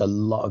see there's a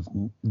lot of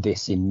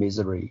this in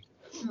Misery.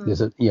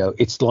 There's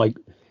it's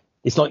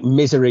like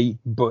Misery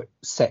but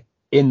set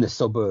in the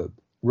suburb,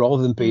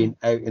 rather than being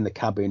out in the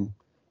cabin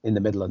in the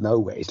middle of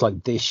nowhere. It's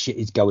like this shit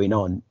is going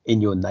on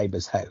in your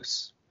neighbor's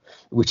house,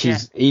 which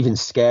is even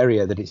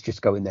scarier that it's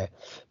just going there.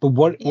 But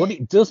what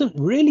it doesn't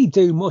really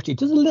do much, it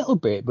does a little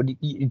bit, but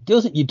it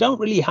doesn't. You don't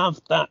really have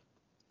that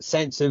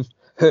sense of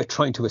her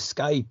trying to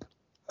escape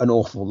an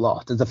awful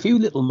lot. There's a few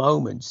little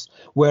moments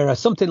where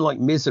something like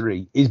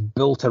Misery is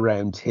built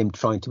around him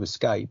trying to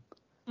escape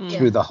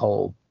through the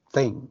whole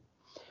thing.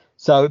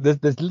 So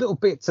there's little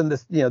bits, and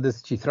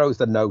she throws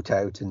the note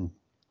out, and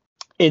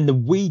in the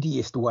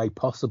weediest way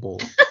possible.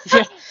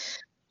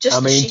 I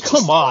mean,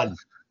 come on.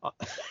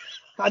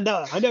 I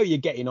know you're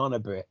getting on a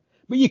bit,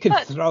 but you can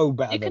throw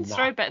better than that. You can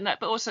throw better than that,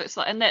 but also it's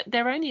like, and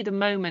they're only the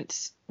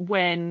moments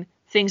when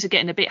things are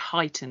getting a bit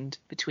heightened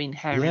between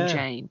her and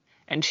Jane,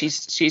 and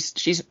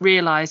she's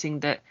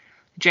realizing that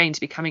Jane's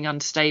becoming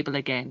unstable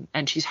again,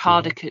 and she's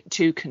harder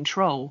to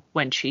control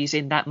when she's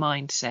in that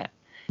mindset.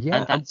 Yeah,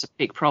 and that's a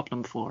big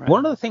problem for her.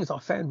 One of the things I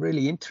found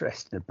really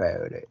interesting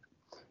about it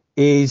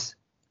is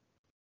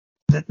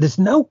that there's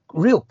no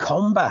real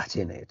combat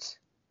in it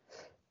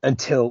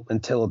until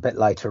a bit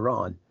later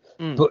on.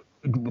 But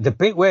the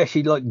bit where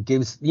she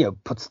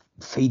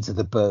feeds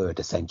the bird,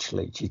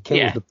 essentially, she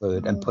kills the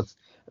bird and puts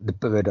the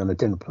bird on a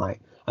dinner plate,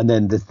 and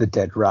then there's the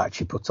dead rat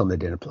she puts on the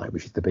dinner plate,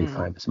 which is the big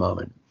famous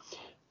moment.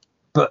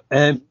 But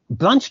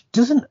Blanche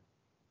doesn't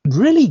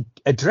really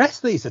address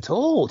these at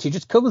all. She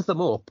just covers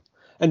them up,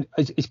 and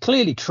is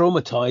clearly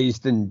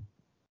traumatized, and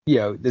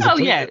there's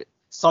a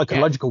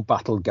psychological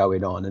battle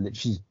going on, and that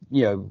she's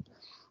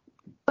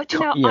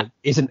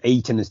isn't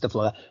eating and stuff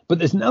like that. But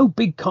there's no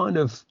big kind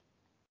of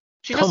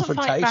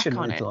confrontation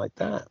or anything like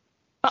that.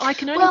 But I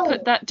can only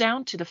put that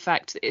down to the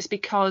fact that it's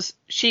because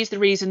she's the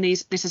reason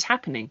this is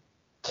happening.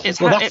 It's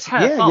her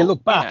fault. You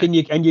look back and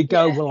you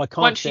go, well, I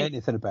can't say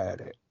anything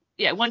about it.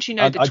 Yeah, once you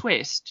know the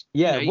twist.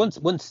 Yeah,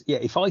 once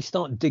if I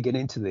start digging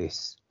into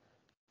this,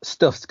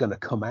 stuff's going to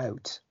come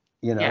out.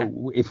 You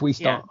know, if we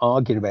start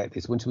arguing about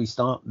this, once we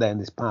start down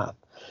this path.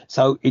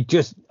 So it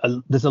just,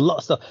 there's a lot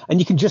of stuff. And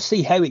you can just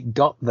see how it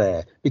got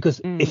there.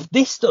 Because if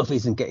this stuff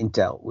isn't getting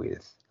dealt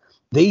with,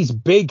 these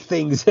big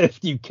things,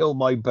 if you kill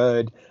my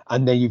bird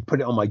and then you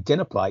put it on my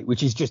dinner plate,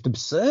 which is just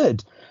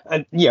absurd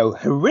and, you know,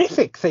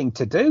 horrific thing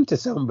to do to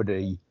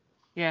somebody.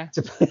 Yeah.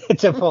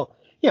 To put,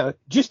 you know,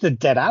 just a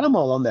dead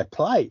animal on their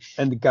plate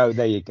and go,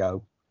 there you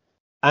go.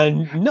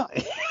 And not,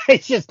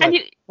 it's just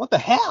like, what the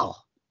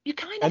hell? You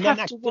kind of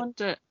have to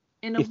wonder,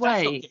 in a way,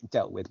 that's not getting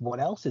dealt with, what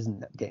else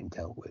isn't getting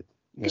dealt with?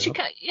 Because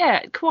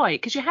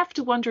because you have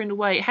to wonder in a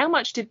way, how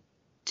much did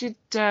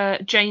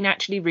Jane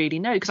actually really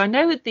know? Because I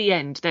know at the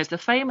end, there's the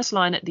famous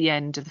line at the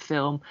end of the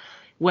film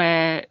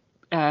where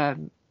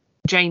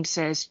Jane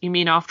says, "You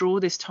mean after all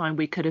this time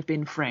we could have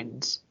been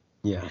friends?"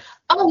 Yeah.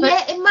 Oh,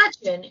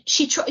 imagine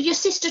your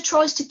sister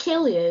tries to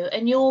kill you,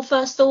 and your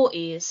first thought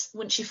is,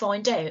 once you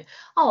find out,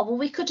 oh well,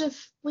 we could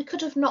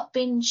have not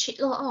been shit.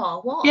 Like,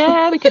 oh, what?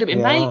 Yeah, we could have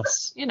been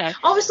mates. You know.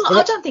 I was like,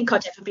 I don't think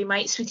I'd ever be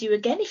mates with you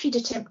again if you'd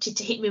attempted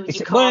to hit me with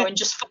your car and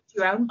just fucked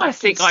your own. I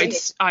think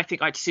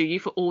I'd sue you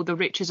for all the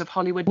riches of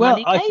Hollywood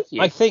money gave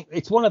you. I think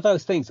it's one of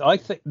those things. I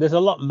think there's a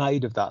lot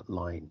made of that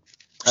line.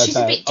 She's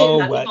a bit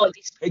doing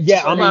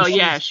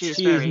she is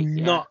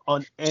not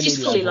on any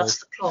level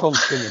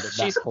functioning at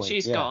that point.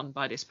 She's gone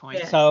by this point.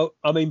 Yeah. So,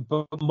 I mean,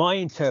 but my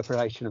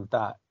interpretation of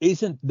that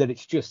isn't that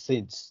it's just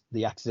since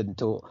the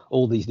accident or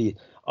all these years.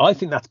 I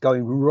think that's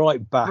going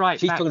right back.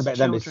 She's talking about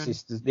them as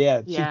sisters.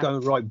 Yeah, she's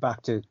going right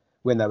back to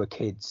when they were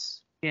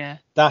kids. Yeah.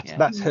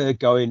 That's her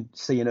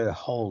seeing her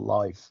whole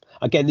life.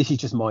 Again, this is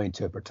just my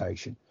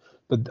interpretation.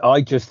 But I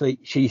just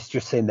think she's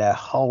just seen their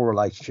whole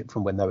relationship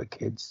from when they were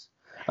kids.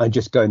 And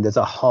just going, there's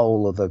a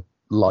whole other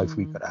life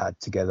we could have had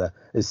together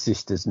as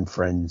sisters and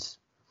friends.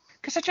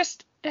 Because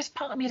there's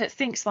part of me that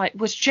thinks, like,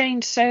 was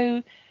Jane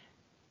so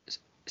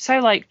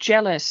like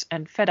jealous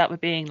and fed up with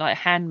being like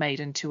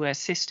handmaiden to her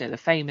sister, the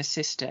famous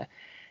sister,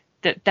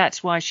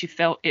 that's why she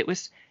felt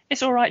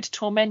it's all right to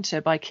torment her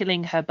by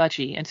killing her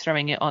budgie and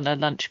throwing it on a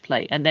lunch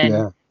plate and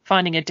then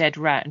finding a dead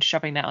rat and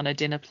shoving that on a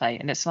dinner plate.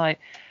 And it's like,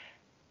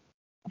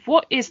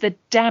 what is the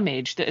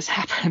damage that has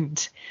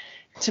happened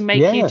to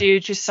make you do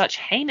just such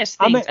heinous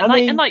things?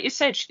 And like you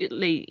said,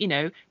 Lee, you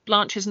know,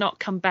 Blanche has not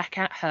come back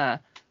at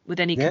her with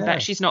any comeback.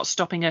 She's not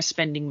stopping her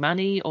spending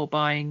money or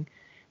buying.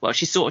 Well,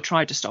 she sort of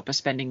tried to stop her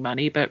spending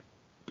money, but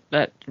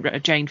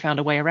Jane found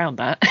a way around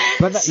that.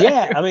 But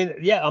I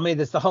mean,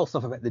 there's the whole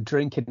stuff about the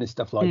drinking and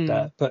stuff like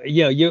that. But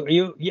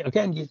you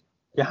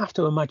have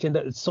to imagine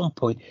that at some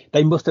point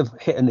they must have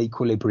hit an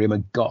equilibrium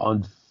and got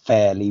on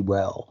fairly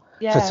well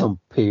for some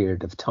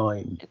period of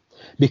time.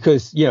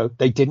 Because, you know,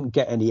 they didn't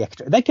get any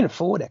extra. They can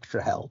afford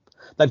extra help.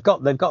 They've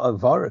got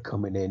Elvira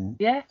coming in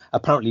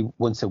apparently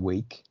once a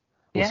week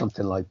or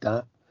something like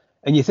that.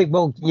 And you think,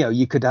 well, you know,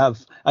 you could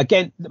have,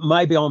 again,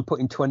 maybe I'm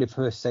putting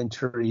 21st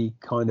century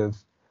kind of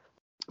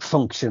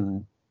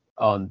function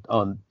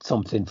on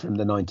something from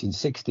the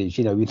 1960s.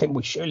 You know, you think,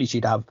 well, surely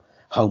she'd have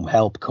home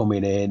help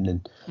coming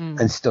in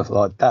and stuff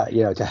like that,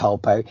 you know, to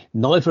help out.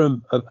 Neither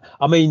of them,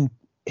 I mean,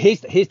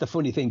 here's the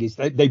funny thing is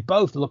they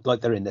both look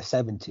like they're in their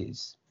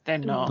 70s. They're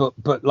not.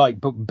 But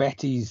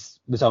Betty's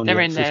was only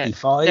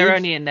 55. They're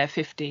only in their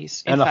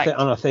 50s.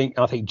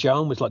 I think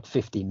Joan was like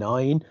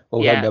 59.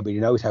 Although nobody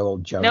knows how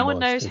old Joan was. No one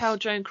knows how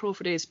Joan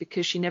Crawford is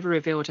because she never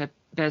revealed her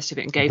birth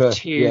certificate and gave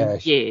 2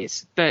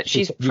 years. But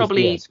she was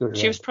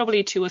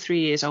probably 2 or 3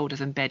 years older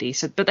than Betty.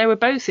 So, but they were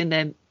both in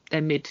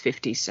their mid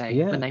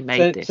 50s when they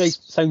made this.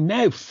 So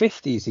now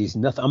 50s is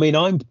nothing. I mean,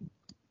 I'm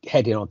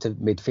heading on to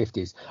mid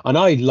 50s, and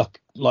I look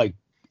like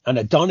an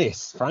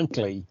Adonis,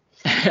 frankly.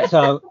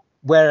 So.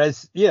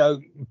 Whereas, you know,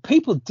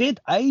 people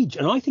did age,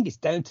 and I think it's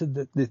down to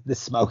the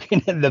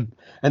smoking and the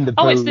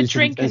booze it's the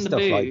drink and stuff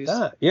the booze. like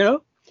that. You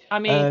know, I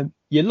mean,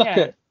 you look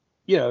at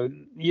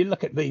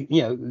the,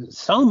 you know,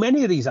 so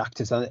many of these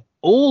actors, and they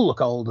all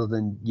look older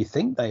than you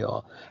think they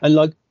are, and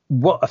like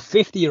what a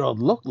 50-year-old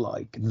looked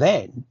like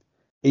then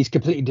is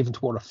completely different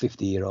to what a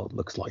 50-year-old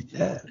looks like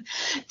now.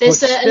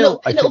 There's a little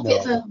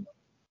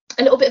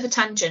bit of a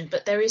tangent,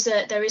 but there is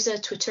a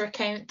Twitter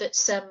account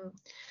that's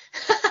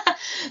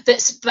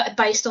that's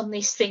based on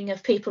this thing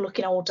of people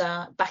looking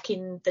older back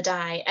in the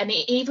day, and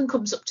it even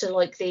comes up to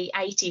like the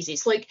 80s.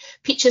 It's like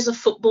pictures of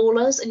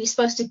footballers, and you're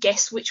supposed to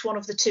guess which one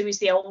of the two is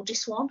the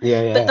oldest one.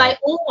 But they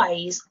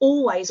always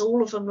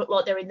all of them look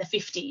like they're in the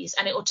 50s,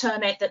 and it will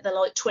turn out that they're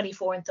like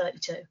 24 and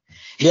 32.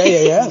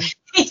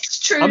 It's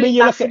true. I mean,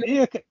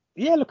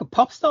 look at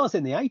pop stars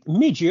in the 80s.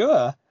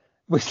 Midge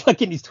was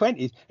like in his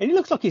 20s, and he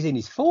looks like he's in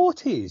his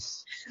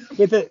 40s.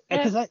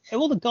 Because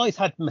all the guys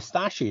had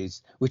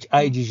moustaches, which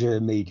ages you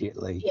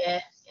immediately.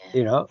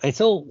 You know, it's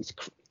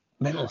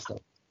mental stuff.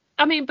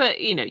 I mean, but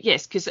you know,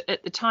 yes, because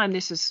at the time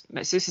this is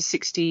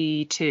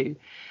 62,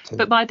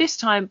 but by this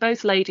time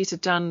both ladies had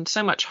done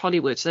so much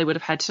Hollywood, so they would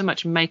have had so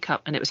much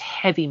makeup, and it was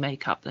heavy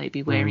makeup they'd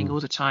be wearing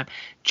all the time.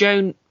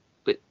 Joan,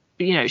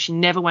 you know, she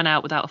never went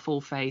out without a full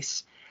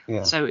face.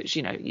 Yeah. So it's,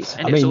 you know,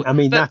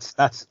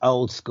 that's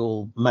old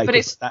school makeup.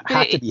 That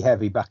had to be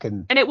heavy back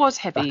in. And it was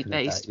heavy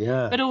based.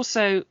 But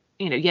also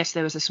yes,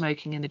 there was the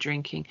smoking and the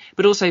drinking,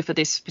 but also for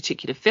this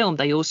particular film,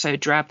 they also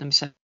dragged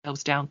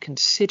themselves down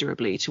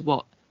considerably to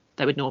what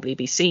they would normally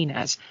be seen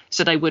as.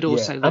 So they would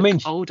also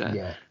look older.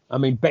 Yeah. I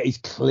mean, Betty's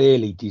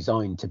clearly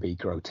designed to be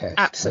grotesque.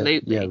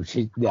 Absolutely.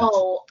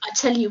 Oh, I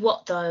tell you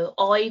what, though,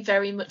 I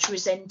very much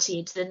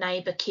resented the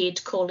neighbour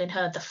kid calling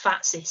her the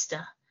fat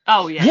sister.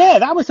 Oh, yeah. Yeah,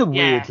 that was a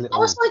weird little... I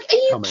was like, are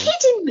you comment.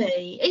 kidding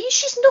me?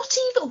 She's not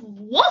even...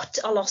 What?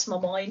 I lost my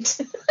mind.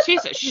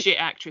 She's a shit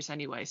actress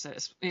anyway, so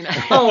it's,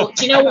 Oh,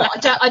 do you know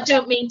what? I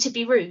don't mean to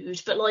be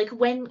rude, but like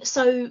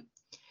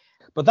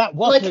But that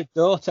was her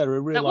daughter, a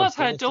real life.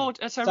 That was her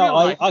daughter. So real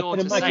life I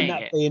daughter can imagine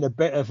that being a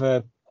bit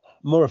of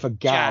more of a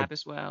jab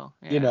as well.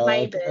 Yeah.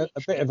 Maybe. A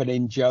bit of an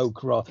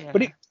in-joke, right? Yeah.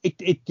 But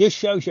it just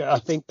shows you, I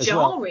think, as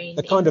jarring, well,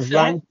 the kind of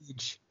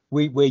language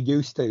we're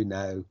used to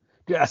now.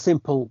 A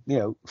simple,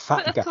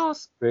 fat guy,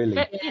 course,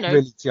 really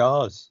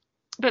jars.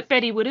 But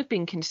Betty would have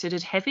been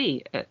considered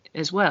heavy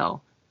as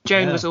well.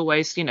 Joan was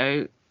always,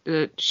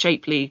 the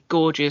shapely,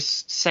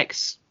 gorgeous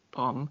sex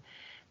bomb,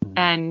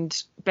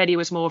 and Betty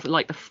was more of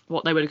like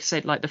what they would have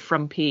said, like the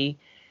frumpy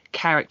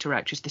character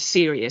actress, the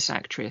serious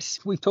actress.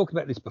 We've talked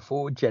about this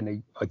before,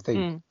 Jenny, I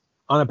think,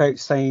 on about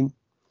saying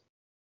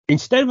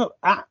instead of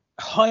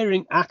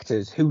hiring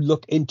actors who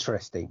look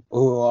interesting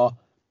or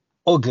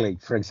ugly,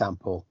 for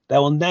example, they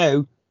will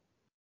now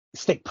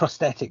stick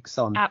prosthetics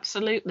on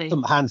absolutely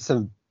some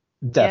handsome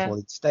devil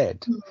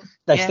instead.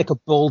 They stick a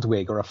bald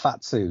wig or a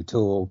fat suit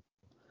or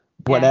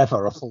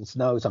whatever, a false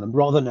nose on them,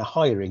 rather than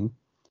hiring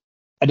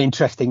an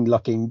interesting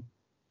looking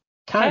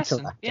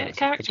character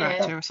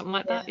actor or something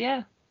like that.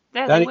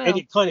 And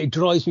it kind of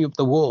drives me up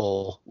the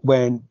wall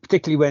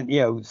particularly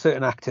when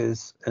certain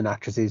actors and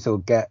actresses will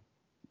get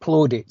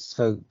plaudits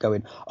for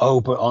going,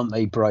 but aren't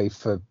they brave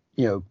for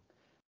looking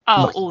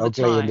all the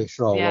ugly time in this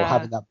role or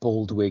having that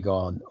bald wig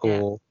on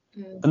or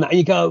and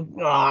you go,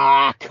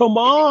 come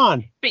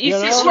on. But you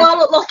see what I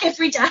look like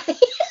every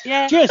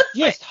day.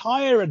 Just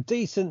hire a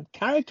decent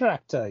character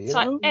actor. It's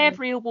like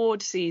every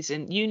award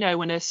season,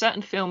 when a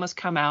certain film has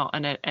come out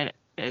and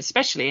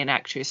especially an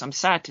actress, I'm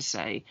sad to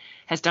say,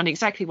 has done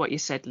exactly what you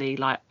said, Lee,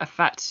 like a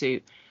fat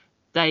suit.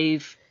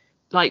 They've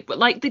like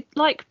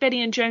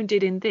Betty and Joan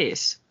did in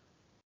this,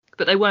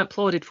 but they weren't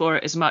applauded for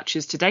it as much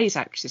as today's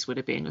actresses would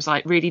have been. It was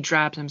like really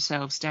drab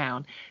themselves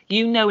down.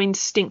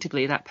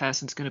 Instinctively that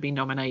person's going to be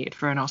nominated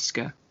for an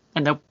Oscar,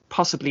 and they'll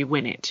possibly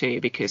win it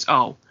too, because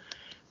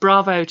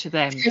bravo to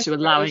them to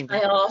allowing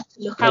they are to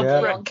look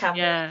on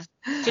camera.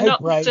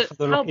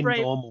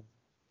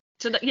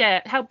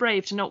 How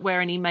brave to not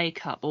wear any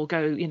makeup or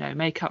go,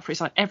 makeup for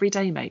it's like every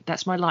day, mate.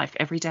 That's my life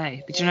every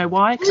day. But do you know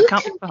why? Because I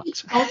can't be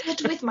fucked.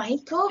 Bothered with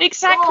makeup.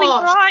 Exactly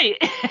right.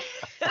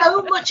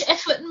 So much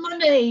effort and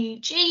money.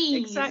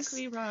 Jeez.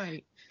 Exactly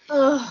right.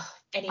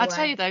 Anyway. I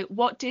tell you though,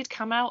 what did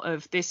come out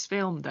of this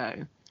film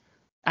though,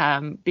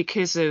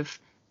 because of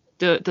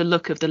the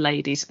look of the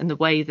ladies and the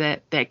way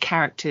that their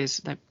characters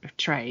they're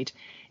portrayed,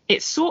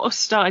 it sort of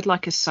started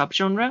like a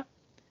subgenre.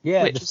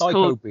 Yeah, the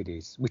psycho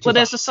biddies, which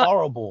is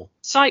horrible.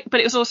 But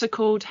it was also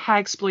called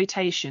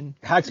hagsploitation.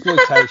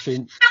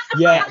 Hagsploitation,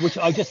 which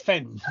I just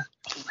found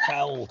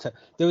fell to.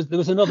 There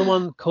was another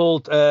one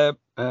called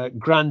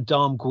Grand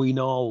Dame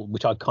Guignol,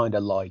 which I kind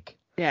of like.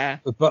 Yeah.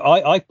 But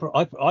I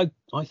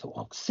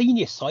thought,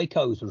 Senior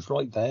Psychos was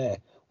right there.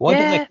 Why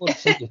didn't they call it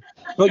Senior?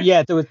 But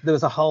there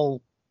was a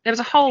whole. There was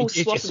a whole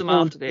swap of them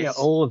after this. Yeah,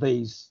 all of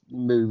these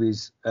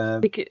movies.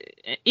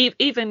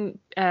 Even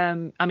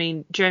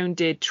Joan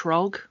did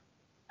Trog.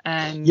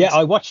 And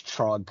I watched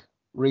Trog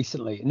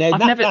recently. Now,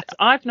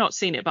 I've not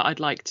seen it, but I'd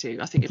like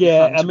to. I think it'd be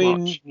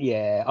fun to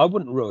watch. I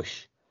wouldn't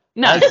rush.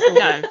 No,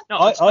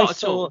 not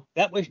at all.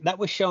 That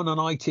was shown on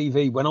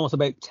ITV when I was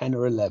about 10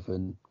 or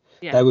 11.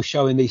 Yeah. They were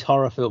showing these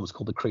horror films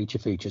called the Creature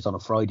Features on a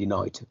Friday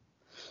night,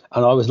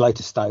 and I was late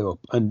to stay up,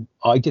 and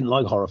I didn't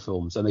like horror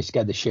films, and they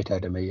scared the shit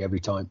out of me every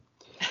time.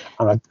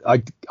 And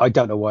I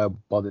don't know why I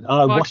bothered. And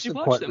I watched them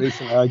quite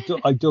recently.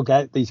 I dug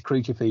out these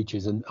Creature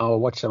Features, and I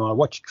watched them. I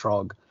watched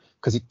Trog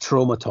because it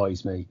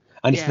traumatized me,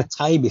 and it's the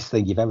tamest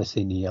thing you've ever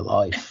seen in your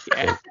life.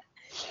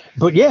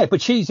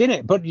 But she's in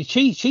it. But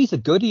she's a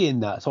goodie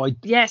in that. So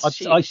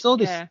I saw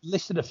this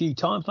listed a few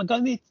times. I'm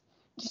going,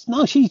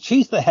 no,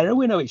 she's the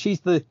heroine of it.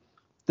 She's the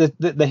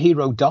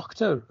hero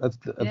doctor of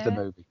the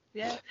movie.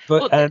 Yeah.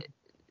 But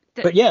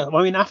But yeah,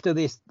 I mean, after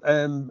this,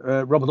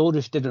 Robert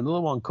Aldrich did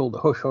another one called The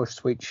Hush Hush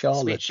Sweet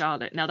Charlotte. Sweet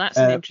Charlotte. Now that's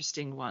an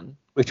interesting one.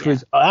 Which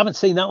was, I haven't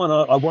seen that one.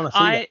 I want to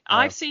see it.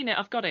 I've seen it.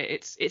 I've got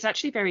it. It's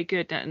actually very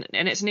good, and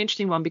it's an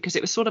interesting one because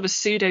it was sort of a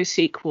pseudo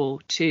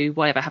sequel to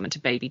Whatever Happened to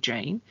Baby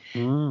Jane,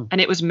 and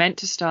it was meant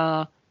to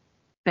star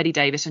Bette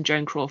Davis and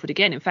Joan Crawford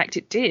again. In fact,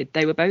 it did.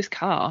 They were both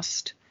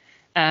cast.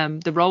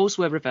 The roles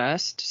were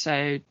reversed,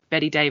 so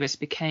Bette Davis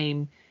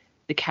became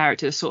the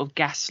character sort of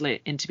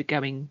gaslit into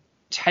going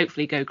to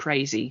hopefully go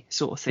crazy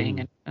sort of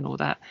thing and all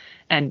that,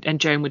 and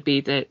Joan would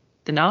be the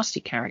nasty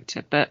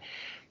character. But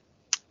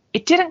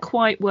it didn't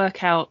quite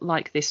work out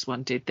like this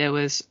one did. There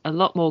was a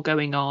lot more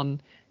going on.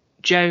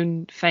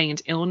 Joan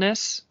feigned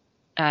illness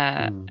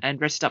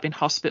and rested up in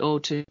hospital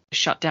to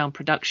shut down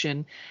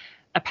production.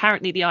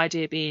 apparently the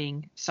idea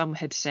being, some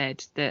had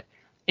said that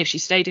if she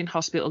stayed in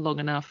hospital long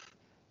enough,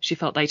 she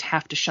felt they'd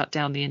have to shut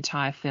down the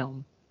entire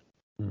film.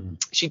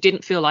 She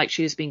didn't feel like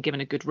she was being given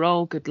a good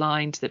role, good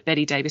lines, that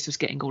Bette Davis was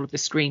getting all of the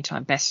screen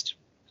time, best,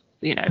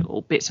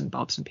 all bits and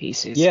bobs and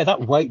pieces. Yeah,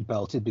 that weight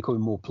belt is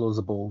becoming more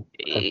plausible.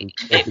 It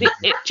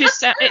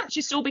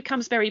just all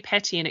becomes very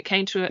petty, and it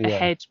came to a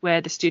head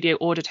where the studio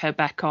ordered her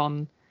back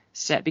on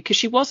set because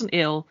she wasn't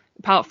ill,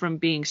 apart from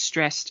being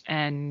stressed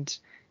and,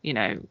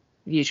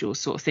 usual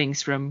sort of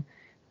things from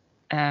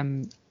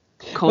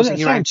causing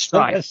your own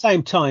strife. At the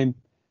same time,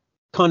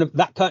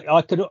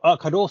 I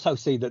could also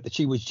see that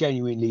she was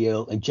genuinely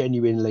ill and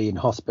genuinely in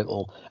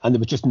hospital, and there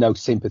was just no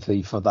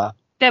sympathy for that.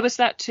 There was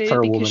that too, for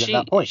a because woman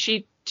at that point.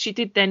 she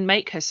did then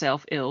make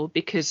herself ill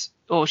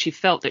or she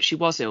felt that she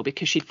was ill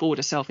because she'd fooled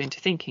herself into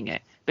thinking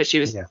it, but she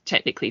was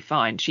technically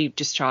fine. She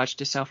discharged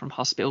herself from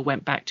hospital,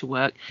 went back to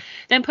work,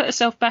 then put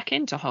herself back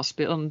into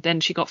hospital, and then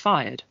she got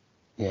fired.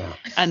 Yeah.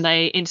 And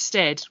they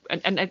instead,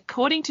 and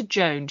according to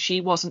Joan,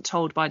 she wasn't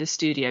told by the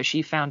studio,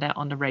 she found out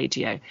on the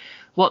radio.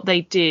 What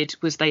they did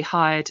was they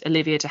hired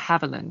Olivia de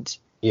Havilland,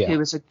 who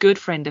was a good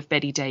friend of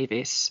Bette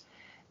Davis,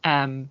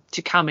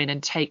 to come in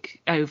and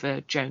take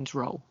over Joan's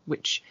role,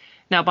 which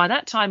now by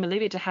that time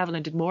Olivia de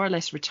Havilland had more or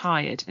less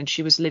retired, and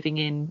she was living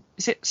in,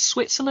 is it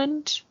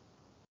Switzerland?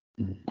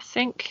 I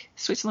think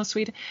Switzerland,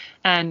 Sweden.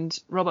 And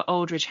Robert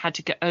Aldridge had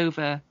to get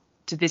over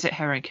to visit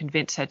her and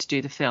convince her to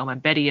do the film,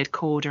 and Betty had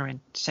called her and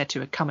said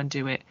to her, come and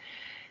do it,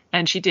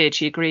 and she did.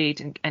 She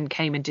agreed and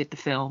came and did the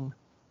film,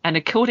 and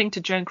according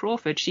to Joan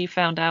Crawford, she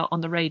found out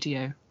on the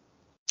radio.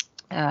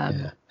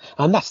 And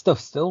that stuff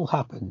still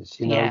happens,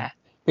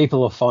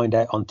 people will find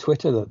out on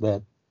Twitter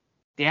that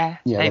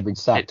they've been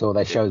sacked or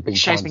their show's been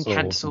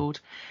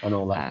cancelled and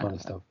all that kind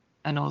of stuff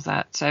and all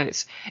that. So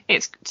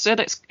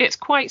it's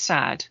quite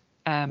sad.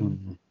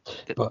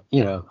 But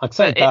I'd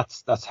say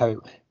that's how.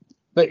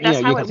 But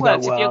that's how it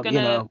works.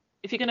 Go,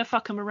 if you're gonna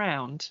fuck them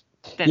around,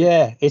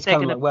 then it's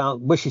kind of like, well,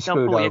 was she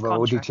screwed over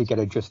or did she get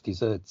her just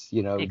desserts?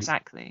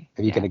 Exactly.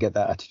 Are you going to get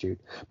that attitude?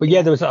 But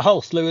there was a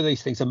whole slew of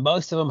these things, and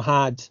most of them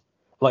had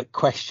like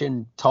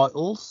question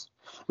titles,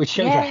 which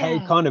shows you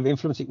how kind of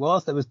influence it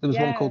was. There was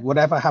one called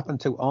 "Whatever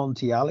Happened to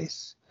Auntie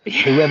Alice?"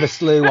 "Whoever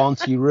Slew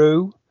Auntie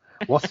Roo?"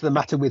 "What's the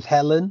Matter with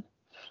Helen?"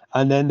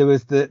 And then there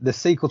was the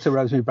sequel to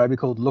Rosemary's Baby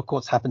called "Look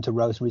What's Happened to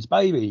Rosemary's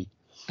Baby,"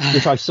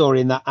 which I saw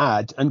in that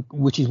ad, and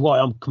which is why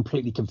I'm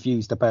completely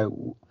confused about.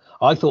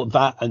 I thought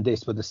that and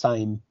this were the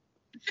same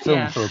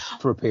film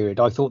for a period.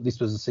 I thought this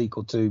was a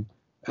sequel to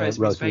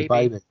Rosemary's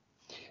Baby.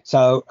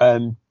 So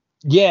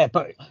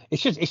but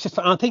it's just.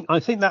 I think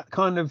that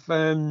kind of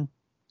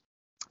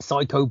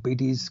psycho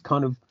biddies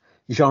kind of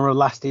genre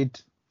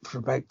lasted for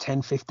about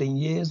 10-15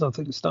 years. I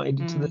think it started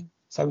into the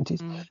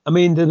 70s. I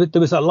mean, there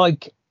was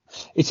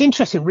it's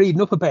interesting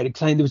reading up about it,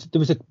 saying there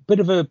was a bit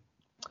of a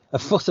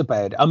fuss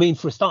about it. I mean,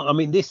 for a start,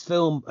 this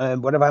film,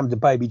 Whatever Happened to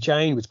Baby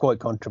Jane, was quite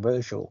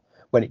controversial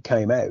when it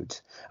came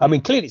out. I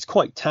mean, clearly it's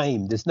quite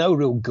tame. There's no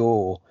real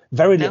gore,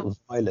 very little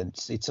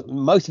violence. It's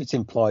most of it's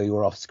implied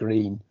or off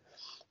screen.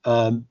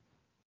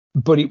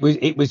 But it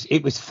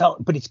was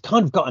felt, but it's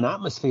kind of got an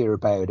atmosphere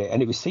about it,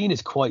 and it was seen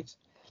as quite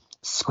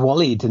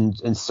squalid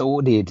and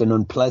sordid and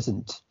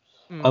unpleasant.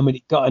 I mean,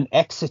 it got an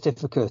X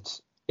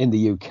certificate in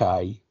the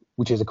UK,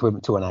 which is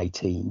equivalent to an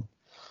 18.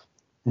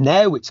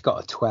 Now it's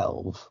got a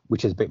 12,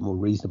 which is a bit more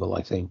reasonable,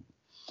 I think.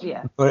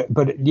 Yeah. But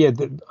there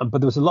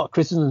was a lot of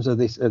criticisms of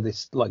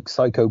this like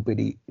psycho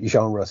biddy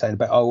genre, saying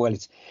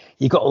about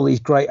you got all these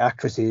great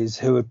actresses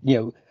who are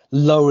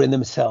lowering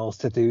themselves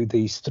to do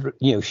these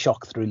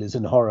shock thrillers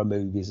and horror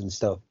movies and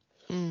stuff.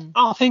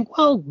 I think,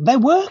 well, they're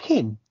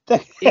working.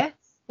 They've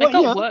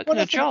got work and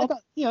a job.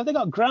 They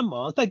got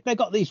grandmas. They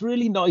got these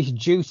really nice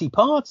juicy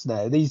parts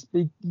now. These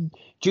big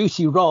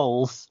juicy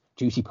roles.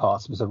 Juicy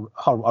parts was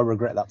I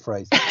regret that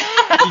phrase.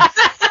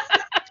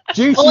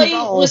 Juicy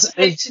I was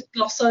going to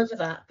gloss over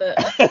that, but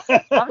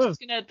I was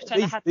just going to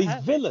pretend these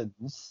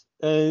villains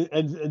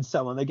and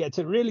so on. They get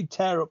to really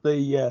tear up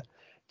the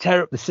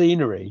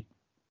scenery.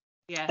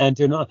 Yeah. And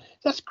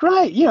that's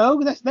great.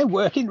 They're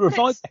working.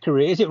 Revived their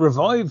careers. It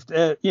revived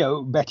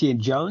Betty and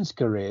Joan's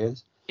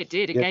careers. It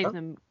did. It gave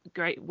them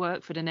great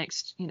work for the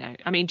next.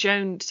 I mean,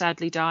 Joan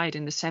sadly died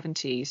in the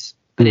 70s,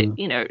 but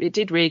it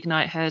did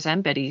reignite hers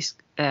and Betty's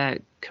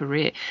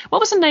career. What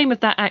was the name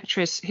of that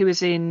actress who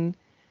was in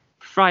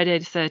Friday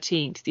the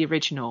 13th, the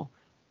original?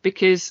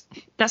 Because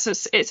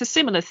it's a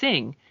similar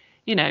thing.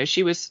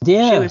 She was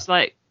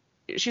like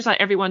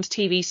everyone's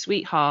TV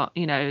sweetheart,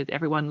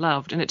 everyone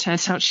loved, and it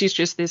turns out she's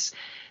just this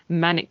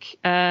manic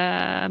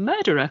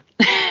murderer.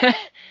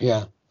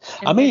 Yeah.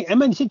 I mean,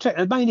 it's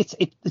interesting. I mean,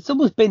 it's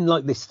almost been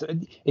like this.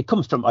 It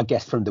comes from, I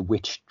guess, from the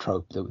witch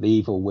trope, the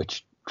evil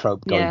witch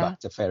trope, going back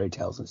to fairy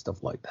tales and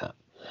stuff like that.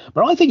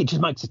 But I think it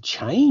just makes a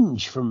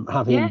change from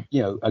having,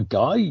 a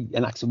guy,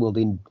 an Axel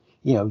Wilding,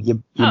 your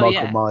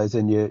Michael Myers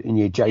and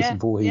your Jason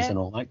Voorhees and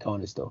all that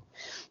kind of stuff.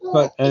 Well,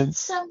 but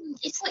it's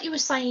like you were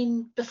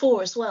saying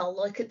before as well.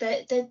 Like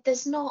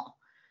there's not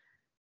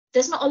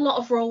there's not a lot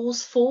of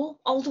roles for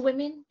older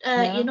women.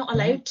 No. You're not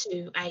allowed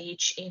to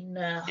age in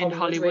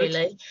Hollywood,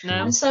 really.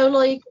 No. And so,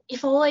 like,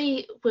 if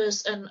I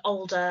was an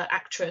older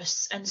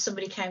actress and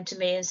somebody came to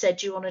me and said,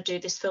 do you want to do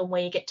this film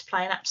where you get to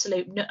play an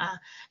absolute nutter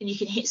and you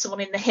can hit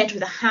someone in the head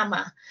with a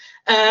hammer,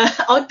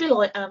 I'd be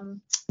like,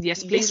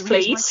 yes,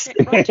 please.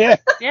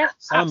 Yeah,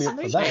 sign me up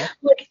for that.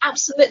 Like,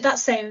 absolutely, that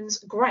sounds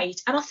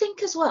great. And I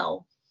think as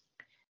well,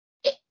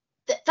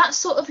 that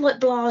sort of like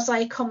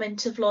blasé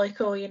comment of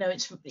like, oh, you know,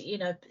 it's, you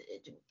know,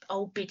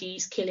 old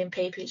biddies killing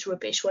people, it's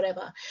rubbish,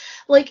 whatever.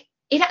 Like,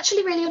 it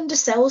actually really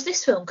undersells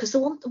this film, because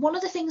one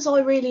of the things I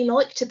really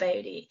liked about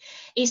it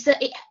is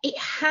that it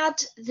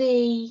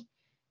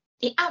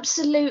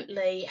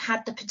absolutely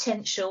had the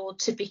potential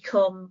to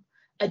become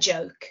a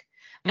joke.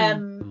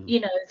 You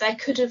know, they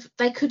could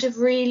have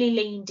really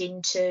leaned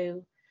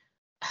into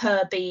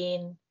her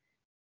being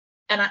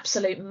an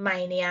absolute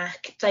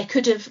maniac. They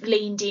could have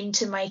leaned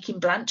into making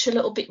Blanche a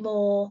little bit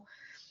more,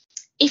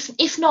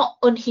 if not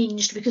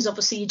unhinged, because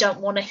obviously you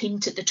don't want to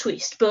hint at the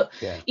twist, but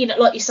you know,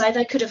 like you say,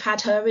 they could have had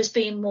her as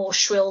being more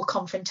shrill,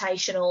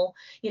 confrontational,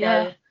 you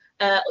know.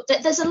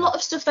 There's a lot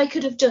of stuff they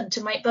could have done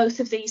to make both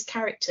of these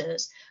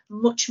characters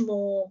much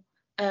more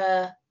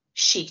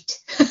shit.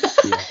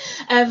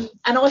 And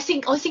I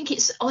think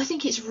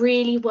it's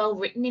really well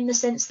written, in the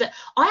sense that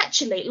I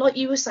actually, like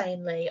you were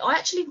saying, Lee, I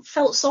actually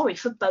felt sorry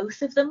for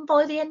both of them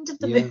by the end of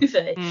the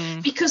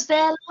movie, because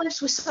their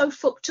lives were so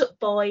fucked up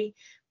by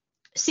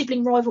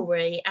sibling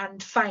rivalry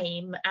and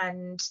fame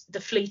and the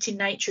fleeting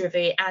nature of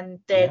it and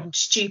their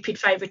stupid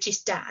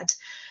favouriteist dad,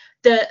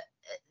 that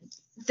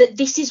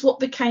this is what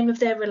became of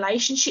their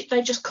relationship.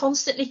 They just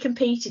constantly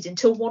competed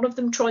until one of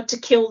them tried to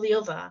kill the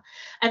other,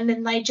 and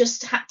then they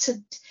just had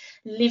to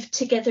live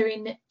together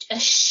in a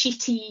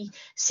shitty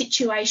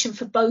situation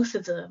for both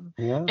of them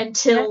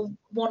until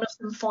one of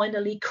them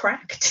finally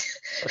cracked.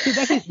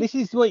 See, this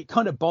is what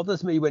kind of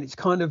bothers me, when it's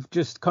kind of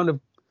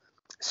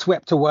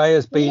swept away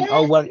as being,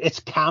 oh well,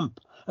 it's camp.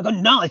 I go,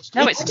 no, it's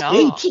not.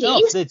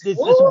 There's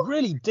some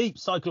really deep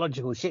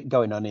psychological shit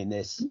going on in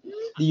this.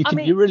 You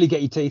really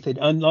get your teeth in,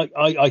 and like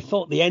I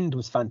thought the end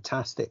was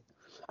fantastic,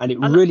 and it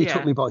really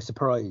took me by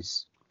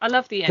surprise. I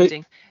love the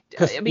ending,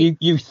 because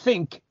you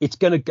think it's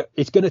gonna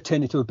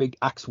turn into a big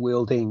axe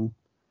wielding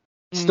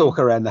stalk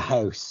around the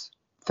house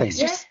thing. It's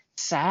just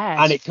sad,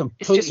 and it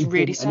completely it's just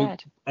really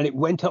sad. And it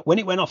went up when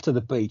it went off to the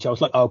beach. I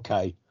was like,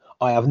 okay,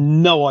 I have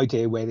no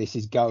idea where this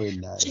is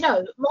going now. Do you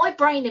know, my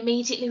brain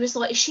immediately was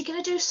like, is she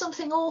going to do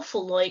something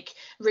awful, like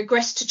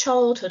regress to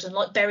childhood and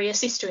like bury her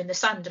sister in the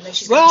sand and then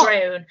she's going to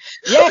drown?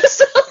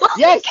 Yes,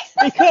 yes,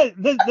 because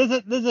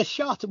there's a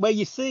shot where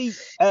you see.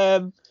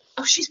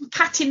 She's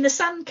patting the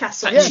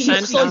sandcastle. Yeah,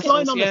 she's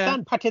lying on the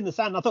sand, patting the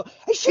sand. I thought,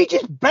 has she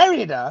just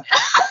buried her?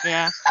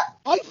 Yeah.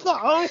 I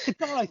thought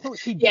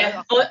she.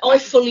 Yeah, I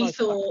fully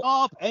thought.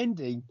 Sharp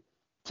ending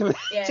to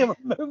a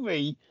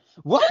movie.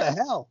 What the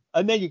hell?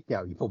 And then you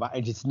pull back,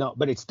 and it's not,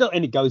 but it's still,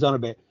 and it goes on a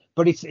bit,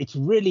 but it's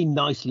really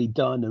nicely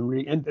done,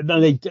 and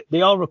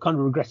they are kind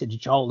of regressed to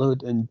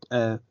childhood,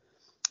 and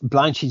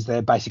Blanche is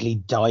there basically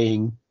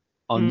dying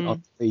on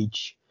the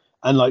beach,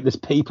 and like there's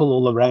people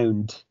all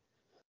around.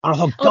 And I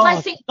thought,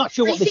 God, not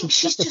sure what this is. They think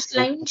she's just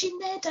lounging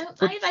there, don't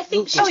they? They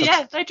think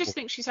they just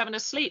think she's having a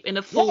sleep in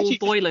a full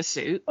boiler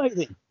suit,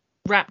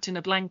 wrapped in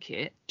a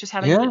blanket, just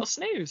having a little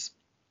snooze.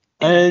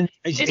 And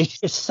it's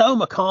just so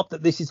macabre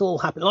that this is all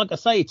happening. Like I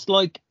say, it's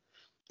like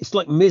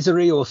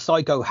Misery or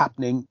Psycho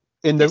happening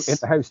in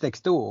the house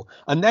next door,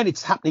 and then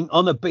it's happening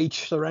on a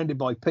beach surrounded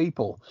by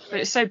people. But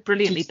it's so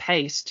brilliantly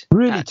paced.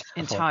 Really, that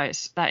entire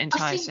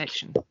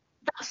section.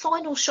 That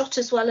final shot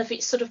as well of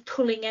it sort of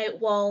pulling out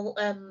while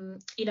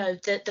the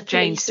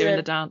Jane's police doing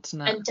the dance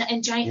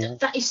and Jane,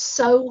 that is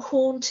so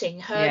haunting.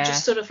 Her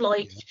just sort of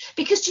like,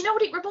 because do you know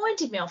what it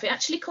reminded me of? It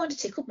actually kind of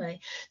tickled me.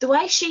 The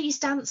way she's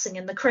dancing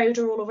and the crowd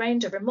are all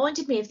around her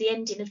reminded me of the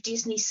ending of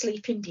Disney's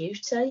Sleeping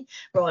Beauty,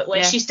 right,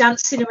 where she's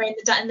dancing around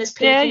the and there's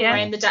people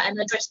around the and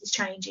her dress is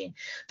changing.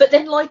 But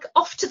then like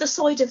off to the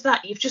side of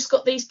that, you've just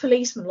got these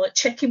policemen like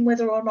checking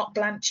whether or not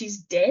Blanche is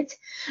dead.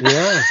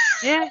 Yeah,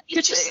 yeah,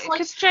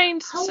 because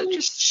Jane's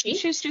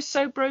she's just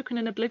so broken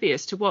and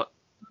oblivious to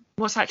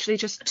what's actually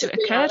just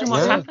occurred and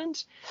what's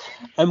happened.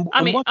 And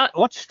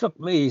what struck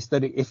me is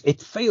that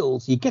it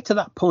feels, you get to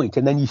that point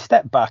and then you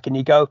step back and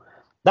you go,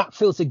 that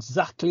feels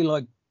exactly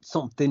like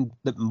something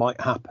that might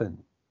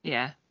happen.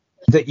 Yeah.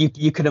 That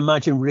you could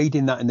imagine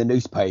reading that in the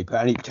newspaper,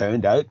 and it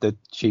turned out that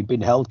she'd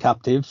been held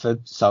captive for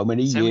so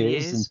many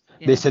years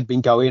and this had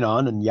been going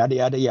on and yada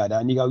yada yada,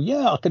 and you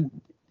go,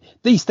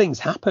 these things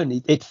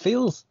happen. It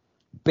feels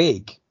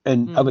big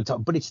and over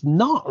top, but it's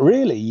not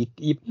really.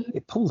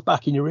 It pulls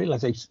back and you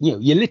realise,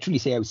 you literally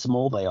see how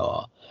small they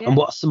are and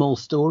what a small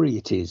story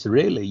it is,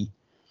 really.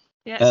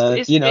 Yeah,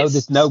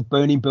 there's no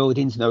burning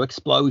buildings, no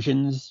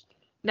explosions.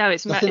 No,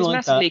 it's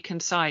massively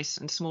concise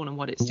and small in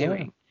what it's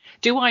doing.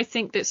 Do I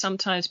think that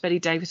sometimes Bette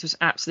Davis was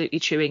absolutely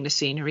chewing the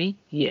scenery?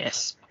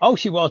 Yes. Oh,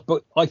 she was,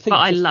 but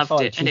I loved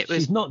it, and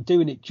she's not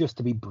doing it just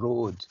to be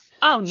broad.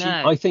 Oh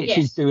no, I think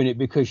she's doing it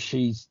because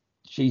she's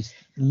She's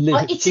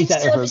It's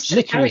out of her, service to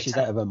the literally she's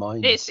character. out of her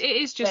mind. It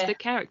is just the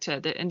character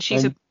that, and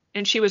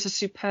she was a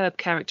superb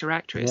character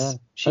actress. Yeah.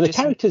 And the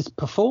character's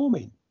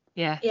performing.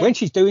 Yeah. When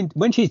she's doing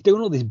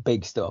all this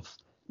big stuff,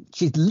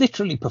 she's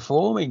literally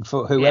performing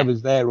for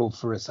whoever's there or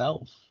for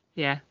herself.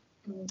 Yeah.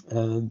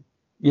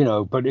 You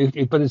know, but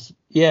it's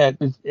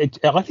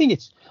I think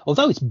it's,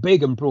 although it's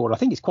big and broad, I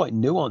think it's quite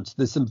nuanced.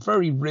 There's some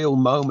very real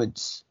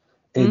moments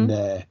in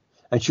there,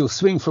 and she'll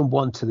swing from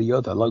one to the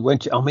other.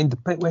 Like the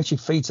bit where she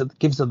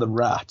gives her the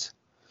rat.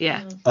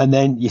 Yeah. And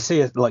then you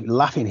see her like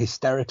laughing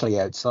hysterically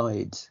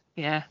outside.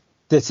 Yeah.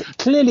 It's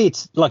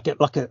like a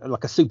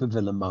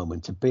supervillain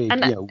moment, a big,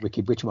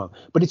 wicked witch moment.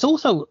 But it's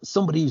also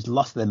somebody who's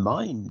lost their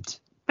mind.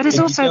 But it's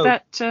also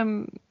that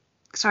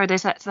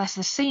there's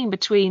the scene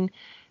between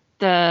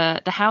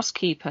the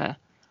housekeeper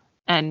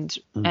and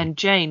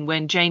Jane,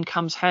 when Jane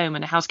comes home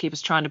and the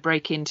housekeeper's trying to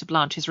break into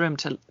Blanche's room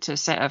to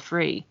set her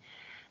free,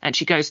 and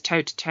she goes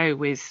toe to toe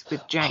with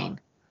Jane.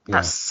 Yeah.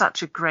 That's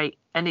such a great,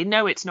 and you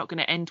know it's not going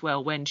to end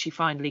well when she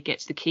finally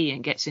gets the key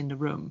and gets in the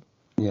room.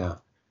 Yeah.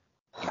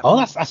 Oh,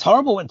 that's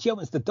horrible when she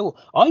opens the door.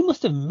 I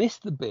must have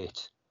missed the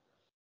bit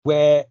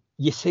where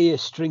you see her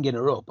stringing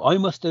her up. I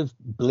must have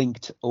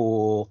blinked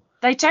or.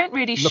 They don't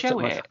really show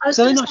it. I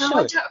don't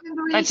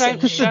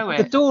show it.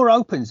 The door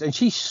opens and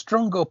she's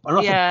strung up, and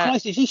I thought,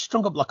 Christ, she's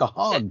strung up like a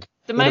hog.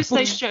 The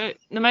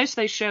most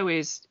they show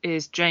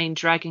is Jane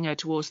dragging her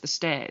towards the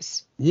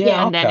stairs.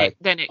 Yeah, and okay.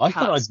 then it I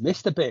cuts. thought I'd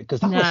missed a bit because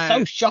that was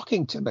so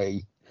shocking to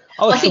me.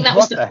 I think that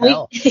was the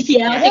point.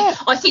 Yeah.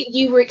 I think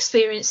you were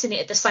experiencing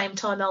it at the same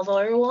time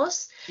Elvira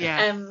was.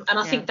 Yeah. And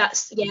I think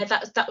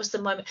that was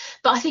the moment.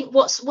 But I think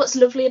what's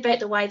lovely about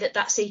the way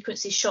that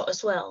sequence is shot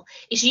as well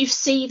is you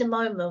see the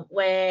moment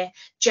where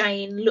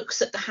Jane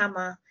looks at the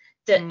hammer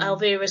that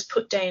Elvira's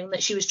put down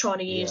that she was trying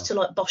to use to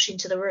like bosh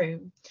into the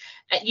room.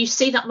 And you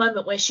see that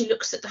moment where she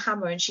looks at the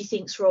hammer and she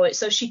thinks, right,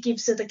 so she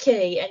gives her the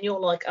key and you're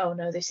like, oh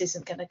no, this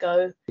isn't going to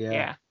go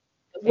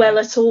well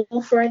at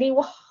all for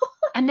anyone.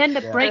 And then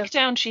the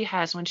breakdown she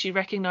has when she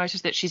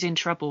recognizes that she's in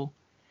trouble,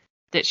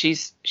 that she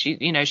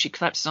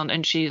collapses on,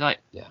 and she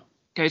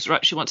goes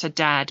right. She wants her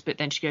dad, but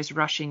then she goes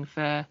rushing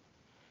for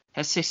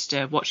her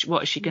sister.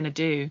 What is she going to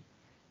do?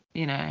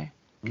 You know,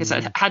 because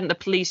hadn't the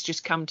police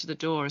just come to the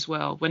door as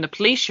well? When the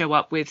police show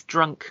up with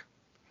drunk.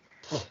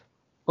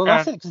 Well,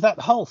 that's it. Because that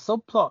whole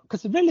subplot.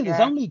 Because really, there's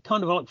only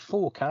kind of like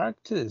 4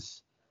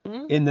 characters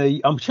in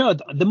the. I'm sure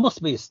there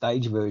must be a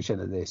stage version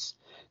of this,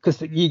 because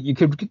you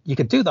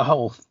could do the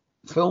whole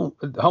film,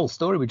 the whole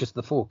story with just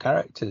the 4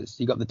 characters.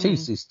 You got the 2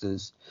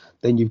 sisters,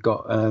 then you've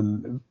got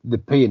the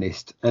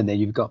pianist, and then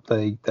you've got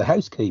the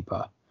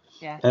housekeeper.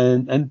 Yeah.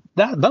 And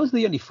those are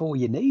the only 4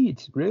 you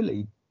need,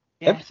 really.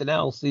 Yeah. Everything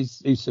else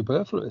is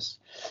superfluous.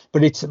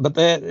 But it's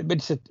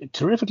a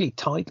terrifically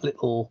tight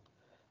little.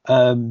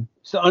 And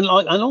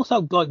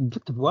also like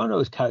Victor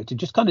Buono's character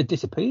just kind of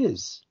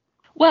disappears.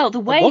 Well, the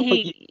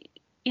way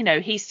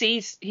he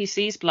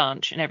sees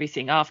Blanche and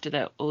everything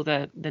after all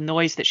the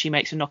noise that she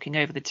makes from knocking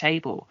over the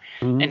table,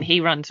 and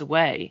he runs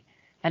away,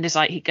 and it's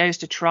like he goes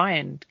to try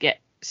and get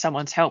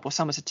someone's help or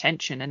someone's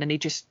attention, and then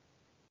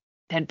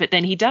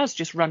then he does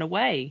just run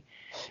away.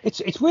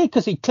 It's weird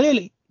because he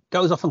clearly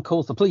goes off and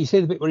calls the police. You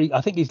see the bit where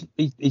I think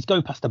he's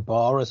going past a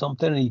bar or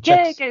something, and he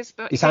checks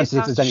his hands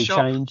if there's any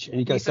change, and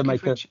he goes to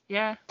make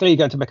clearly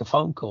going to make a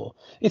phone call.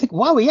 You think,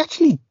 wow, we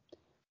actually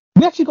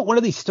got one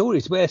of these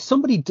stories where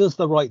somebody does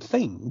the right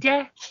thing.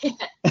 Yeah.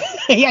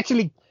 He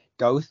actually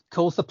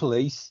calls the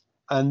police,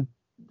 and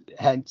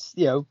hence,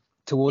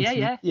 towards he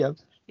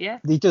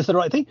does the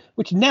right thing,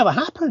 which never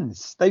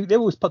happens. They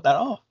always put that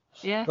off.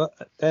 Yeah.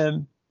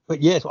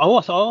 But yes, I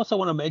also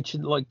want to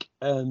mention, like,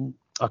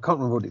 I can't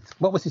remember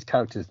what was his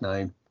character's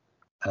name?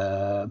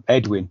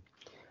 Edwin.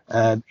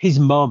 His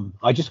mum.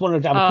 I just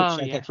wanted to have a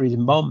quick shout out for his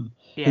mum.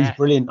 Yeah. Who's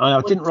brilliant.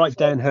 I didn't write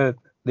down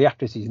the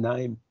actress's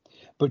name,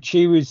 but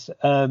she was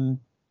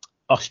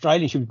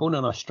Australian. She was born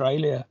in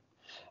Australia,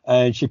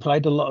 and she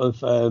played a lot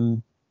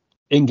of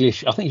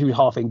English. I think she was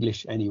half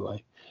English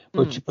anyway.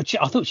 But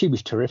I thought she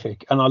was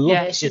terrific, and I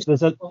love.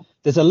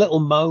 There's a little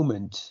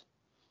moment.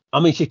 I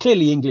mean, she's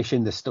clearly English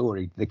in the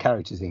story. The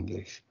character's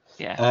English.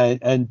 Yeah.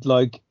 And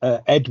like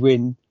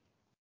Edwin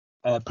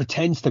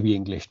pretends to be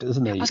English,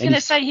 doesn't he? I was going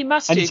to say he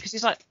must do, because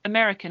he's like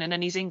American and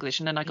then he's English,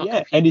 and then I got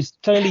confused. And he's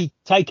clearly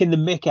taking the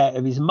mick out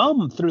of his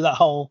mum through that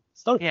whole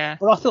story. Yeah.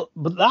 But I thought,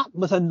 that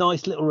was a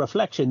nice little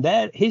reflection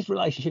there. His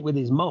relationship with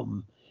his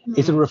mum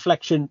is a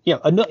reflection.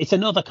 It's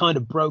another kind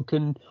of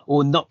broken,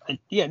 or not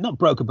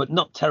broken, but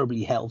not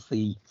terribly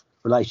healthy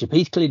relationship.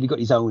 He's clearly got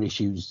his own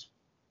issues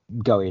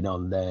going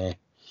on there.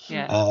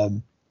 Yeah.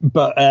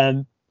 But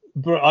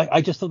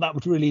I just thought that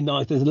was really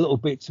nice. There's a little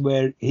bits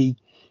where he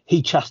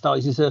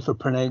chastises her for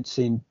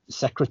pronouncing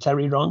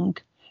secretary wrong.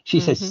 She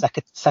says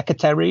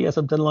secretary or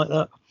something like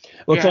that,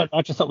 which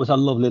I just thought was a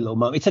lovely little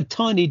moment. It's a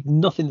tiny,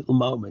 nothing little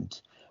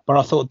moment, but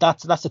I thought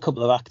that's a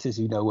couple of actors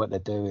who know what they're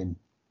doing.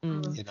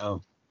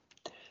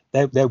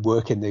 They're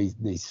working these.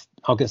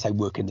 I'm going to say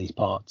working these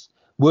parts,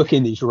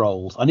 working these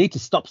roles. I need to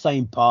stop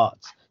saying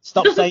parts.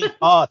 Stop saying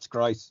parts,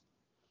 Grace.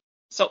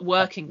 stop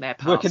working their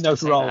past. Working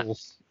those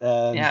roles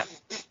to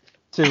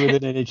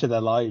within each of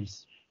their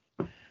lives.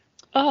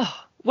 Oh,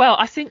 well,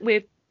 I think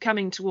we're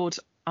coming towards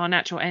our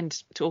natural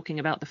end talking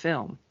about the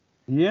film.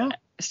 Yeah.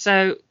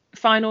 So,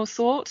 final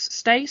thoughts,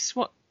 Stace?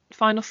 What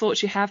final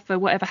thoughts you have for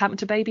whatever happened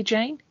to Baby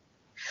Jane?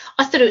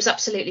 I thought it was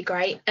absolutely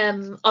great.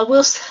 I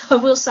will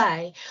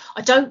say,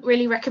 I don't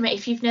really recommend,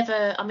 if you've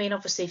never, I mean,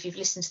 obviously, if you've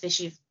listened to this,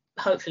 you've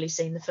hopefully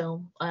seen the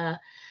film, or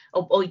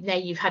now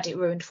you've had it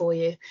ruined for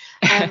you.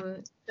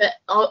 But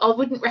I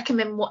wouldn't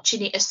recommend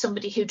watching it as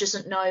somebody who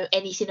doesn't know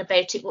anything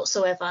about it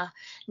whatsoever,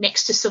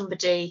 next to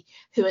somebody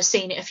who has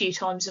seen it a few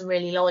times and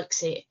really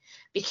likes it.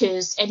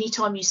 Because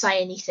anytime you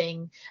say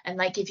anything and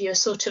they give you a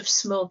sort of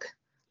smug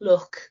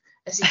look,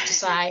 as if to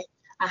say,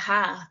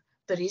 aha,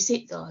 but is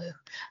it though?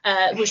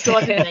 Was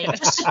driving me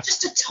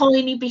just a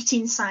tiny bit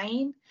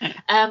insane.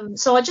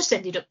 So I just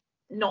ended up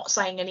not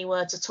saying any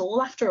words at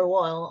all after a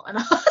while, and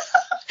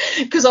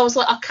because I was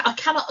like,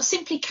 I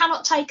simply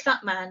cannot take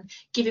that man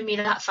giving me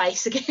that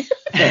face again.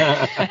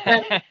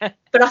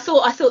 But I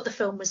thought the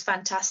film was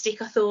fantastic.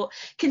 I thought,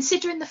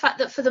 considering the fact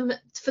that for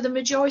the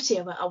majority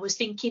of it, I was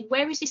thinking,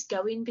 where is this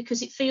going?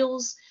 Because it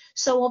feels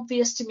so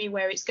obvious to me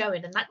where it's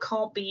going, and that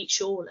can't be it,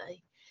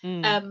 surely.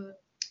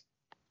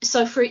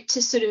 So for it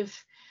to sort of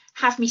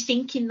have me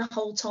thinking the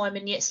whole time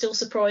and yet still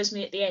surprise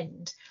me at the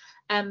end,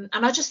 and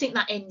I just think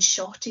that end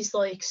shot is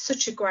like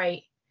such a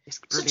great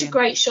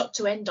shot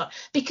to end on.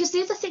 Because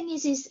the other thing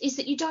is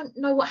that you don't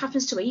know what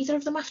happens to either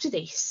of them after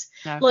this.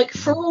 No. Like,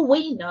 for all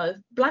we know,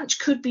 Blanche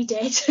could be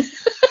dead. She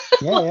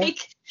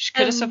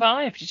could have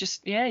survived.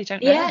 You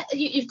don't know. Yeah,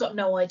 you've got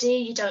no idea.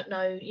 You don't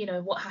know,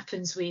 what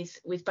happens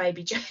with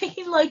Baby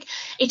Jane. Like,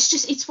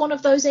 it's one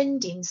of those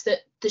endings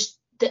that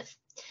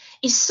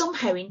is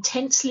somehow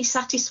intensely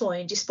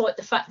satisfying, despite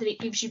the fact that it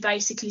gives you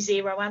basically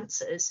zero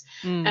answers.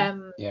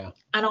 And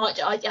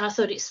I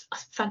thought it's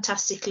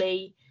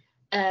fantastically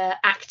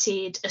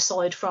acted,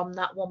 aside from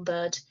that one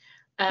bird,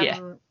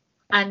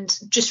 and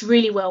just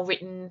really well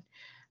written.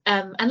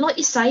 And like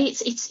you say,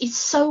 it's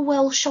so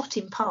well shot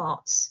in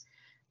parts.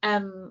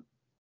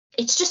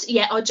 It's just,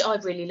 I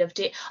really loved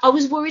it. I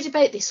was worried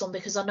about this one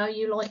because I know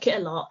you like it a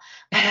lot,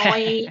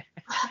 and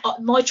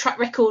my track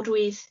record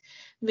with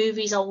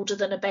movies older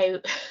than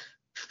about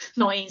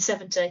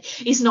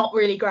 1970 is not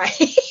really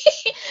great.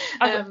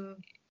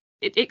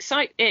 It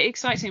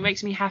excites me, it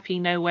makes me happy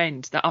no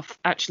end that I've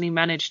actually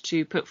managed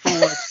to put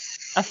forward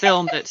a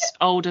film that's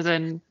older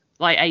than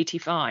like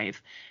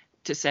 85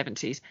 to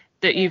 70s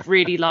that you've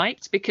really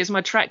liked, because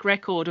my track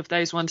record of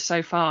those ones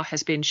so far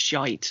has been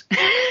shite.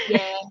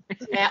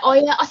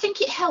 I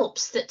think it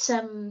helps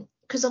that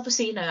because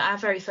obviously, our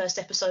very first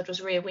episode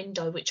was Rear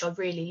Window, which I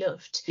really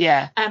loved.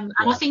 And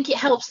I think it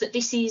helps that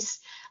this is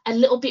a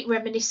little bit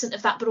reminiscent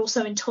of that, but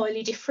also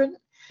entirely different.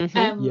 I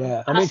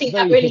think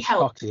that really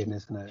helps, isn't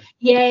it?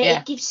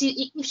 It gives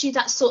you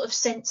that sort of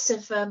sense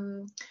of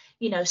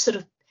sort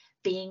of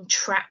being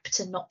trapped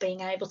and not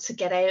being able to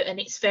get out, and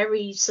it's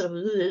very sort of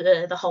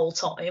the whole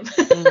time.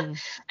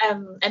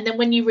 And then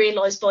when you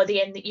realise by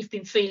the end that you've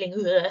been feeling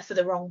for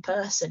the wrong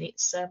person,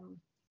 it's I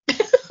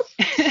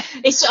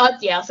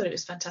thought it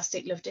was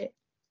fantastic, loved it.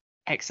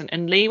 Excellent.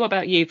 And Lee, what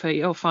about you for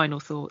your final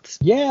thoughts?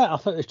 I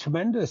thought it was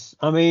tremendous.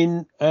 I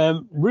mean,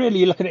 really,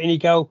 you look at it and you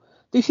go,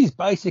 this is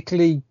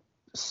basically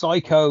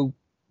Psycho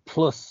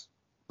plus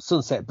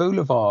Sunset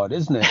Boulevard,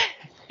 isn't it?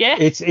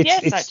 It's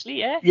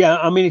actually.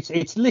 I mean,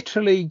 it's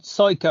literally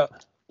Psycho.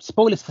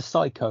 Spoilers for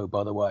Psycho,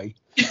 by the way.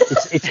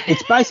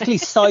 It's basically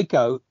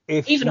Psycho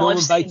if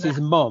Norman Bates'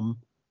 mum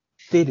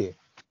did it.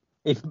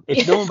 If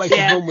Norman Bates'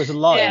 mum was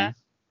alive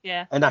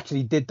and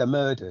actually did the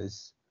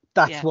murders,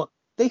 that's what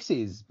this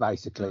is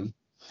basically.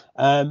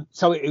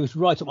 So it was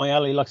right up my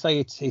alley. Like I say,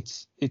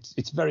 it's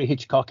very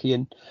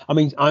Hitchcockian. I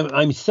mean,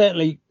 I'm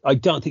certainly, I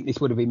don't think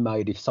this would have been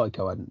made if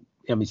Psycho hadn't.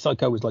 I mean,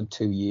 Psycho was like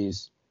 2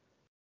 years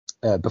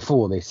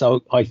before this,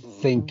 so I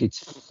think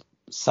it's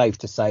safe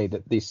to say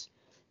that this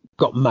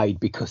got made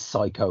because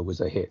Psycho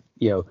was a hit.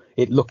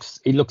 It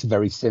looks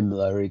very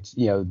similar. It's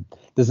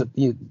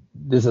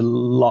there's a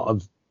lot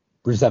of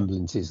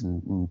resemblances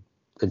and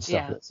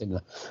stuff that's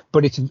similar,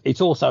 but it's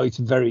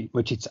very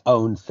much its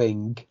own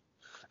thing,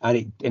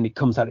 and it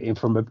comes at it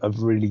from a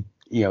really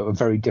a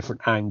very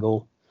different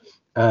angle.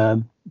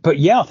 But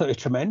I thought it was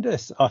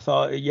tremendous. I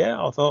thought it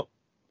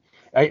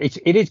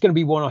is going to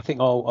be one I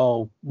think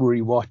I'll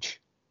rewatch.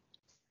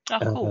 Oh,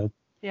 cool.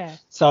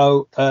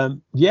 So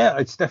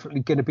it's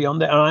definitely going to be on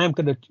there, and I am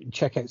going to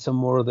check out some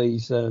more of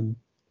these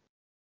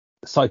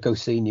Psycho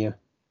Senior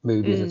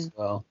movies as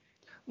well.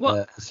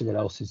 See what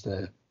else is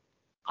there.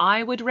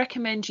 I would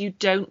recommend you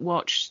don't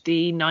watch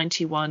the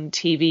 91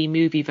 TV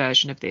movie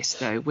version of this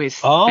though, with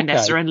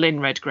Vanessa and Lynn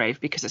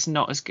Redgrave, because it's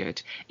not as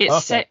good.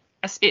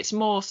 It's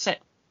more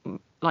set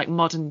like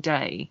modern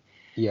day.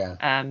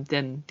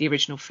 Than the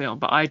original film,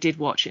 but I did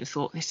watch it and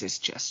thought, this is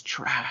just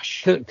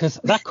trash. Because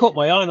that caught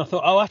my eye, and I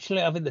thought,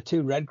 actually having the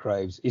two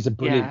Redgraves is a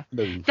brilliant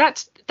move.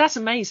 That's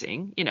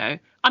amazing.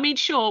 I mean,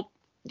 sure,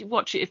 you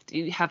watch it if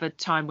you have a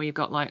time where you've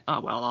got like,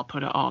 I'll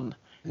put it on,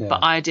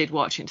 But I did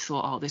watch it and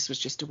thought, oh, this was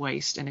just a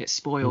waste, and it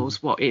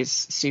spoils what is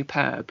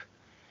superb.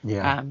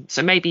 Yeah.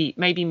 So maybe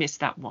miss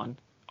that one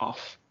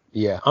off.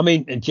 Yeah, I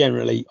mean,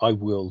 generally, I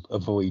will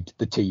avoid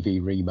the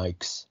TV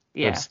remakes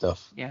of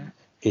stuff. Yeah.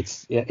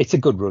 It's a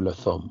good rule of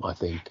thumb, I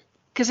think.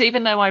 Because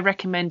even though I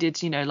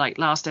recommended, like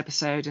last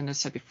episode, and as I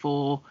said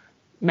before,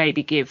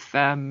 maybe give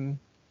the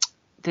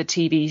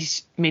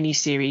TV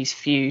miniseries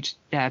Feud,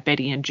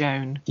 Betty and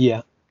Joan,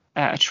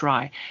 a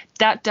try.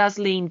 That does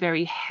lean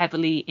very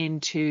heavily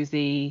into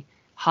the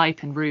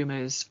hype and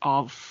rumours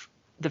of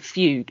the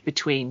feud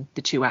between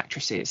the two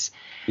actresses.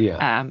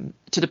 To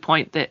the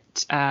point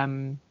that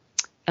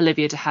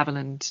Olivia de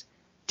Havilland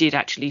did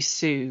actually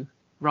sue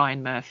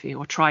Ryan Murphy,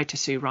 or tried to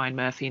sue Ryan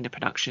Murphy in the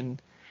production,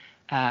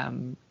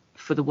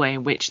 for the way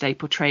in which they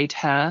portrayed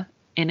her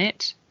in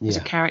it as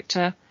a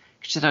character.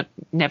 She said, I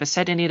never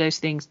said any of those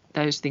things.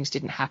 Those things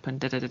didn't happen.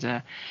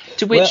 To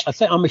which,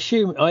 I'm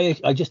assuming,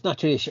 I just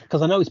naturally,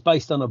 because I know it's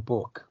based on a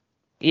book.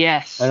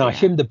 Yes. And I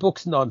assume the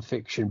book's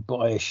non-fiction, but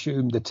I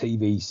assume the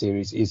TV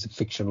series is a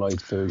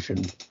fictionalized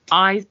version.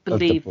 I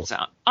believe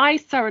so. I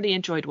thoroughly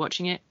enjoyed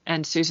watching it,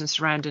 and Susan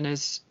Sarandon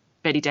as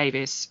Betty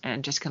Davis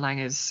and Jessica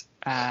Lange as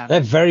they're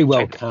very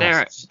well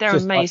cast. They're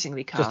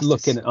amazingly cast. Just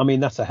looking at, I mean,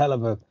 that's a hell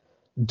of a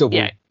double,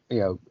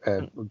 pair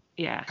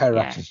of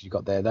actors you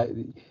got there.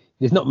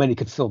 There's not many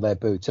could fill their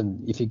boots,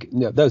 and if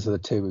those are the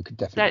two who could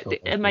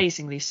definitely fill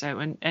amazingly so.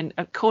 And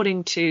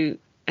according to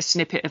a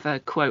snippet of a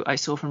quote I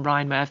saw from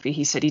Ryan Murphy,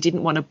 he said he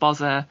didn't want to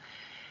bother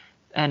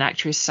an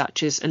actress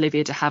such as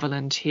Olivia de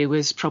Havilland, who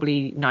was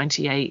probably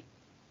 98,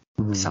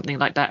 something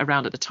like that,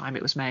 around at the time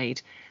it was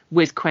made,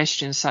 with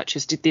questions such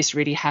as, did this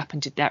really happen?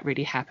 Did that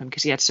really happen?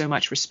 Because he had so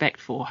much respect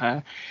for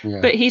her.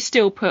 But he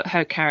still put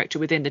her character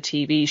within the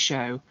TV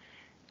show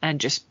and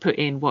just put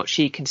in what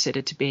she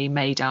considered to be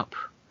made up,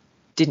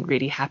 didn't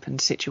really happen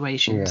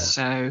situations.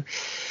 So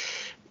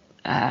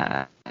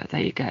there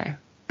you go.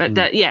 But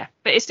but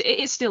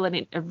it's still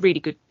a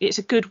really good, it's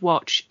a good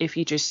watch if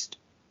you just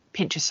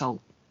pinch of salt.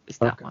 Is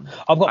that one?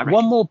 I've got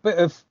one more bit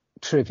of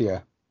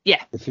trivia.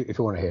 Yeah. If you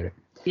want to hear it.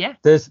 Yeah.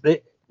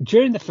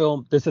 During the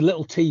film, there's a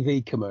little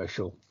TV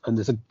commercial, and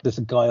there's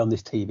a guy on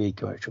this TV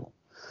commercial.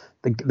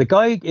 The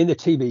guy in the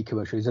TV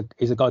commercial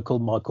is a guy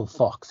called Michael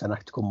Fox, an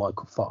actor called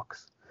Michael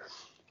Fox,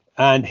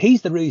 and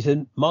he's the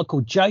reason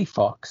Michael J.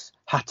 Fox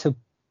had to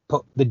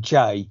put the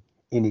J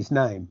in his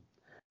name,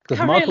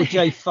 because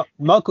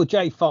Michael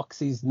J.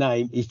 Fox's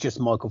name is just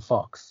Michael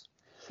Fox.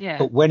 Yeah.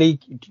 But when he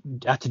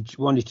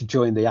wanted to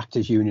join the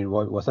Actors Union,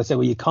 I said,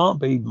 well, you can't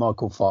be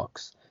Michael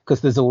Fox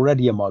because there's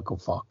already a Michael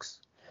Fox.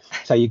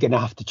 So you're going to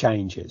have to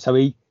change it. So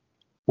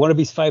one of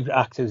his favourite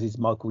actors is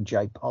Michael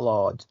J.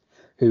 Pollard,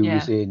 who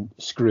was in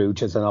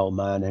Scrooge as an old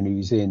man, and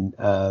he's in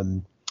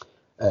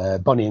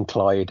Bonnie and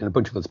Clyde and a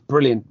bunch of others.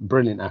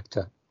 Brilliant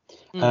actor.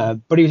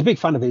 But he was a big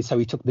fan of his, so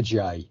he took the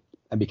J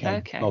and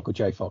became Michael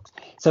J. Fox.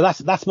 So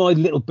that's my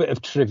little bit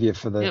of trivia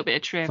for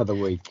the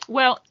week.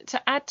 Well,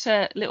 to add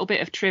to a little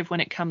bit of triv when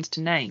it comes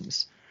to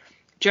names,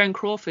 Joan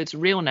Crawford's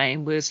real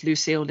name was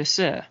Lucille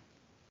LeSueur.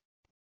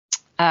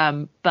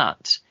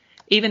 But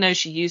even though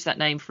she used that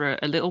name for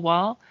a little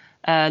while,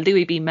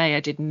 Louis B. Mayer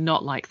did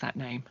not like that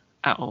name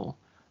at all.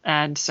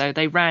 And so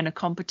they ran a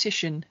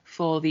competition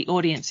for the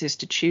audiences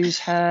to choose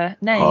her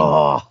name.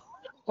 Oh.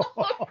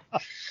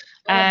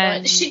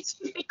 And she'd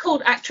be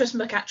called Actress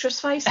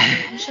McActress Face.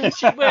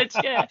 She would,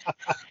 yeah.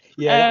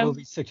 Yeah, that would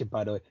be such a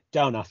bad idea.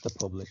 Don't ask the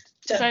public.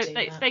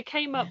 They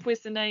came up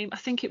with the name, I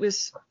think it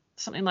was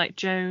something like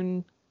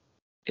Joan.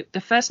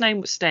 The first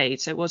name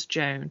stayed, so it was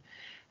Joan.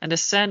 And the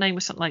surname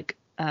was something like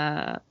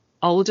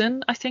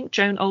Alden, I think,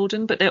 Joan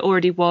Alden, but there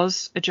already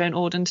was a Joan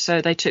Alden,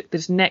 so they took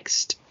this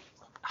next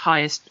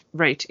highest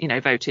rate,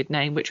 voted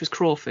name, which was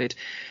Crawford,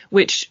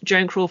 which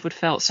Joan Crawford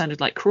felt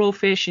sounded like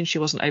crawfish, and she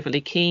wasn't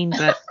overly keen,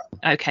 but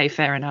okay,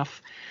 fair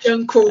enough.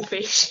 Joan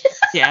Crawfish.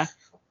 Yeah.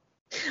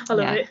 I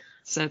love it.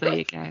 So there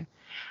you go.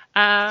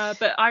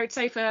 But I would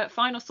say for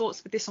final thoughts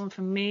for this one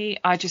from me,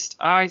 I've just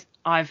love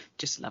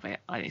it.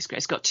 I think it's great.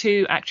 It's got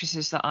two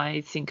actresses that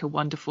I think are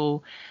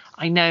wonderful.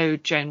 I know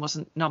Joan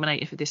wasn't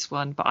nominated for this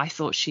one, but I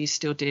thought she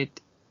still did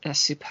a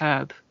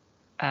superb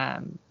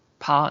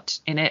part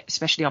in it,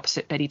 especially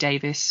opposite Betty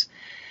Davis,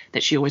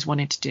 that she always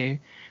wanted to do,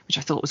 which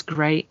I thought was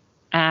great.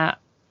 And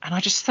I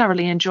just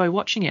thoroughly enjoy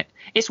watching it.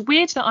 It's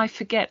weird that I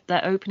forget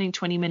that opening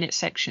 20-minute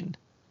section.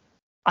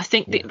 I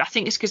think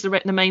it's because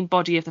the main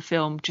body of the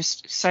film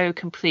just so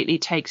completely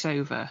takes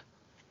over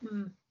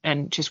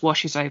and just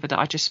washes over that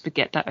I just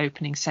forget that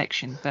opening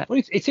section. But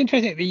it's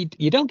interesting that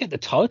you don't get the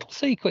title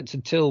sequence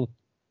until,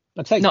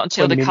 let's say, not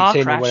until the car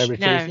crash.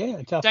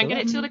 No, don't get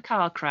it till the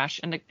car crash,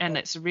 and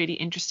it's a really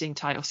interesting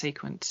title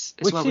sequence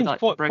as which well. Seems with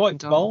quite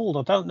bold.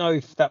 I don't know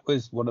if that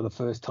was one of the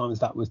first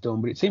times that was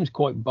done, but it seems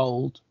quite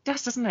bold.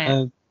 Doesn't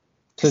it?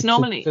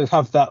 Normally to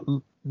have that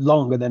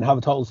long and then have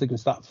a title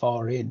sequence that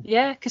far in.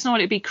 Yeah, because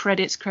normally it'd be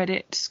credits,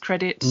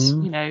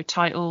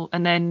 title,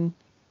 and then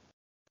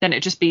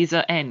it'd just be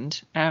the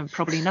end.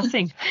 Probably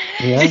nothing.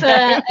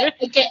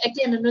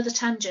 Again, another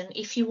tangent.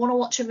 If you want to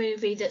watch a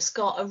movie that's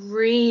got a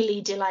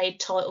really delayed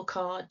title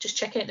card, just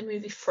check out the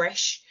movie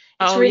Fresh.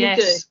 It's really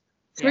good.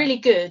 It's really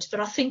good, but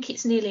I think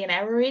it's nearly an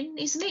hour in,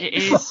 isn't it? It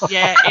is,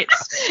 yeah.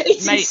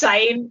 It's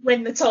insane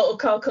when the title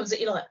card comes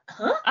at you, like,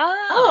 huh?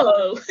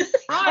 Oh.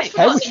 Right.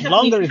 How much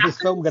longer is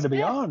this film going to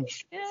be on?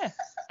 Yeah.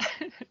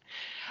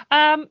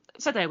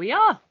 So there we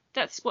are.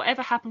 That's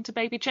Whatever Happened to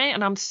Baby Jane,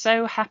 and I'm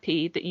so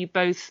happy that you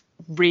both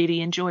really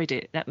enjoyed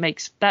it. That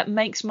makes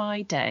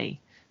my day.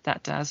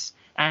 That does,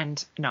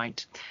 and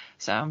night.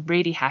 So I'm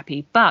really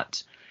happy.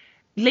 But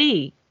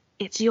Lee,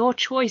 it's your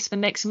choice for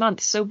next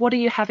month. So what are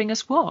you having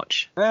us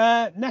watch?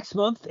 Next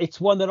month, it's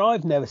one that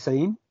I've never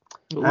seen.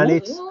 Ooh, and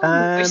it's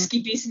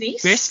Risky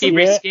Business.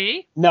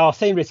 Risky. No, I've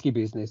seen Risky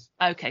Business.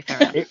 Okay, fair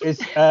enough. It is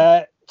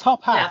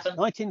Top Hat,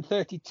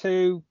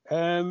 1932.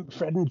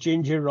 Fred and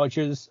Ginger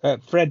Rogers.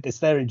 Fred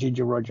Astaire and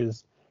Ginger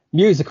Rogers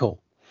musical.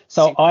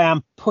 So super. I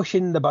am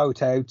pushing the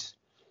boat out.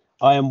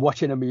 I am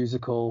watching a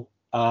musical,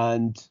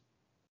 and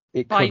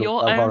it by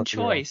your own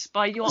choice.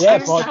 By your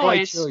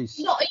own choice.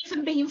 Not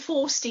even being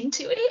forced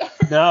into it.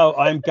 No,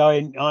 I am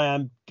putting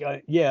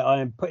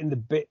the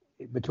bit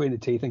between the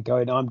teeth and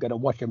going, I'm going to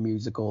watch a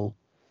musical.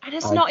 And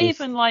it's not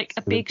even like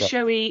a big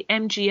showy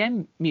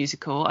MGM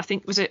musical. I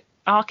think, was it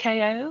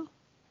RKO?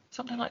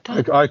 Something like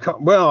that. I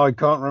can't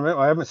remember.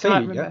 I haven't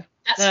seen it yet.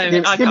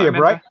 Give me a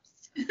break.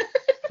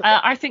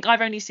 I think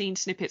I've only seen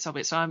snippets of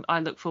it, so I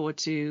look forward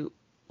to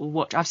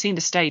watch. I've seen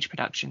the stage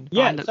production.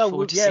 Yeah, I look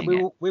forward to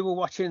seeing it. We were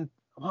watching.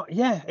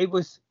 It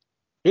was.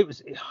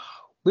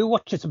 We were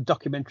watching some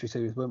documentary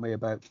series, weren't we,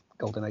 about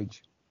Golden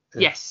Age?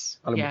 Yes.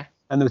 Yeah.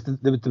 And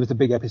there was a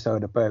big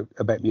episode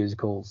about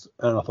musicals,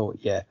 and I thought,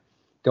 yeah,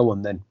 go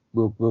on then.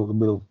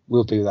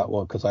 We'll do that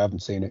one because I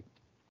haven't seen it.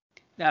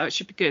 No, it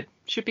should be good.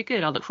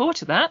 I look forward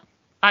to that.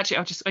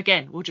 Actually,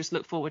 we'll just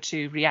look forward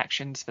to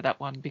reactions for that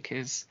one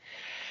because,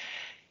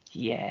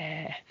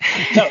 yeah.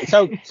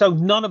 So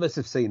none of us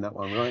have seen that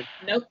one, right?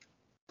 Nope.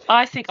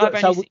 I think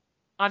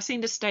I've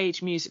seen the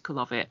stage musical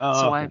of it,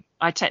 so okay.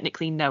 I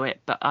technically know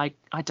it, but I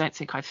don't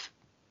think I've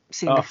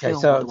seen the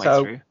film all the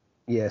way through.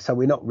 Yeah, so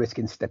we're not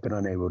risking stepping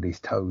on anybody's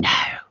toes.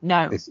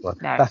 No.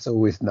 That's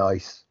always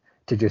nice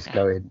to just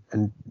go in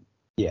and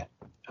yeah.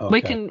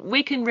 Okay.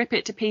 We can rip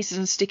it to pieces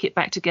and stick it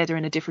back together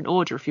in a different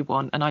order if you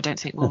want, and I don't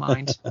think we'll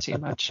mind too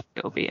much.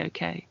 It'll be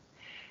okay.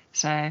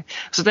 So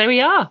there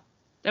we are.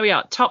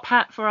 Top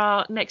Hat for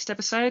our next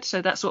episode.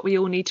 So that's what we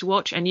all need to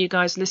watch. And you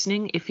guys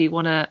listening, if you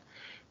want to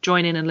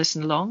join in and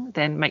listen along,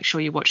 then make sure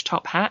you watch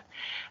Top Hat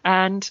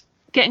and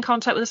get in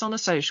contact with us on the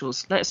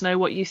socials. Let us know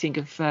what you think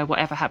of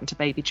Whatever Happened to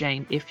Baby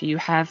Jane if you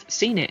have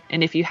seen it,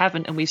 and if you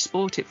haven't and we've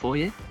spoiled it for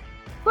you,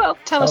 well,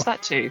 tell us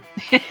that too.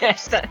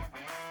 Yes.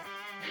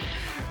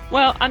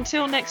 Well,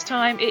 until next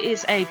time, it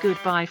is a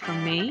goodbye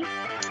from me,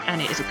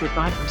 and it is a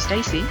goodbye from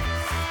Stacey,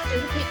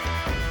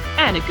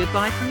 and a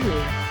goodbye from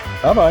Leah.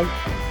 Bye-bye.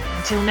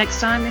 Until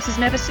next time, this is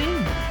Never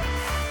Seen.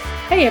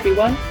 Hey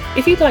everyone,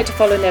 if you'd like to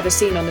follow Never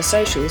Seen on the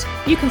socials,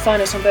 you can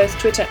find us on both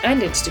Twitter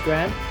and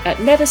Instagram at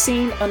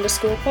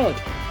neverseen_pod.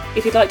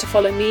 If you'd like to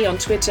follow me on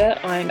Twitter,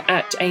 I'm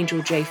at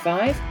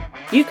AngelJ5.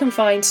 You can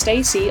find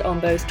Stacey on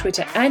both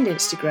Twitter and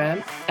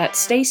Instagram at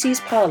Stacey's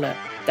Parlour.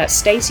 That's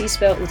Stacey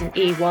spelt with an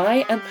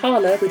EY and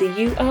Parlour with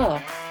a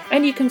UR.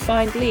 And you can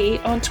find Lee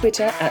on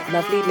Twitter at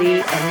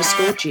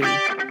lovelylee_G.